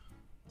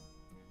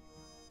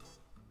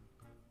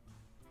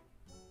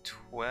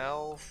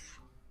 12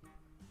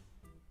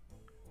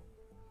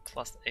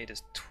 plus 8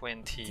 is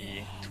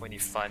 20,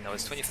 25. No,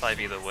 it's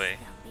 25 either way.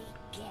 The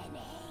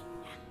beginning.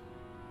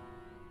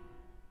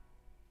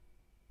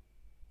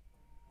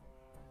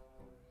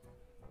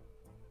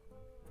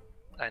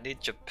 I need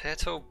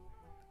Geppetto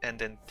and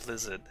then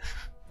Blizzard.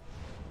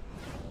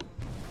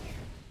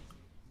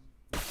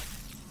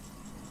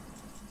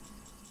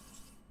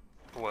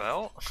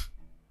 Well,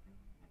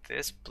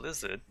 there's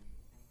Blizzard.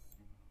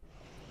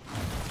 I'll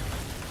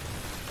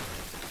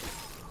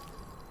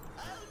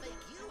make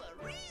you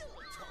a real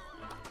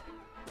toy.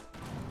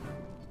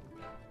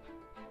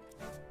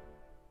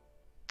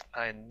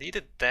 I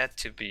needed that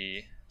to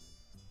be...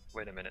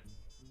 Wait a minute.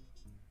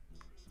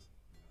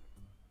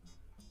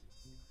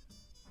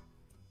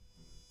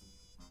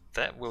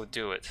 That will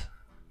do it.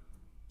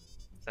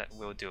 That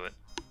will do it.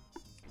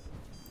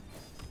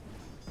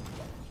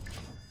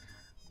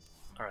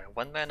 Alright,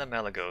 1 mana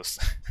Malagos.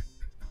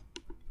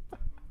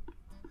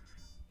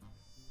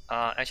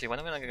 Actually,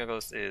 1 mana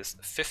Malagos is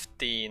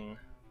 15...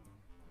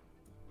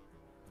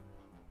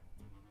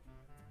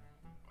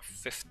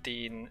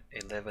 15,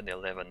 11,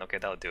 11. Okay,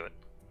 that'll do it.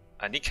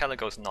 I need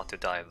Caligos not to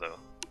die though.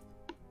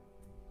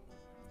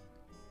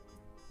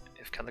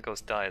 If Caligos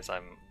dies,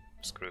 I'm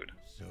screwed.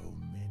 So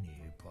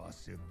many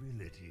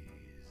possibilities.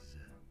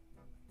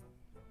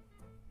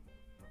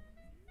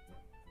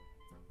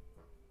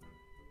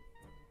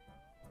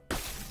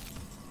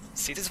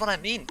 See, this is what I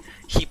mean.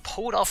 He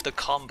pulled off the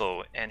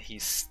combo and he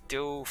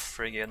still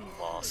friggin'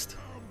 lost.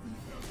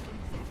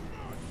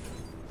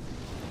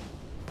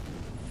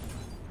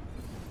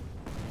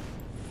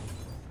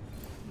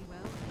 Well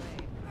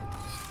played.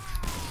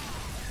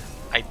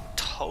 I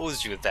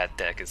told you that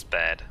deck is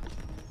bad.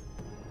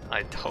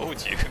 I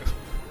told you.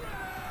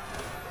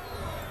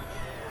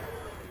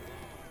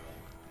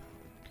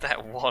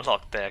 That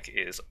Warlock deck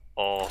is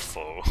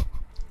awful.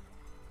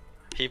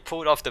 He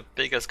pulled off the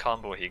biggest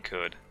combo he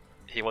could.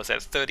 He was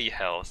at 30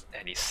 health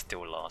and he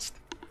still lost.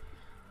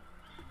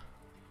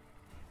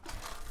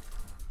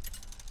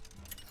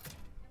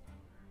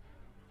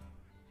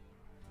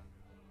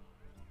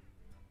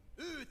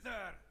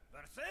 Uther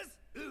versus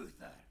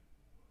Uther.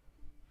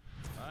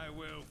 I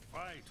will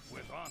fight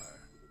with honor.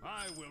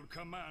 I will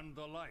command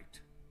the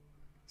light.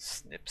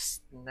 Snip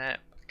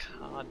snap,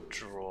 card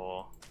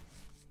draw.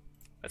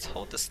 Let's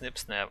hold the snip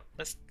snap.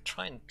 Let's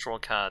try and draw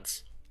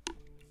cards.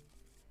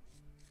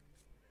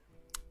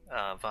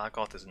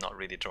 Vargoth is not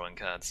really drawing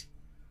cards.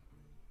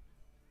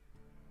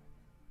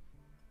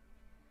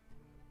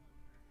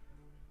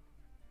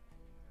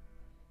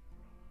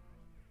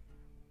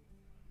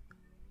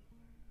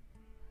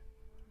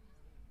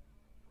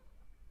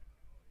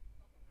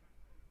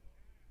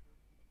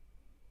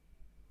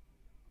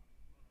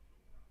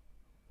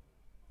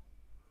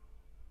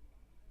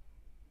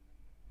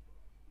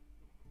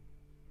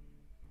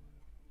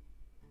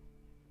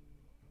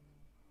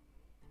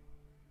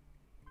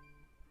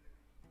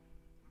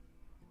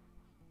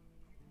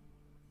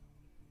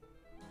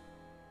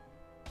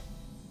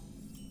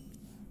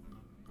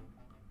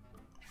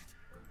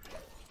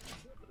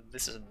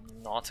 This is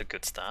not a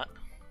good start.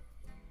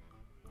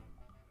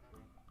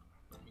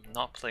 I'm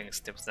not playing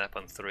Snip Snap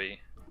on 3.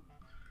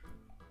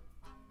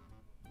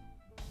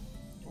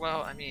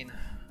 Well, I mean,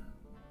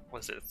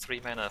 was it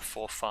 3 mana,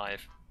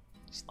 4/5?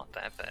 It's not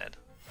that bad.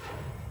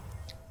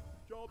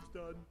 Job's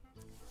done.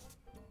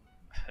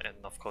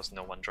 And of course,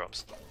 no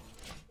 1-drops.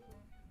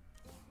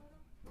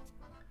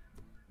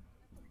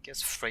 I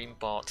guess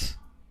Framebot.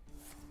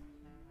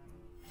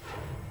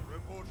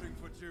 Reporting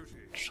for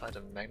duty. Try to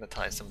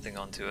magnetize something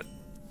onto it.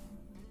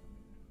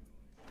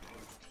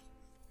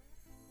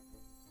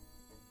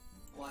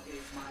 What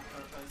is my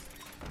purpose?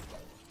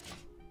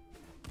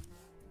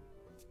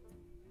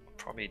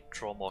 Probably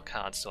draw more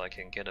cards so I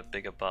can get a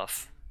bigger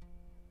buff.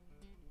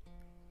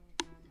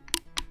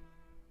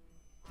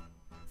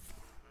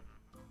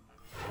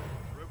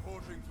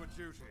 Reporting for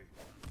duty.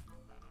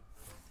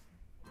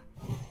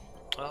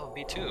 Oh,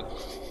 me too.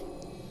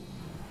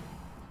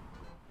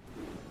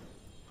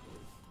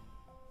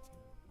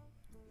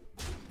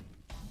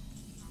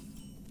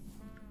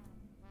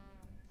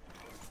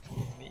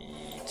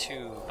 Me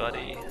too,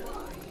 buddy.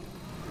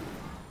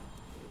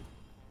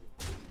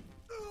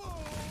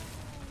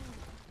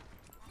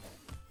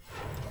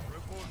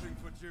 Reporting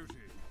for duty.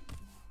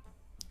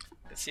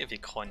 Let's see if he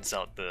coins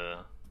out the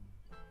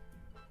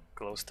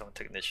Glowstone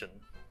Technician.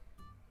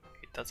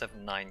 He does have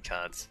 9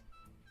 cards.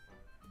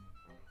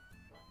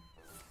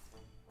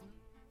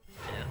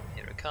 Yeah,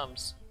 here it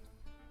comes.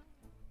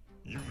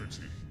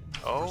 Unity.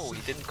 Oh,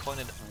 he didn't coin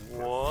it.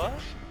 What?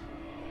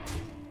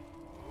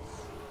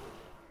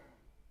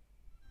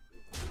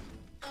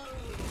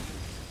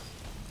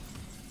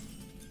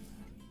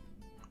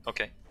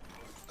 Okay.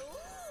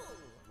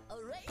 A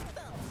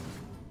rainbow.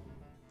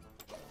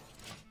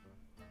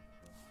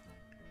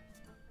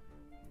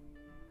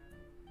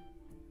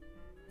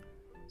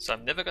 So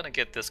I'm never gonna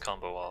get this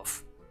combo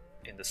off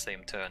in the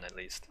same turn at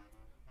least.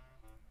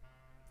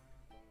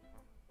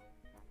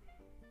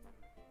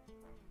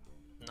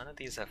 None of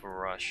these have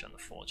rush,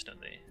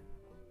 unfortunately.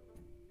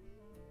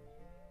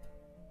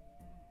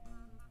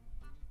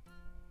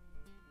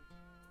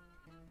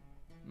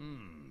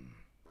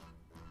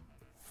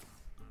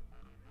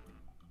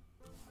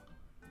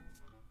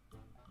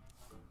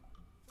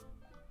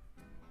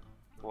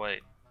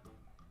 Wait.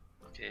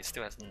 Okay, he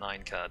still has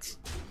 9 cards.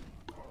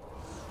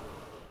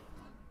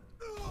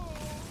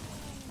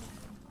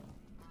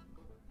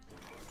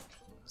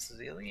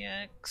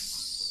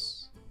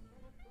 Ziliax.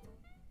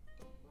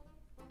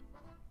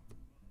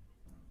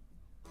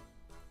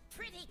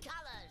 Pretty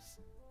colors.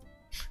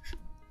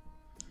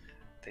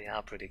 They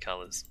are pretty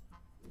colors.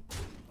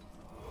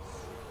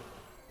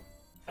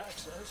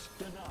 Access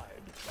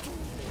denied.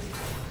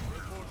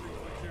 Reporting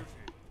for duty.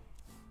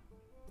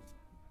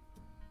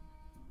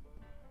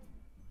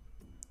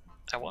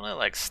 I want to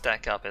like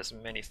stack up as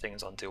many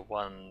things onto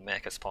one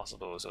mech as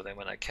possible, so then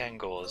when I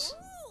Kangors,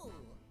 Ooh,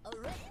 a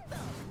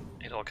rainbow.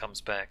 it all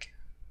comes back.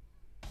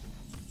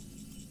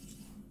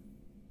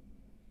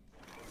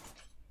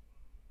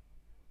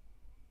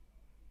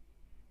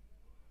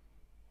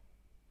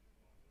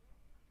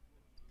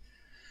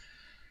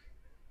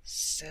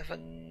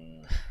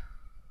 Seven.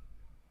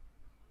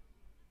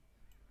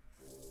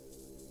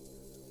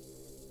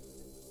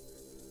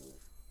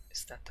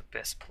 Is that the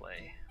best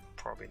play?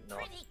 Probably not.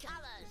 Pretty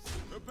colors.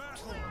 The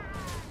battle.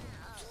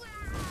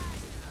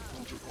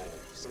 What is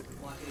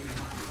my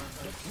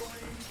purpose?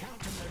 Deploying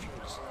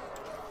countermeasures.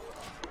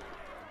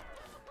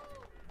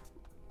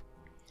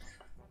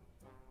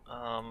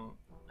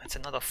 It's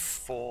another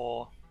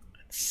 4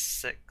 and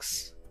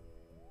 6.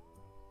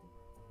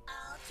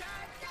 All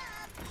charged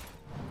up.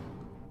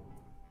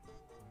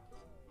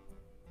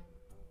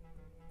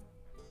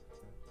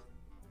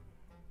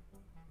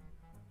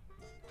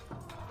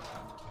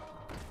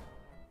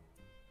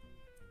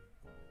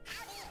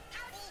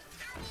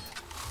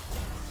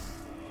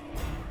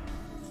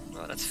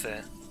 Oh, that's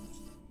fair.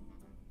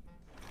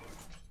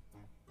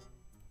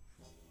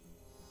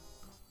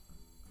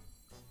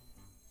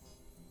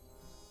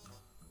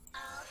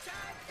 All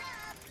charged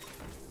up.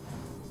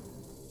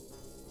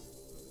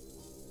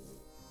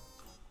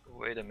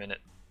 Wait a minute.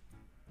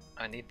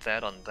 I need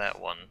that on that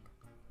one.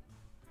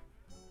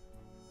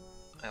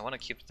 I want to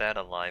keep that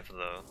alive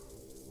though.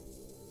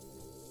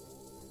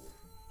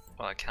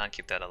 Well, I can't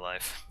keep that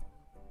alive.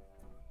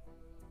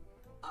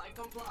 I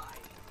comply.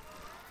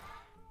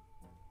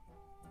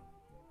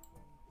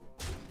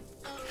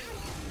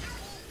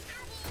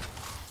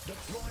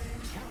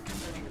 Deploying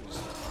countermeasures.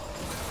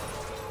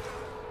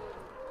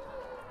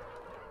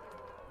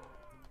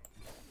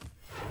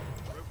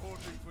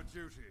 Reporting for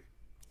duty.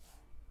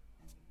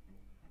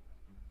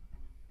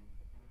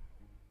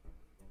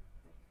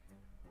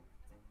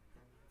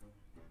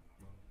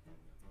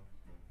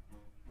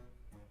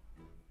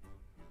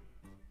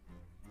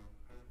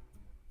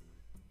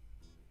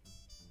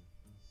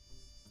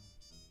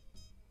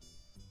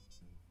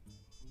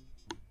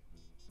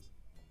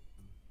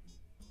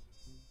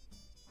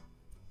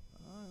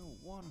 I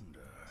wonder.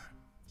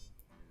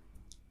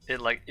 It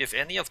like if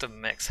any of the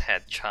mechs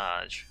had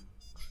charge,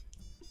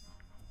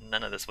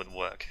 none of this would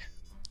work.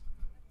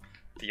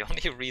 The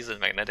only reason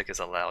magnetic is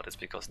allowed is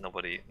because no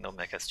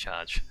mech has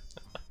charge.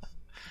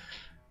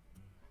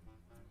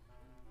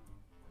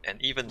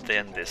 And even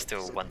then, there's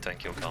still 1-turn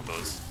kill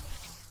combos.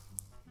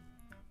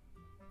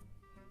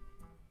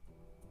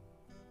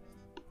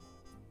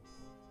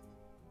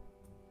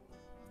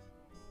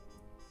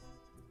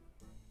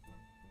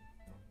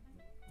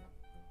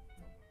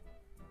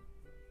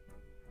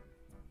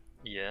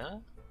 Yeah?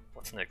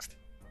 What's next?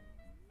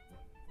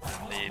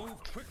 Need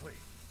Move quickly.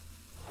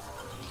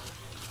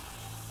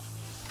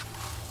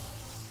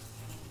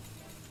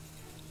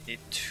 need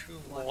 2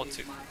 more What is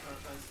to. my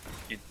purpose?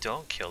 You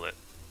don't kill it.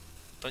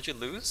 Don't you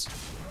lose?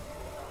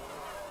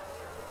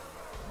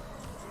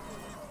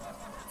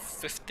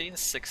 15,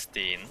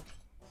 16,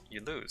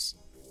 you lose.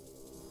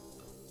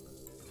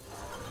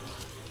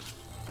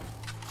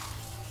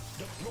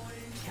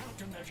 Deploying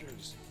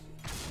countermeasures.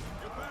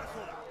 The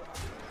battle.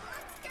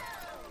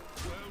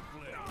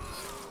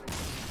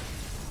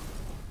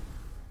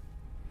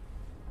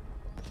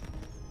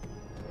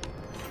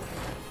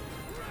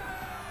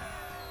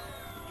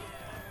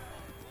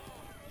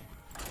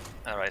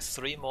 by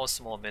 3 more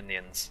small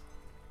minions.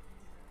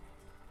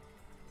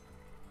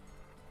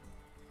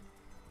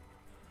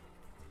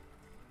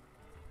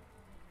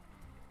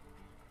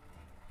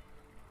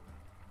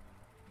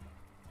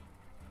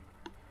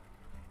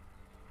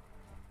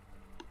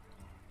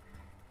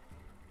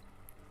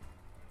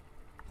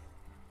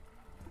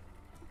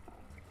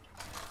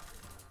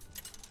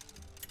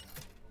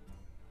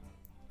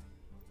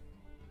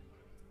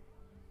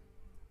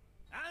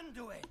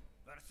 Anduin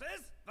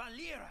versus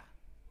Valera.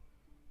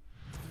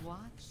 Watch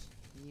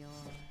your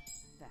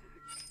back.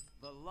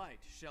 The light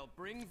shall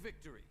bring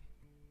victory.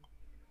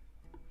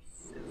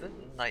 Vivid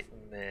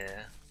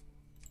Nightmare.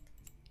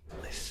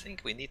 I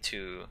think we need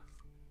to...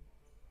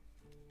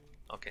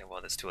 Okay,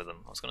 well there's 2 of them.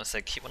 I was gonna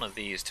say keep one of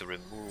these to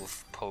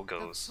remove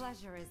pogos. The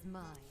pleasure is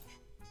mine.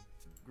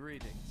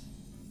 Greetings.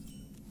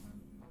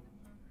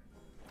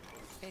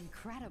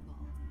 Incredible.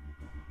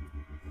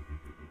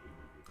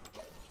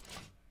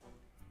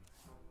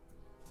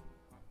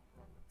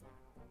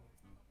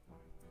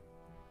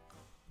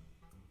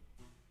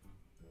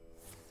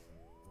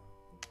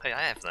 Hey,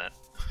 I have that.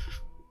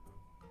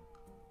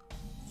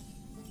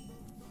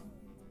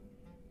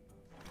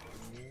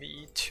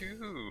 Me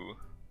too.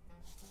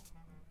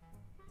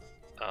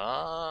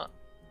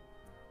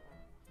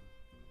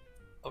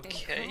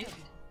 Okay. Incredible.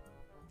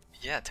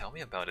 Yeah, tell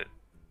me about it.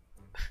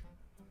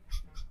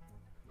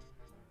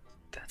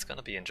 That's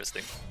gonna be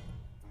interesting.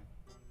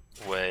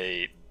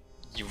 Wait,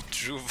 you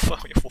drew.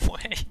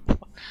 Wait,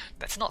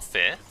 that's not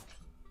fair.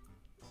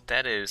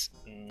 That is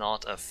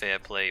not a fair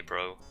play,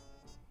 bro.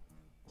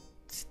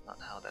 It's not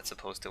how that's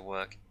supposed to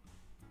work.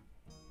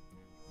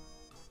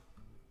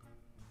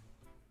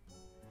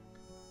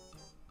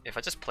 If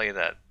I just play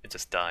that, it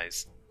just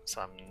dies. So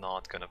I'm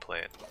not gonna play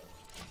it.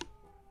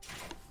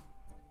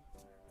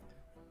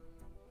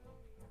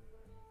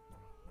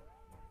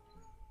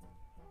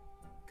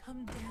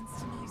 Come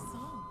dance to my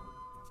song.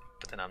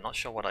 But then I'm not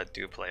sure what I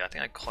do play. I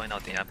think I coin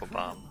out the apple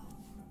bomb.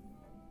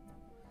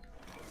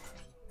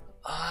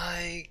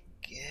 I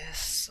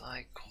guess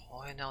I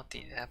coin out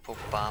the apple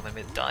bomb. I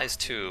mean, it dies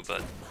too,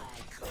 but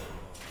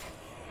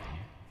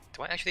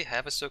do I actually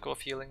have a circle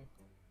of healing?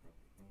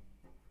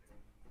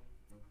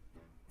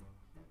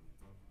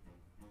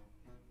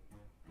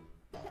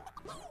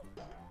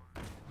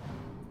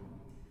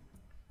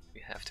 We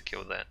have to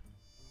kill that.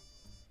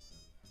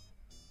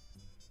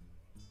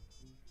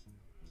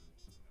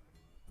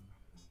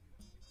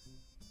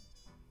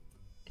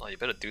 Oh, you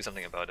better do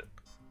something about it.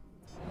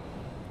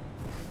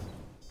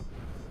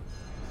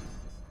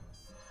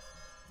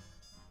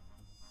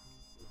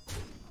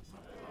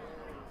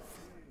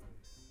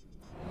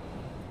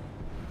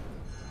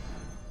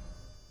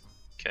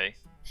 Okay.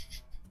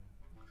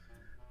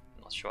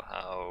 Not sure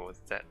how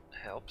that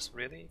helps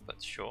really,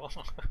 but sure.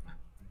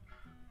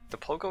 The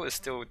Pogo is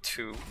still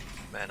 2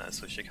 mana,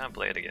 so she can't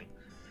play it again.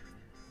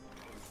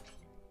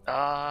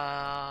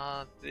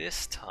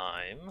 This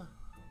time...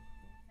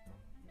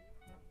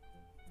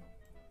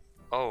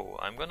 Oh,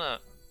 I'm gonna...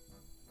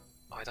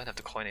 Oh, I don't have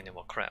to coin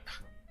anymore, crap.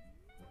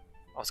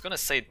 I was gonna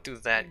say do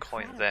that,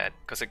 coin that,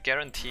 because it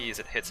guarantees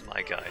it hits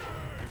my guy.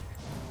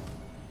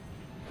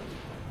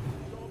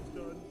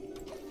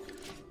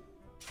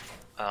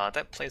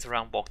 That plays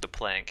around walk the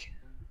plank.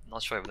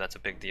 Not sure if that's a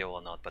big deal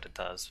or not, but it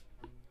does.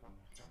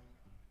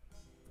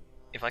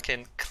 If I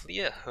can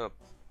clear her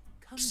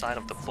side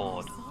of the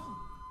board,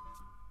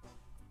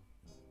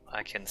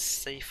 I can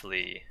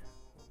safely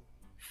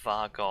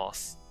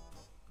Vargoth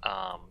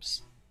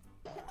arms.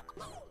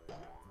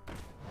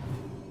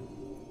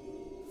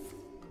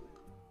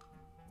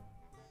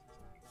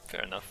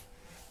 Fair enough.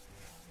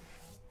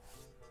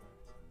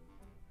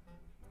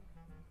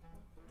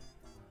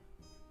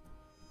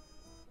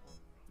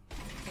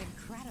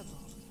 Incredible.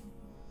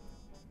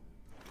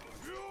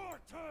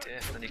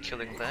 Definitely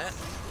killing that.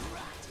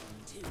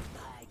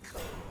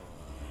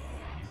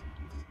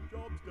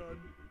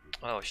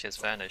 Oh, she has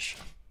vanish.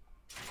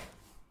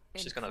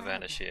 She's gonna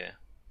vanish here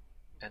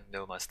and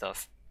know my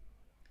stuff.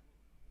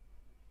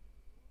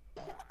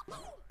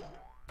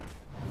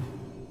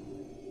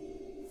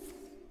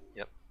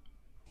 Yep.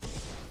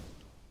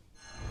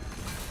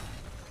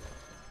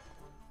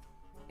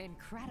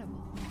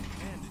 Incredible.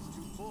 And it's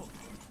too full.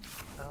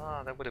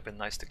 Ah, that would have been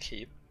nice to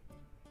keep.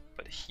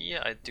 But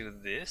here I do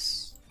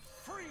this.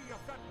 Free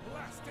of that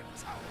blasted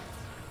tower.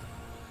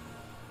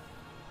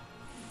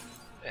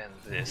 And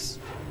this.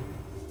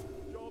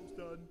 Job's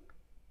done.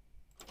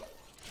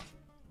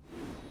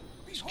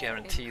 Which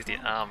guarantees the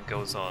arm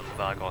goes on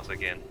Vargoth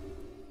again.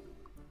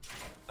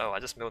 Oh, I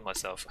just milled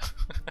myself.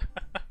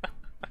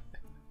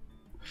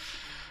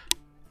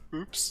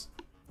 Oops.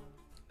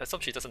 Let's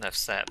hope she doesn't have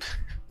sap.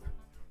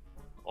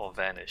 Or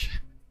vanish.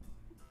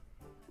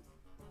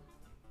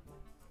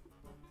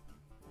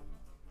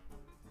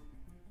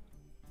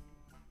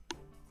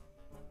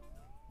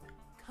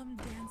 Come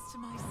dance to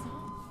my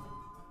song.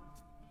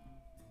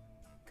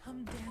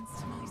 Come dance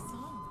to my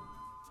song.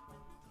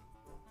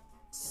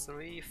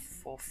 3,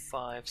 4,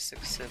 5,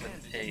 6, 7,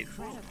 8.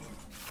 Incredible.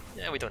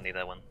 Yeah, we don't need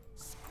that one.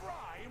 3,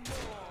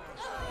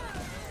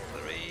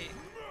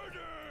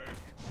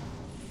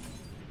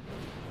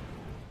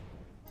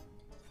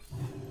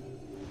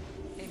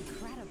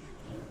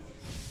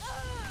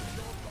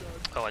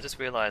 I just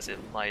realized it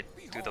might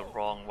do the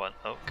wrong one.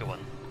 Oh, good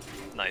one.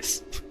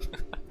 Nice.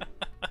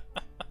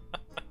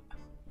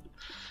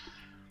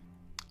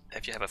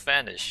 If you have a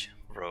vanish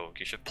rogue,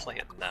 you should play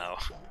it now.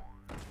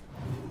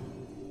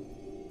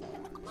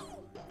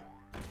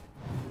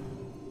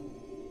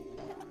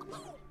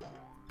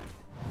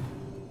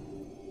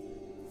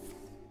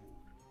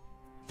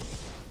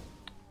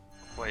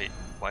 Wait,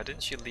 why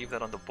didn't she leave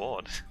that on the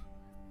board?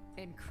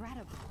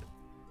 Incredible.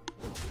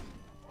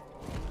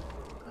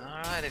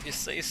 Alright, if you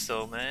say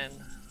so, man.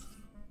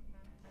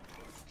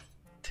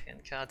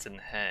 10 cards in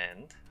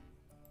hand.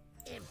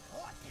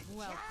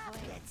 Well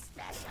played.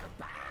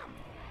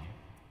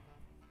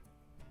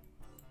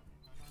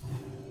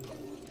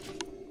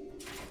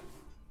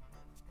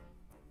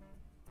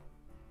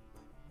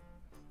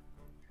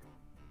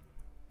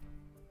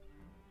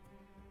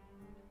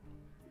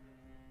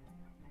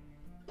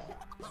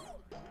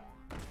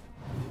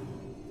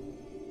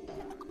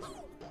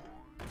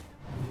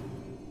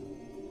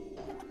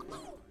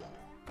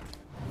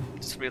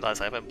 Just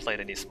realized I haven't played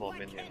any small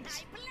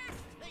minions.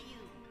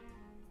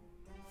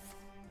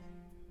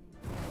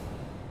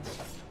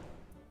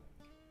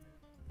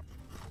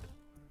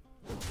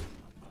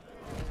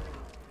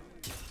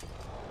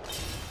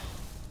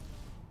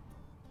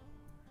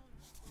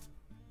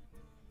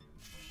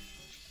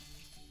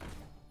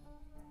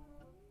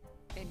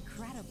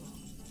 Incredible.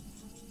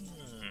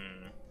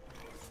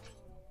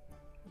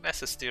 Mass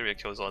Hysteria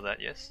kills all that,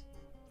 yes?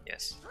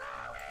 Yes.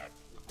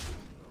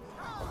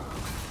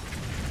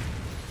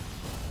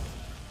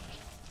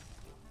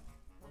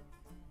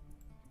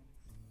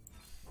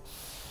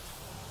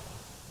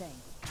 Thanks.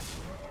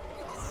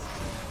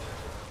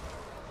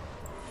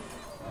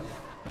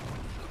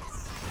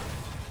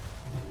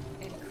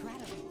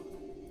 Incredible.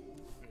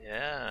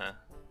 Yeah.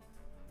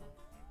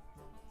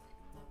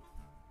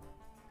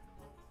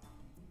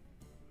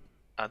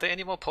 Are there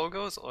any more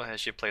pogos, or has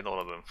she played all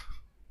of them?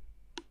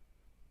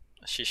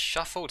 She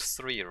shuffled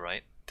 3,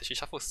 right? Did she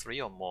shuffle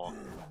 3 or more?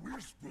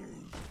 Whispers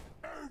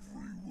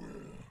everywhere.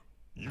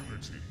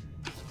 Unity,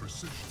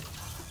 precision,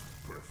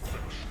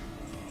 perfection.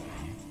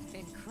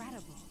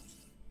 Incredible.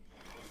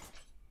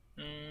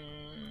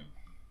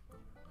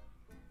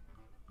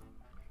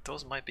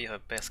 Those might be her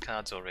best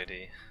cards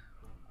already.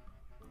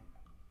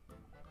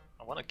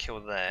 I want to kill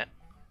that.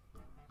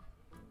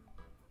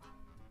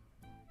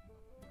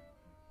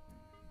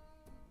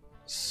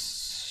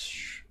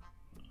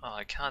 Oh,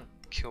 I can't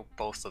kill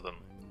both of them.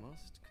 I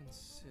must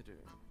consider.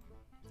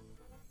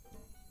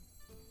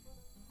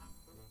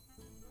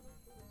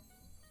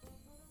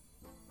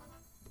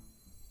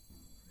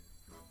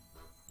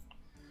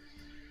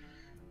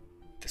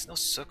 There's no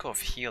circle of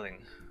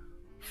healing.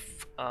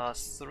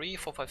 3,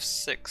 4, 5,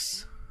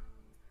 6.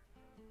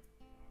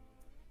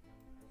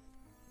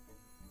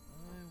 I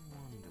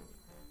wonder.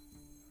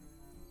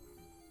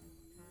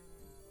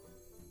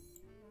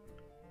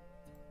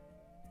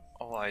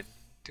 Oh, I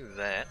do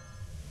that.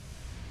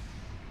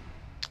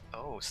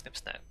 Oh, snip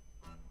snap.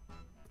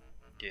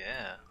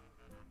 Yeah.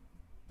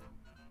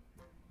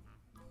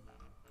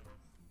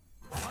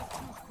 Not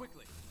too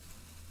quickly.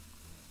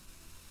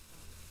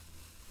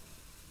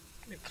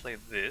 Let me play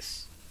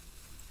this.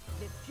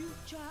 The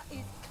future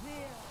is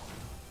clear.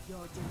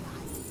 Your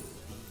demise is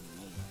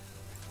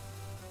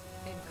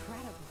near.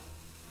 Incredible.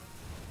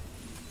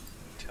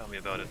 Tell me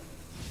about it.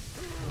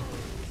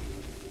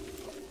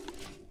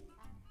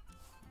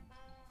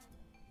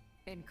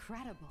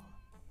 Incredible.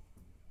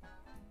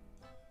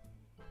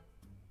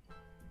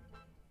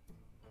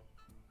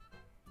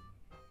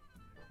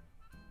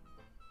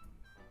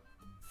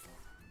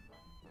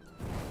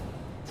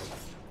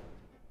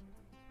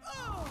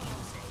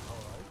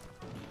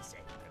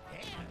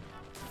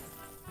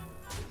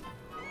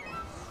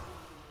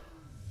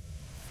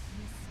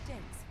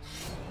 Mistakes.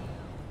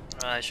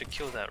 I should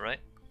kill that, right?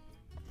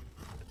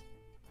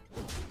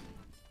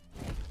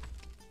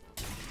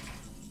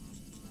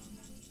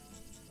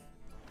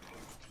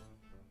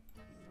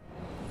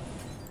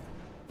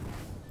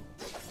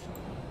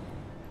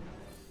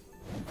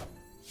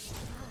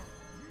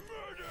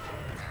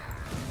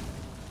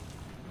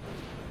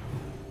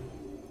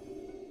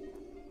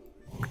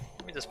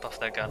 Let me just buff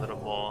that guy a little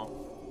more.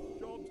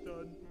 Job's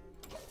done.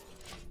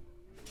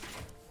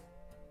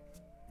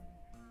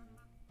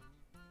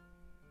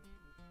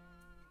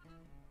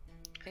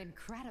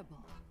 Incredible.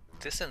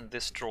 This and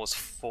this draws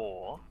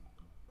 4.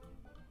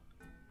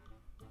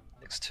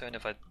 Next turn,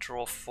 if I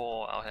draw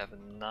 4, I'll have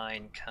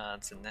 9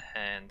 cards in the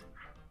hand.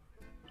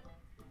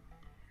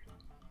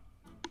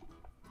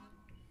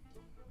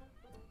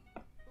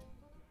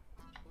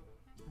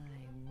 I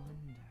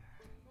wonder.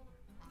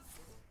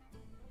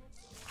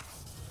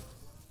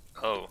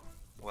 Oh,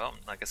 well,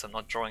 I guess I'm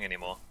not drawing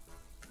anymore.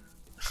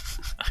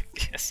 I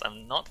guess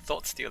I'm not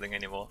thought stealing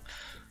anymore.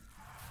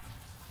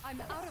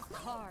 I'm out of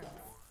cards.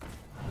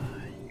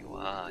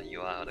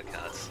 You are out of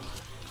cards.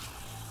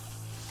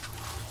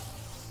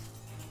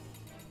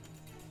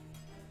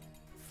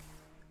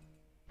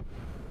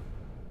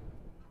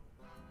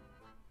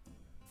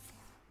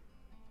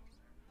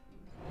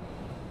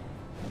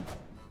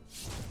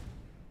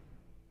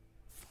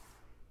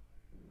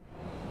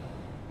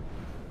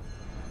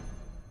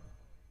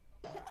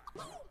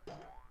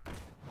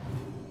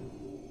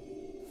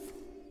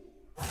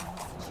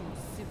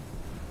 soon.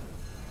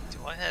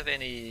 Do I have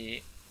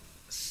any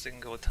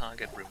single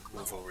target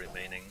removal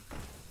remaining?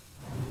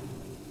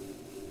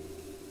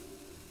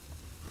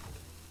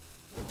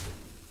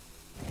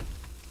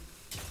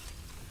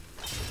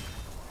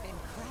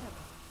 Incredible.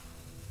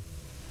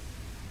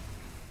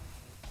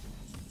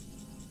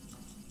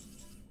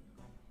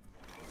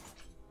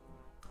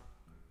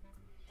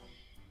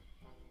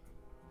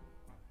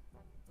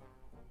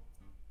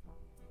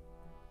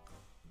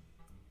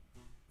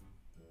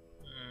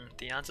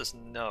 The answer is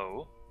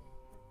no.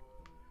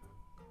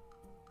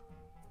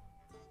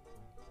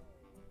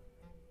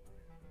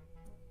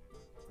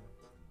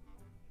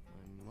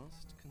 I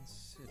must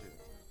consider.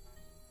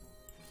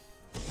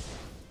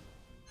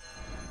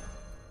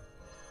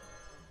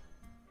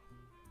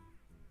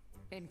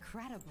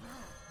 Incredible.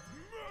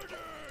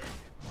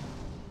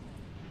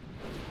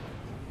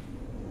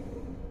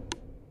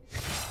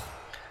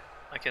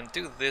 I can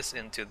do this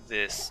into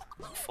this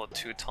for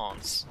 2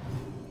 taunts.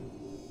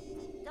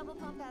 Double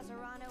pump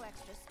Azarano,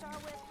 extra Star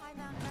Whip, high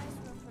mountain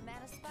ice room for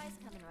mana spice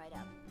coming right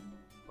up.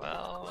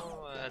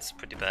 Well, that's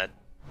pretty bad.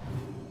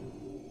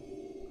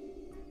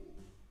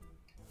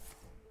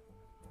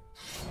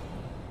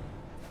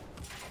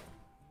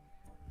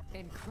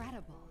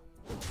 Incredible.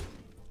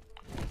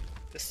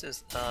 This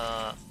is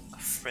a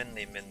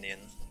friendly minion.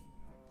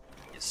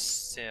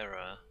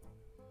 Ysera.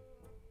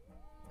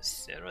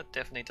 Ysera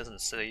definitely doesn't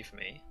save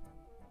me.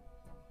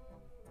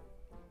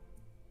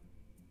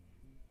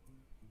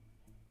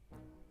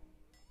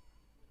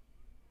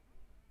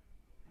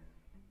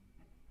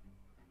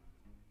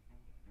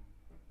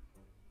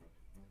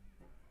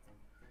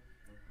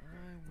 I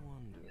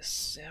wonder.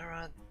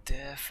 Ysera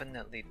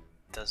definitely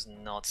does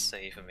not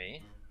save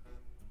me.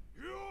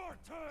 Your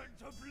turn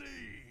to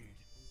bleed.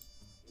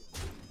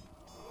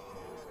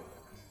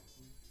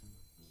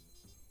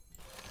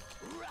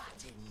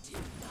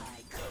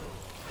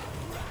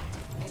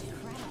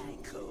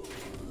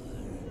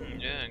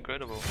 Yeah,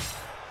 incredible.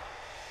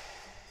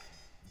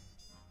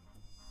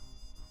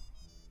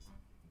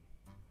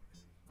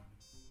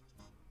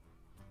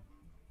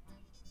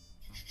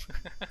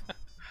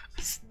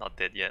 It's not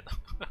dead yet.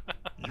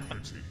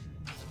 Unity,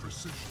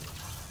 precision.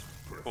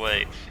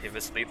 Wait, if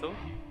it's lethal?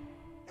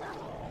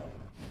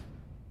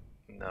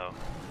 No.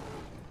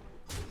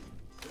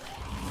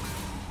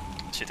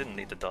 She didn't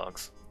need the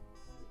dogs.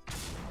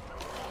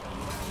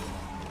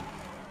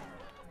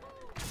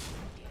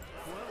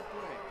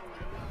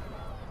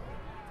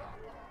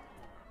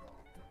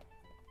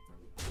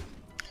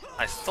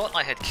 I thought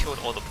I had killed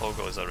all the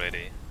pogos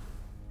already.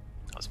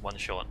 That was one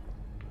shot.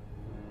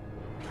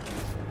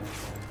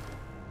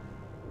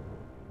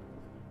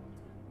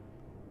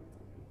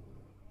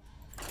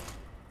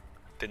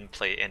 Didn't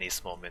play any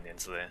small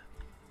minions there.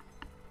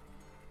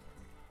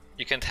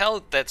 You can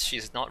tell that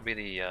she's not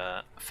really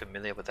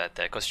familiar with that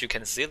deck, because you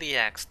can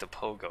Ziliax the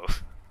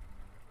pogo.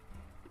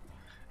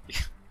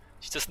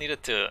 She just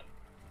needed to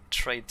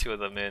trade 2 of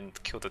them in,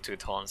 kill the 2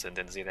 taunts, and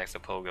then Ziliax the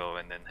pogo,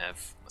 and then have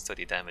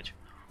 30 damage.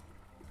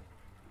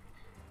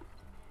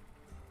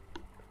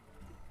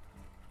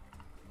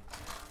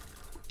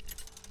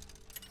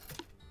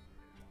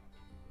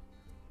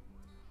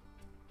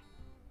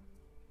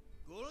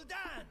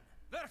 Gul'dan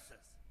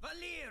versus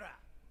Valera.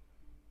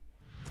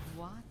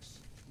 Watch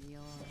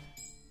your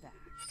back.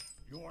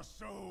 Your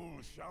soul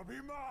shall be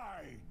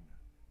mine.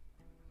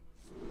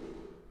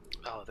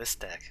 Oh, this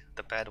deck,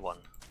 the bad one.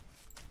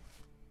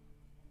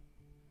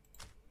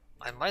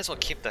 I might as well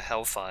keep the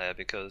Hellfire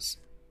because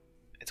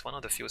it's one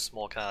of the few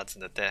small cards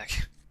in the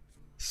deck.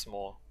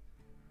 Small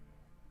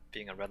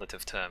being a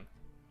relative term.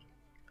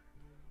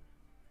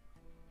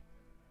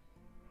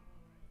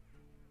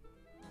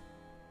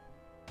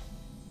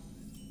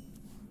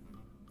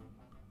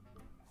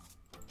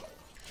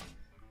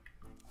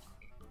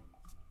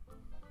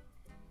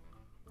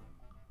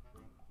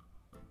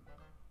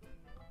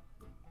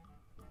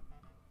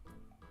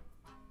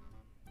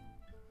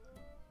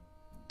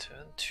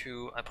 Turn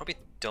 2, I probably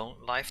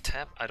don't life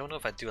tap. I don't know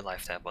if I do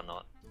life tap or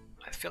not.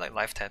 I feel like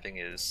life tapping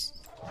is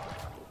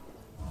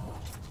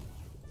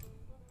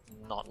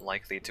not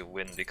likely to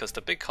win because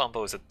the big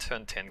combo is a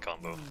turn 10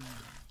 combo.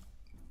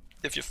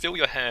 If you fill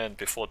your hand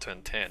before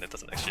turn 10, it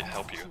doesn't actually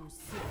help you. Too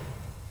soon.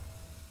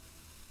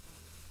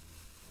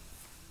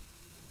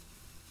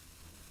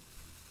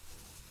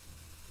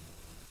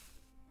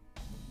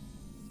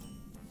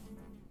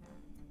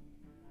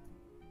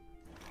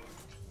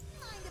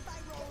 Mind if I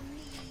roll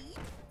me?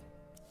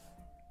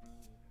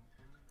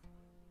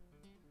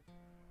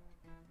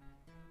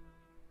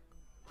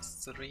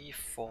 3,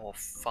 4,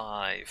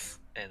 5,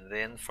 and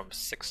then from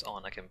 6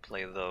 on I can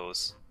play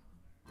those.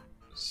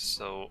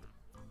 So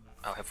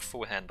I'll have a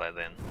full hand by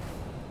then.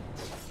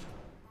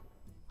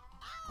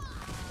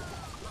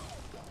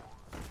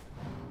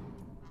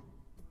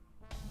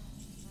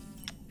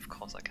 Of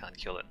course I can't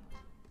kill it.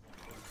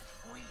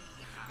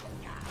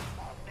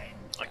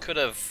 I could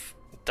have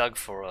dug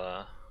for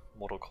a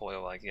Mortal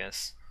Coil, I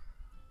guess.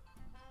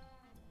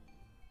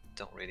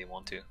 Don't really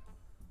want to.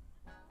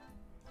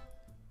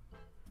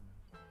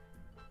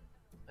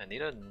 I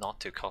need her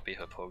not to copy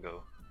her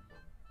pogo.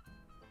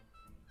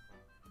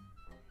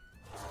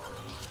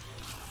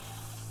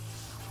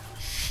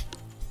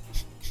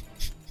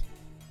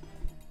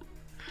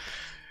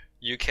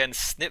 You can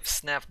snap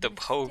the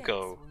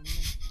pogo.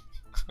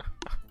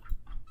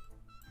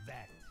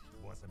 That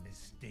was a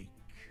mistake.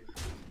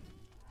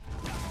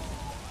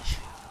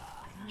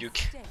 You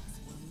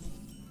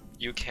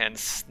can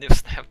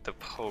snap the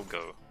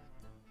pogo.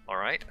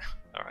 Alright?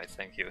 Alright,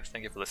 thank you.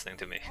 Thank you for listening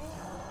to me.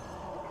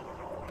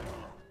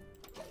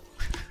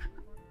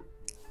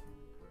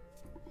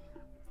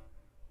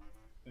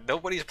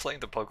 Nobody's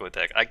playing the pogo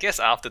deck. I guess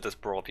after this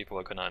brawl people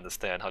are gonna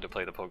understand how to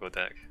play the pogo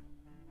deck.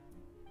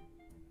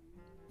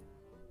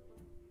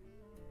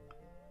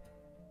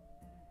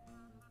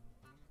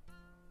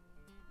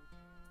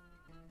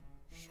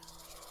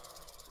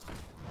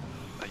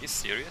 Are you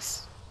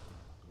serious?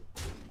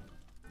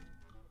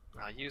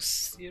 Are you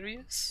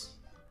serious?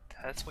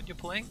 That's what you're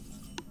playing?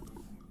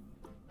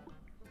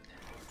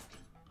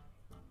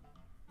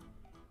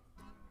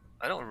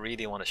 I don't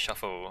really want to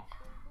shuffle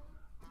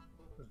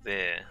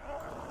there.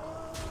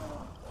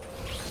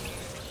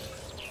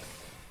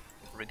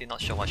 Really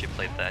not sure why she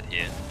played that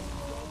here.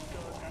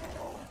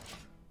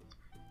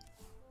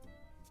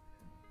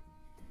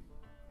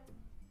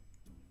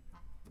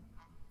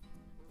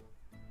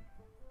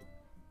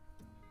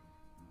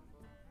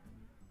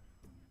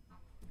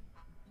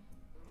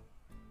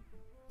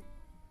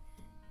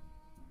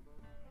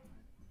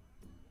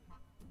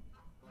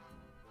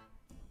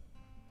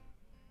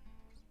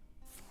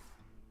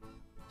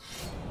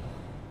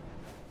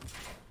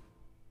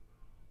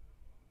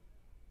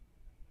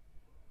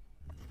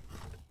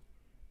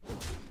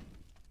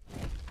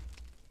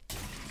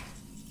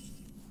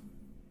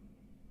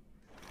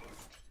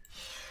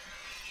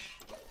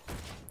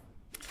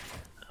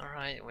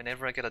 Alright,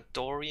 whenever I get a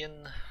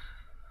Dorian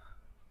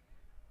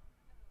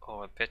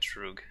or a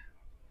Petrug,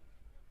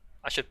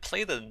 I should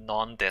play the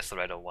non-Death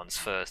Rattle ones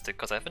first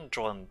because I haven't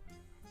drawn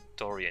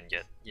Dorian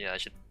yet. Yeah, I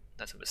should.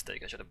 That's a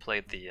mistake. I should have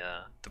played the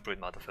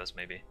Broodmother first,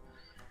 maybe.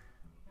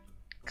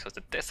 Because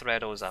the Death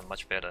Rattles are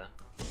much better.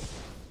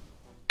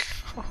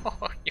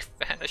 You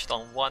vanished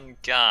on one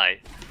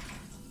guy.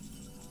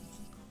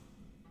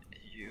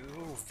 You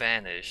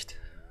vanished.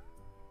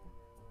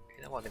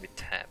 You know what? Let me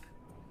tap.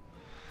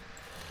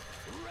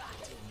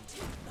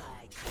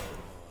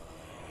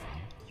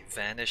 You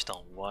vanished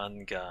on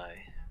one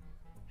guy.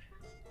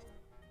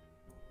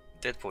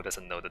 Deadpool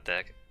doesn't know the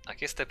deck. I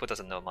guess Deadpool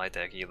doesn't know my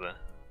deck either.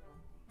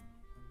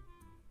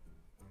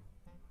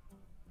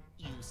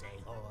 You say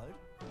hold,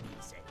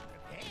 we say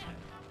prepare.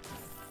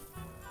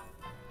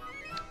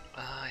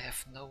 I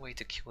have no way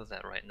to kill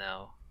that right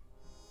now.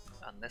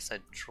 Unless I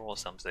draw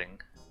something.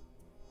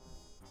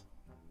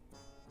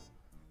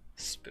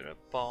 Spirit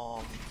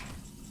Bomb.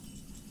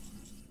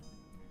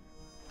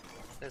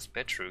 There's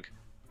Petrug.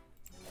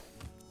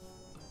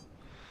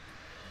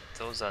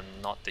 Those are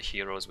not the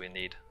heroes we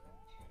need.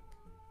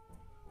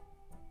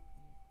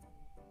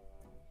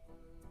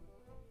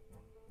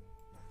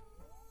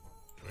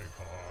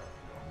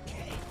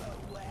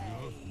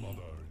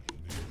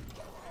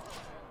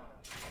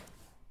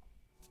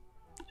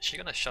 Is she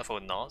gonna shuffle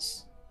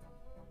Nos?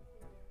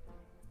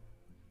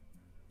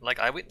 Like,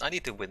 I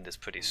need to win this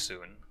pretty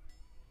soon.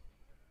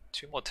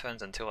 2 more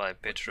turns until I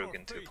Petrug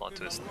into Plot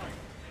Twist.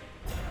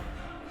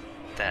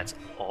 That's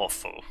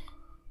awful.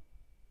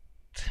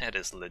 That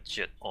is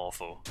legit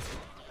awful.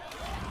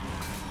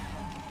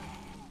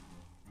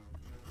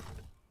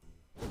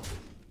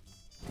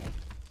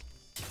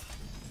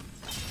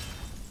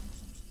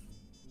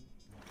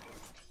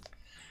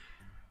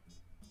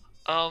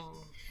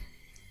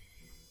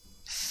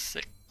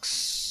 Six,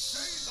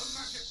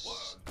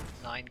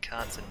 9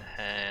 cards in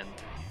hand.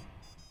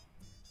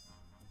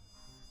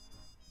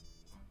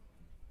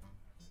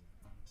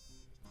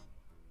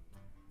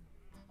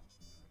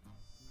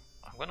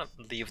 I'm gonna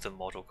leave the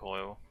Mortal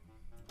Coil.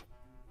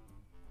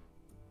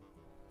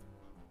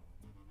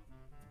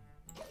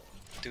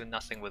 Do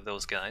nothing with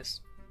those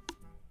guys.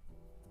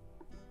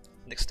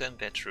 Next turn,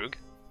 Petrug.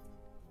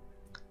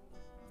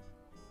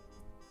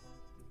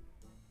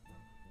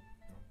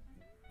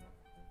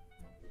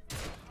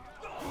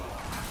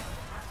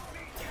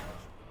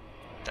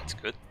 That's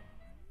good.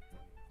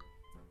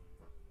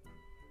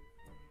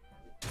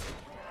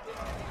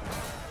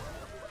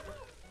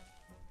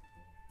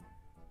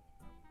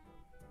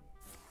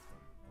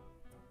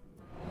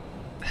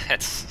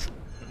 That's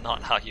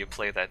not how you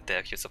play that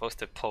deck. You're supposed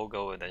to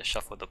pogo and then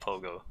shuffle the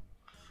pogo.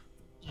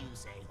 You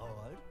say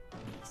hold, we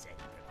say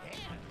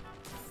prepare.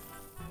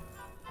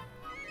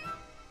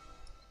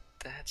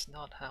 That's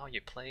not how you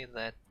play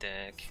that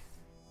deck.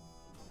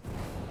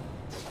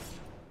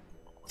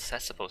 What's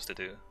that supposed to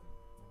do?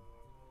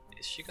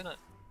 Is she gonna...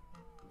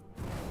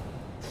 I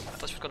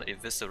thought she was gonna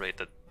eviscerate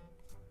the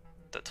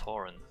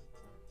Tauren.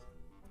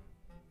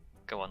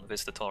 Go on,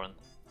 visit the Tauren.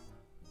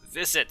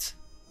 Visit!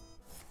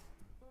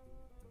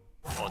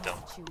 Or don't.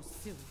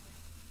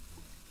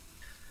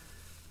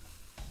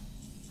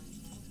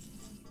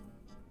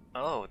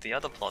 Oh, the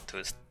other plot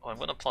twist. Oh, I'm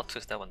gonna plot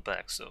twist that one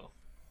back, so...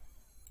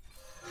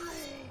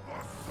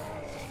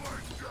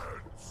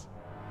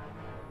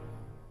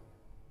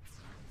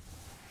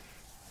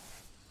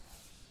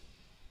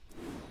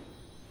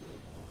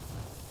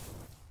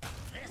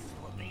 This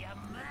will be a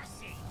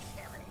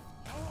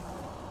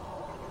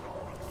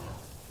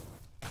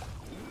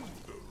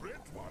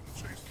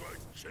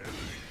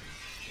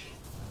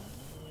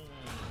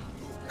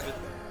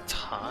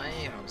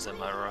games,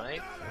 am I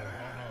right?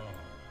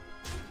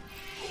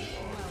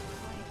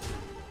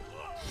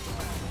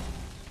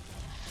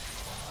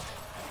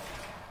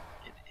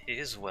 It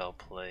is well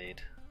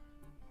played.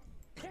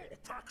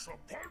 Packs a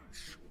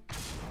punch.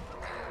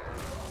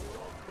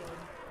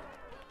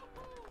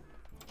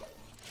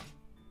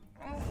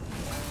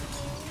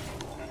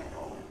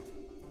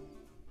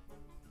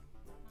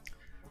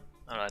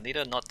 Alright, I need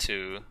her not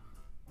to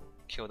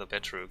kill the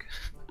Betrug.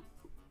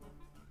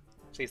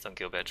 Please don't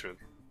kill Betrug.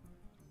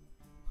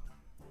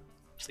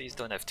 Please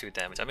don't have 2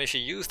 damage. I mean, she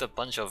used a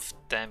bunch of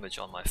damage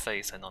on my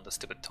face and on the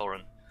stupid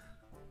Torrent.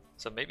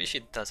 So maybe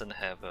she doesn't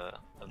have a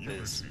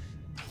Viz.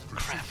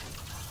 Crap.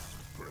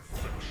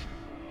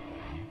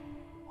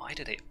 Why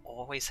do they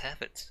always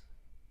have it?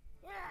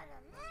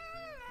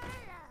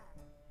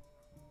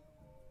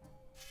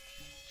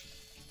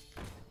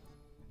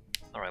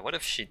 Alright, what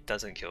if she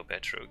doesn't kill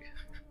Betrug?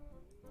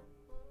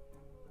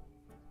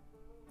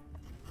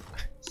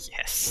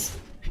 Yes!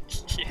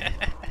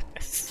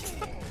 Yes!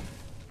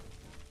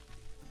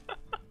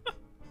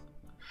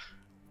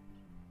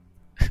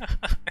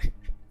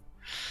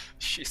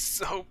 She's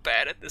so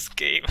bad at this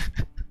game.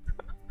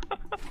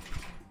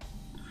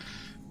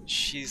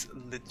 She's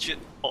legit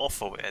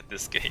awful at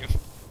this game.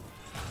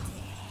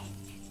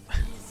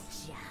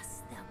 It's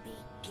just the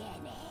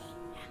beginning.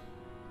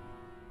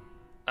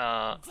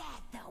 Death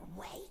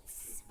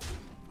awaits.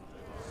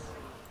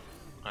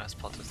 Let's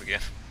plot this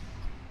again.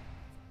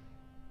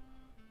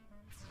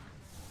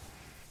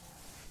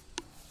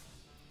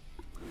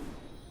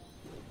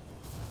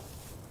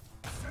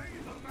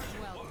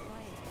 Well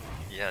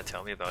played. Yeah,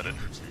 tell me about it.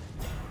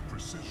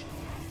 Precision.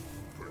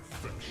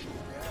 Perfection.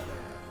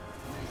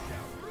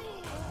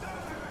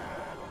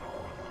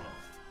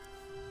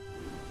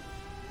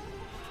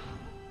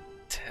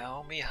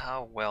 Tell me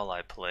how well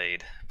I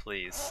played,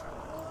 please.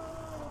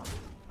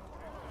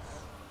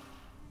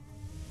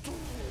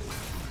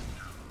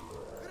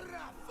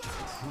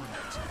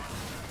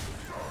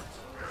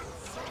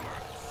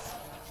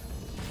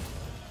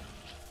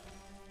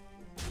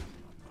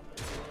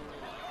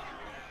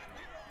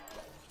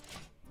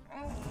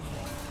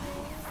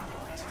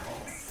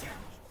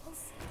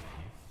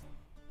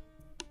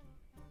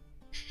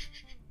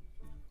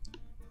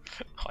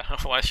 I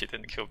don't know why she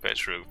didn't kill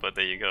Betrug, but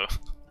there you go.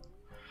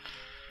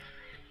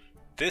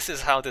 This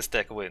is how this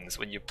deck wins,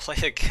 when you play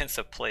against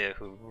a player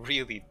who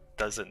really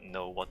doesn't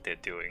know what they're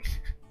doing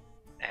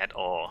at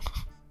all.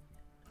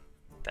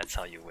 That's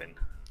how you win.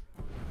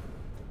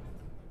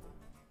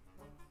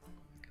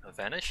 Gonna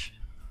vanish?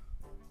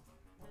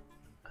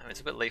 I mean,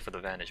 it's a bit late for the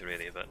vanish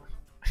really, but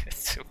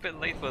it's a bit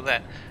late for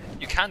that.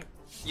 You can't,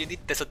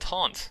 there's a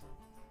taunt.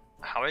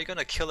 How are you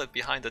gonna kill it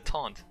behind the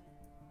taunt?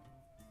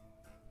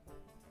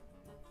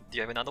 Do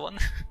you have another one?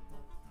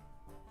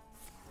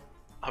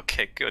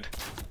 Okay, good.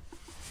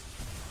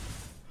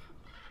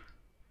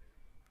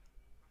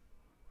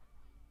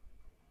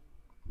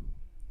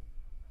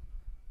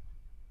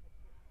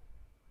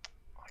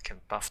 I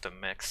can buff the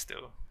mech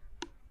still.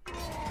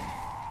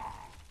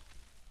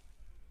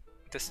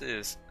 This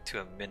is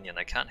to a minion,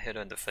 I can't hit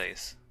her in the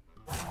face.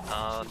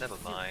 Never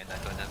mind, I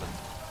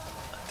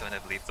don't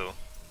have lethal.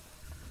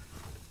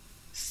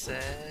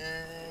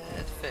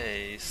 Sad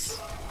face.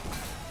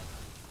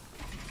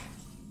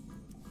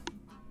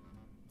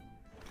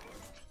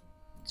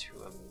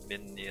 To a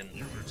minion.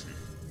 Unity.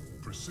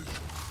 Precision.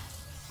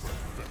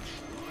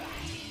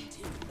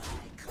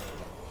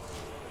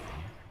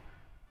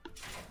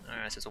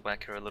 Alright, let's just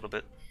whack her a little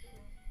bit.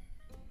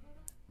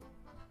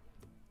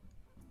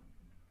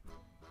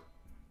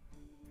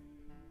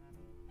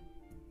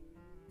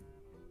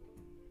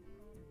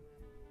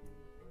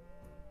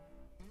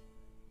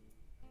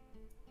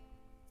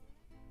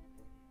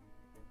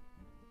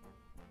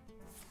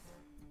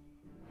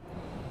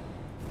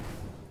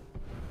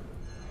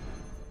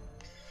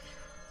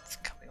 It's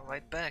coming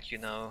right back, you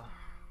know.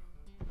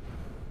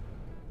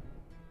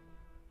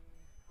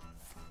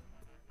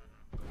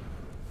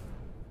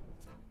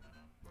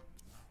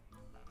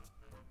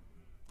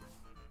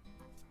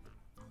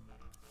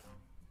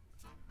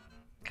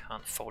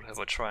 Can't fault her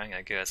for trying,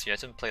 I guess. She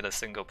hasn't played a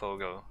single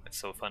pogo. It's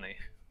so funny.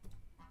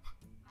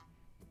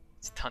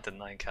 It's down to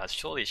 9 cards.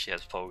 Surely she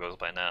has pogos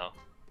by now.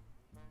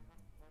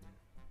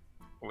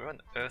 Where on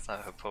earth are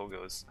her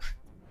pogos?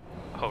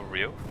 Oh,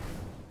 real?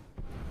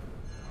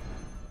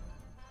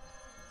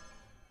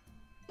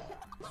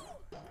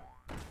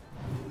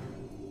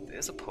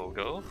 There's a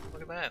pogo.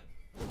 Look at that.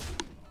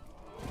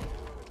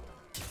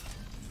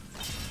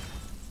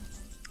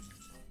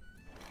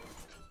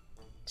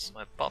 So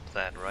I bop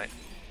that, right?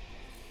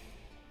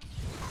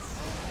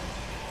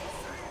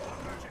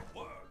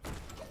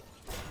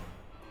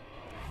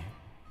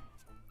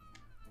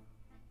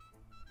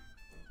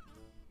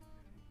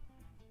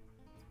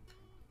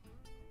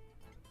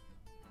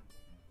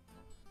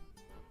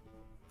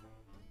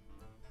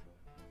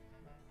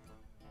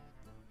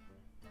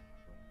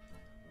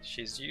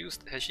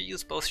 Has she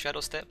used both Shadow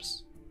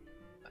Steps?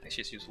 I think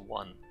she's used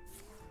one.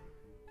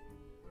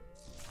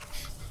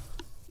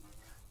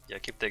 Yeah,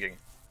 keep digging.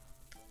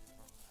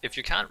 If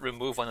you can't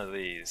remove one of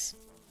these,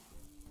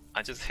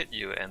 I just hit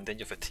you and then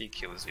your fatigue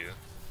kills you.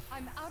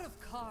 I'm out of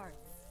cards.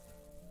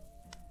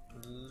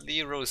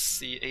 Leros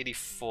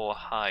C84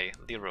 hi,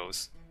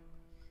 Leros.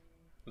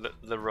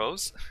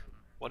 Leros?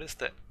 What is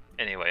that?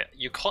 Anyway,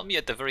 you caught me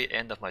at the very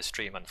end of my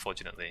stream,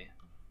 unfortunately.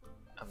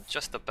 I'm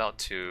just about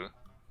to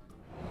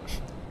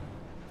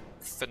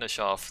finish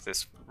off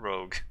this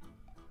rogue,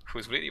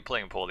 who's really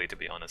playing poorly, to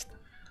be honest.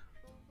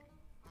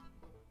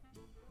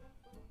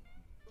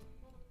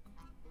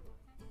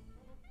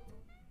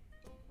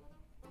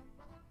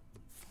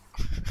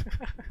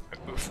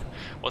 Oof.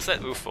 What's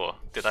that oof for?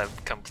 Did I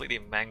completely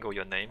mangle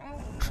your name?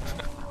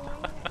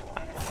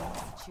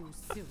 Choose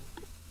soon.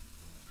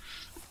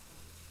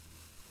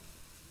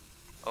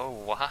 Oh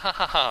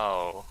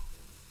wow!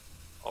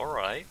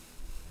 Alright.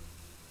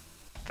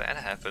 That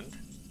happened.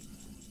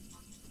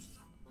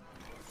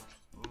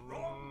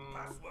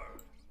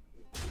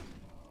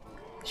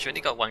 She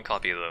only got one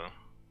copy though.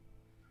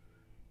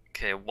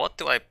 Okay, what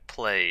do I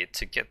play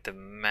to get the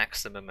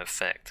maximum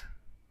effect?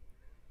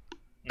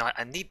 Now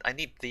I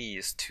need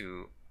these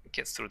to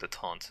get through the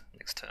taunt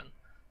next turn.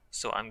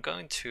 So I'm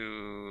going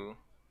to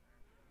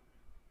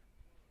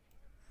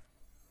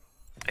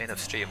end of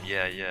stream,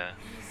 yeah.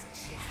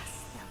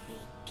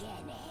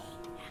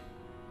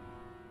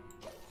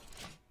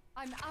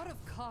 I'm out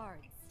of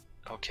cards.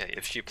 Okay,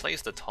 if she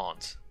plays the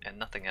taunt and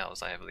nothing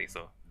else, I have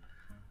lethal.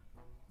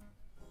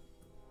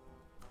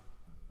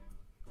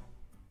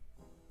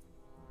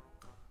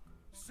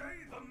 Say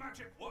the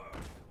magic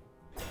word.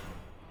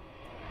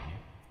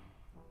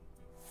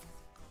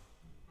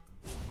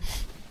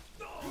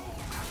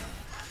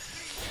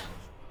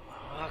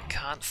 I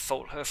can't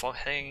fault her for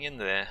hanging in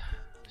there.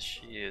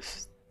 She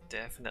is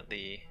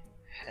definitely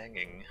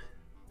hanging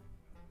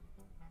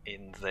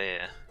in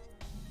there.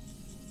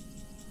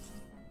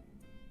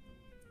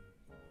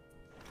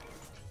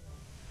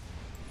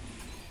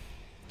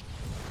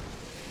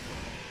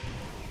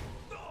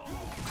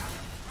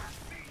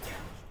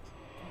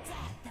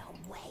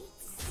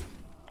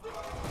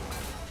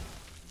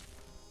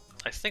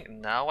 I think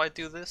now I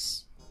do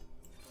this.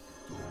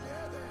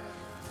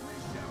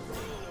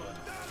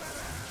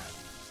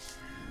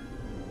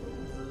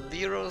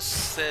 Leros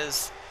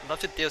says,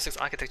 love the Deus Ex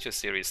Architecture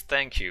series,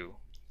 thank you.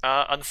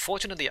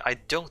 Unfortunately, I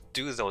don't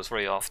do those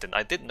very often.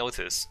 I did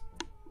notice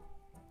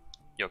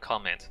your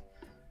comment.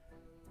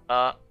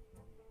 I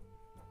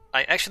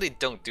actually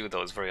don't do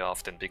those very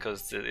often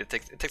because it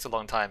takes a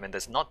long time and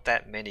there's not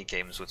that many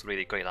games with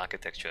really great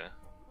architecture.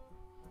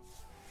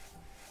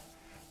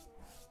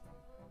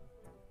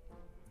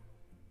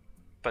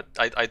 But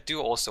I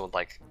do also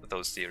like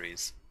those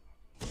series.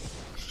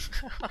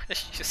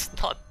 She's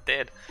not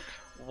dead.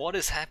 What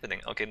is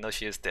happening? Okay, no,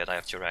 she is dead. I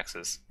have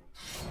Jiraxis.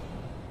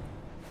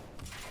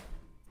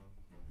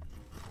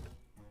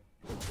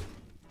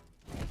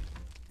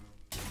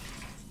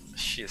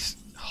 She is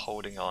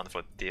holding on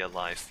for dear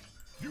life.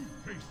 You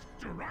face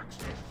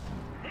Jiraxis,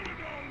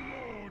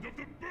 Eladar, Lord of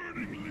the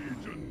Burning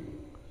Legion.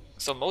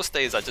 So most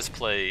days I just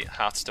play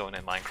Hearthstone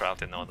and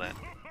Minecraft and all that.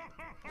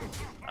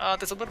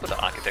 There's a little bit of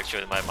architecture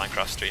in my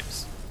Minecraft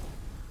streams.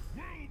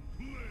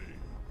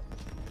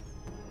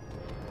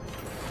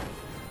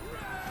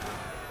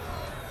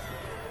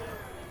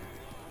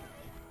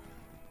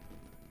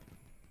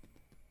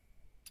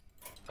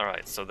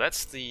 Alright, so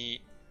that's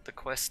the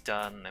quest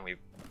done, and we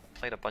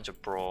played a bunch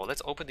of Brawl.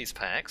 Let's open these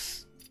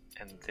packs,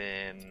 and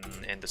then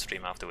end the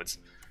stream afterwards.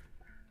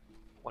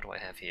 What do I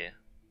have here?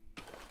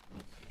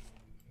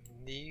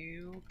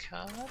 New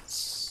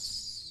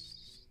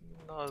cards?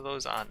 No,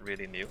 those aren't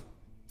really new.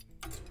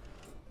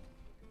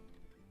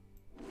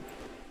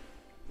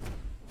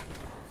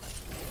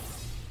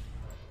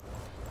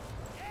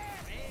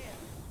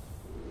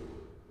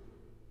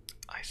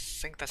 I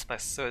think that's my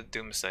third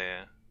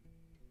Doomsayer.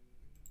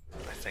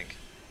 I think.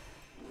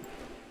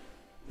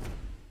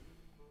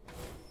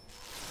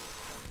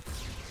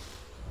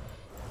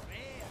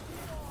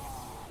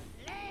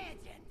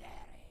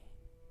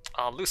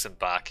 Loosen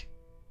back.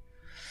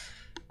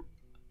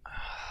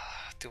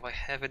 Do I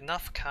have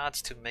enough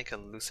cards to make a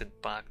Loosen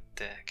Bark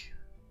deck?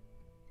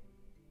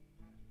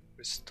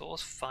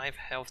 Restores 5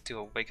 health to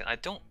awaken. I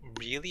don't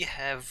really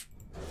have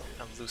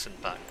a Loosen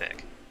Bark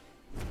deck.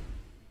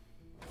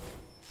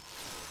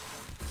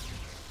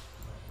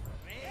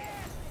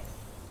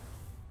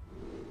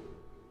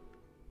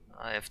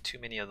 I have too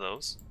many of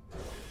those.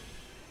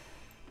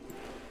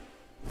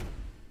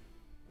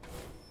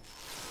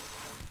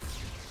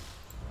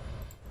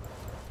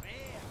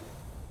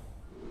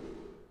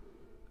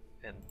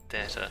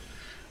 Vendetta.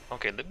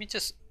 Okay, let me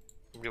just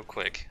real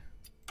quick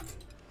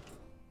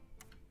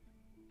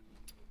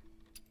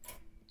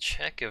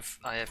check if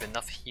I have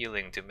enough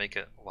healing to make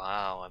it.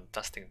 Wow, I'm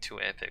dusting 2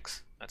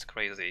 epics. That's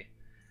crazy.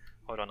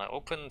 Hold on, I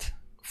opened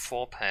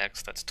 4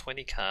 packs, that's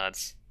 20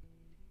 cards.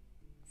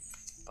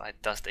 I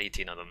dust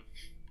 18 of them.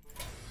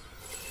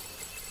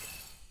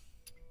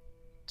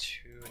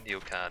 2 new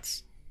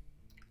cards,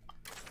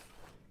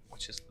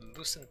 which is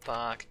Loosen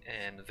Bark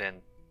and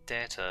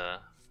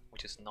Vendetta,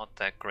 which is not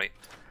that great.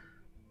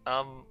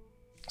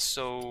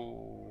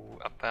 So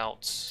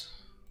about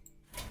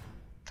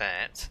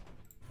that.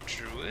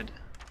 Druid.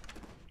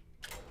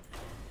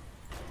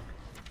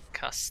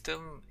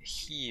 Custom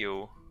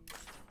heal.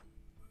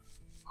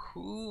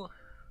 Who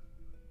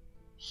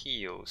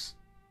heals?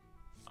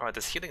 Alright,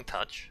 there's healing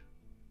touch.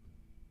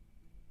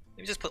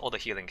 Let me just put all the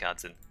healing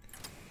cards in.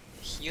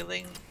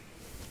 Healing,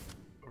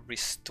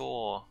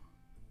 restore.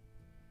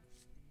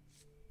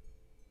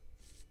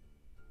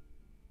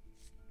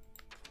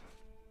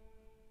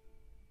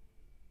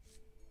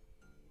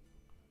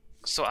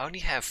 So I only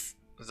have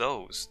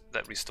those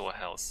that restore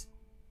health,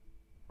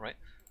 right?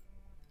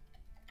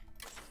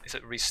 Is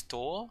it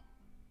restore?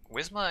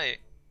 Where's my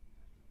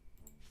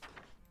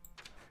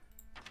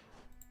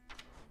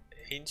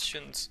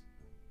ancient?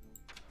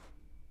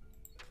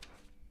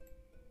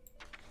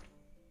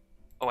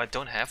 Oh, I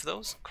don't have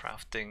those?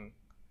 Crafting.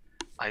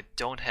 I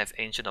don't have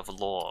Ancient of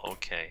Law,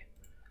 okay.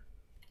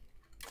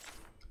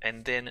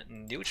 And then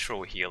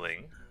neutral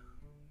healing.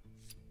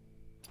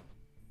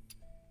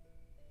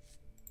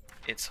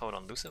 It's, hold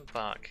on, Loosen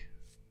Bark.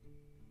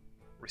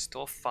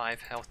 Restore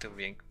 5 health to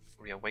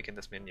reawaken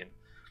this minion.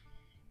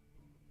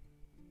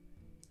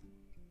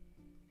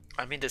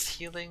 I mean, there's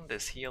healing,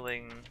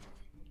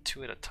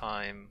 2 at a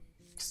time,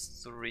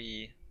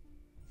 3.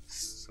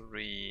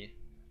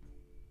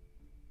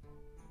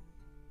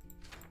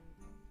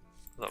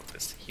 Look,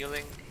 this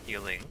healing.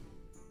 Healing.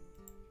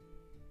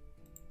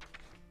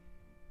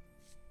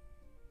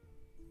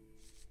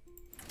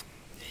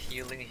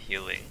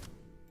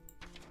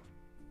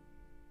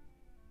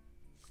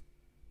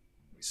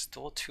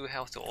 Restore 2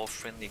 health to all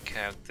friendly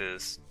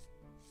characters.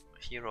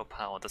 Hero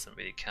power doesn't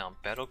really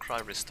count. Battle cry,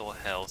 restore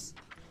health.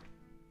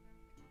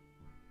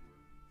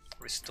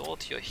 Restore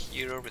to your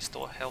hero,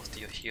 restore health to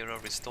your hero,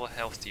 restore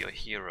health to your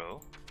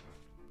hero.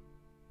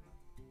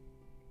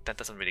 That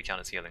doesn't really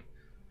count as healing.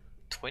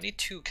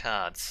 22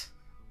 cards.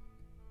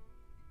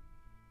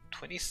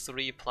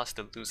 23 plus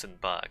the Loosen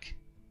Bark.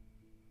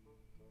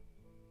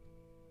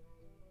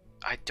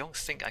 I don't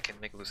think I can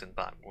make Loosen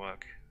Bark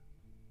work.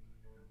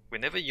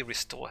 Whenever you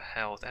restore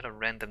health, add a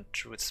random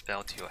druid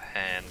spell to your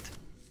hand.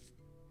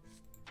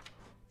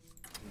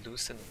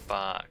 Loosen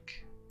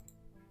Bark.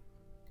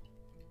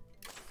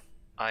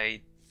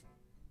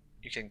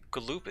 You can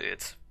gloop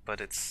it,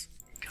 but it's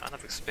kind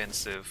of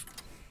expensive.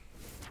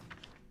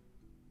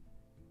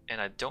 And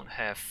I don't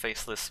have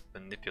Faceless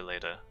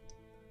Manipulator.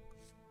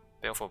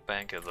 Baleful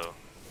Banker though.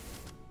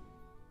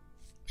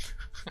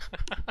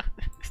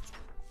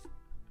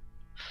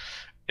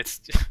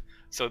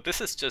 So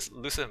this is just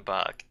Loosen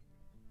Bark,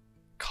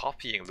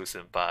 copying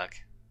Loosen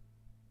Bark,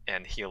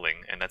 and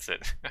healing, and that's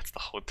it. That's the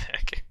whole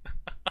deck.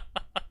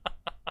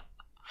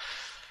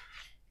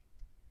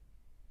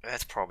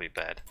 That's probably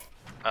bad.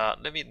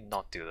 Let me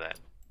not do that.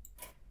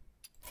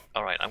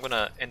 Alright, I'm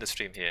gonna end the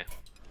stream here.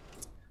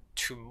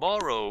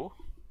 Tomorrow,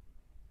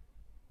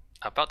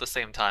 about the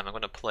same time, I'm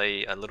gonna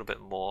play a little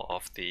bit more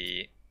of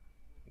the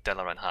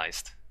Dalaran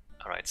Heist.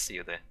 Alright, see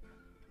you there.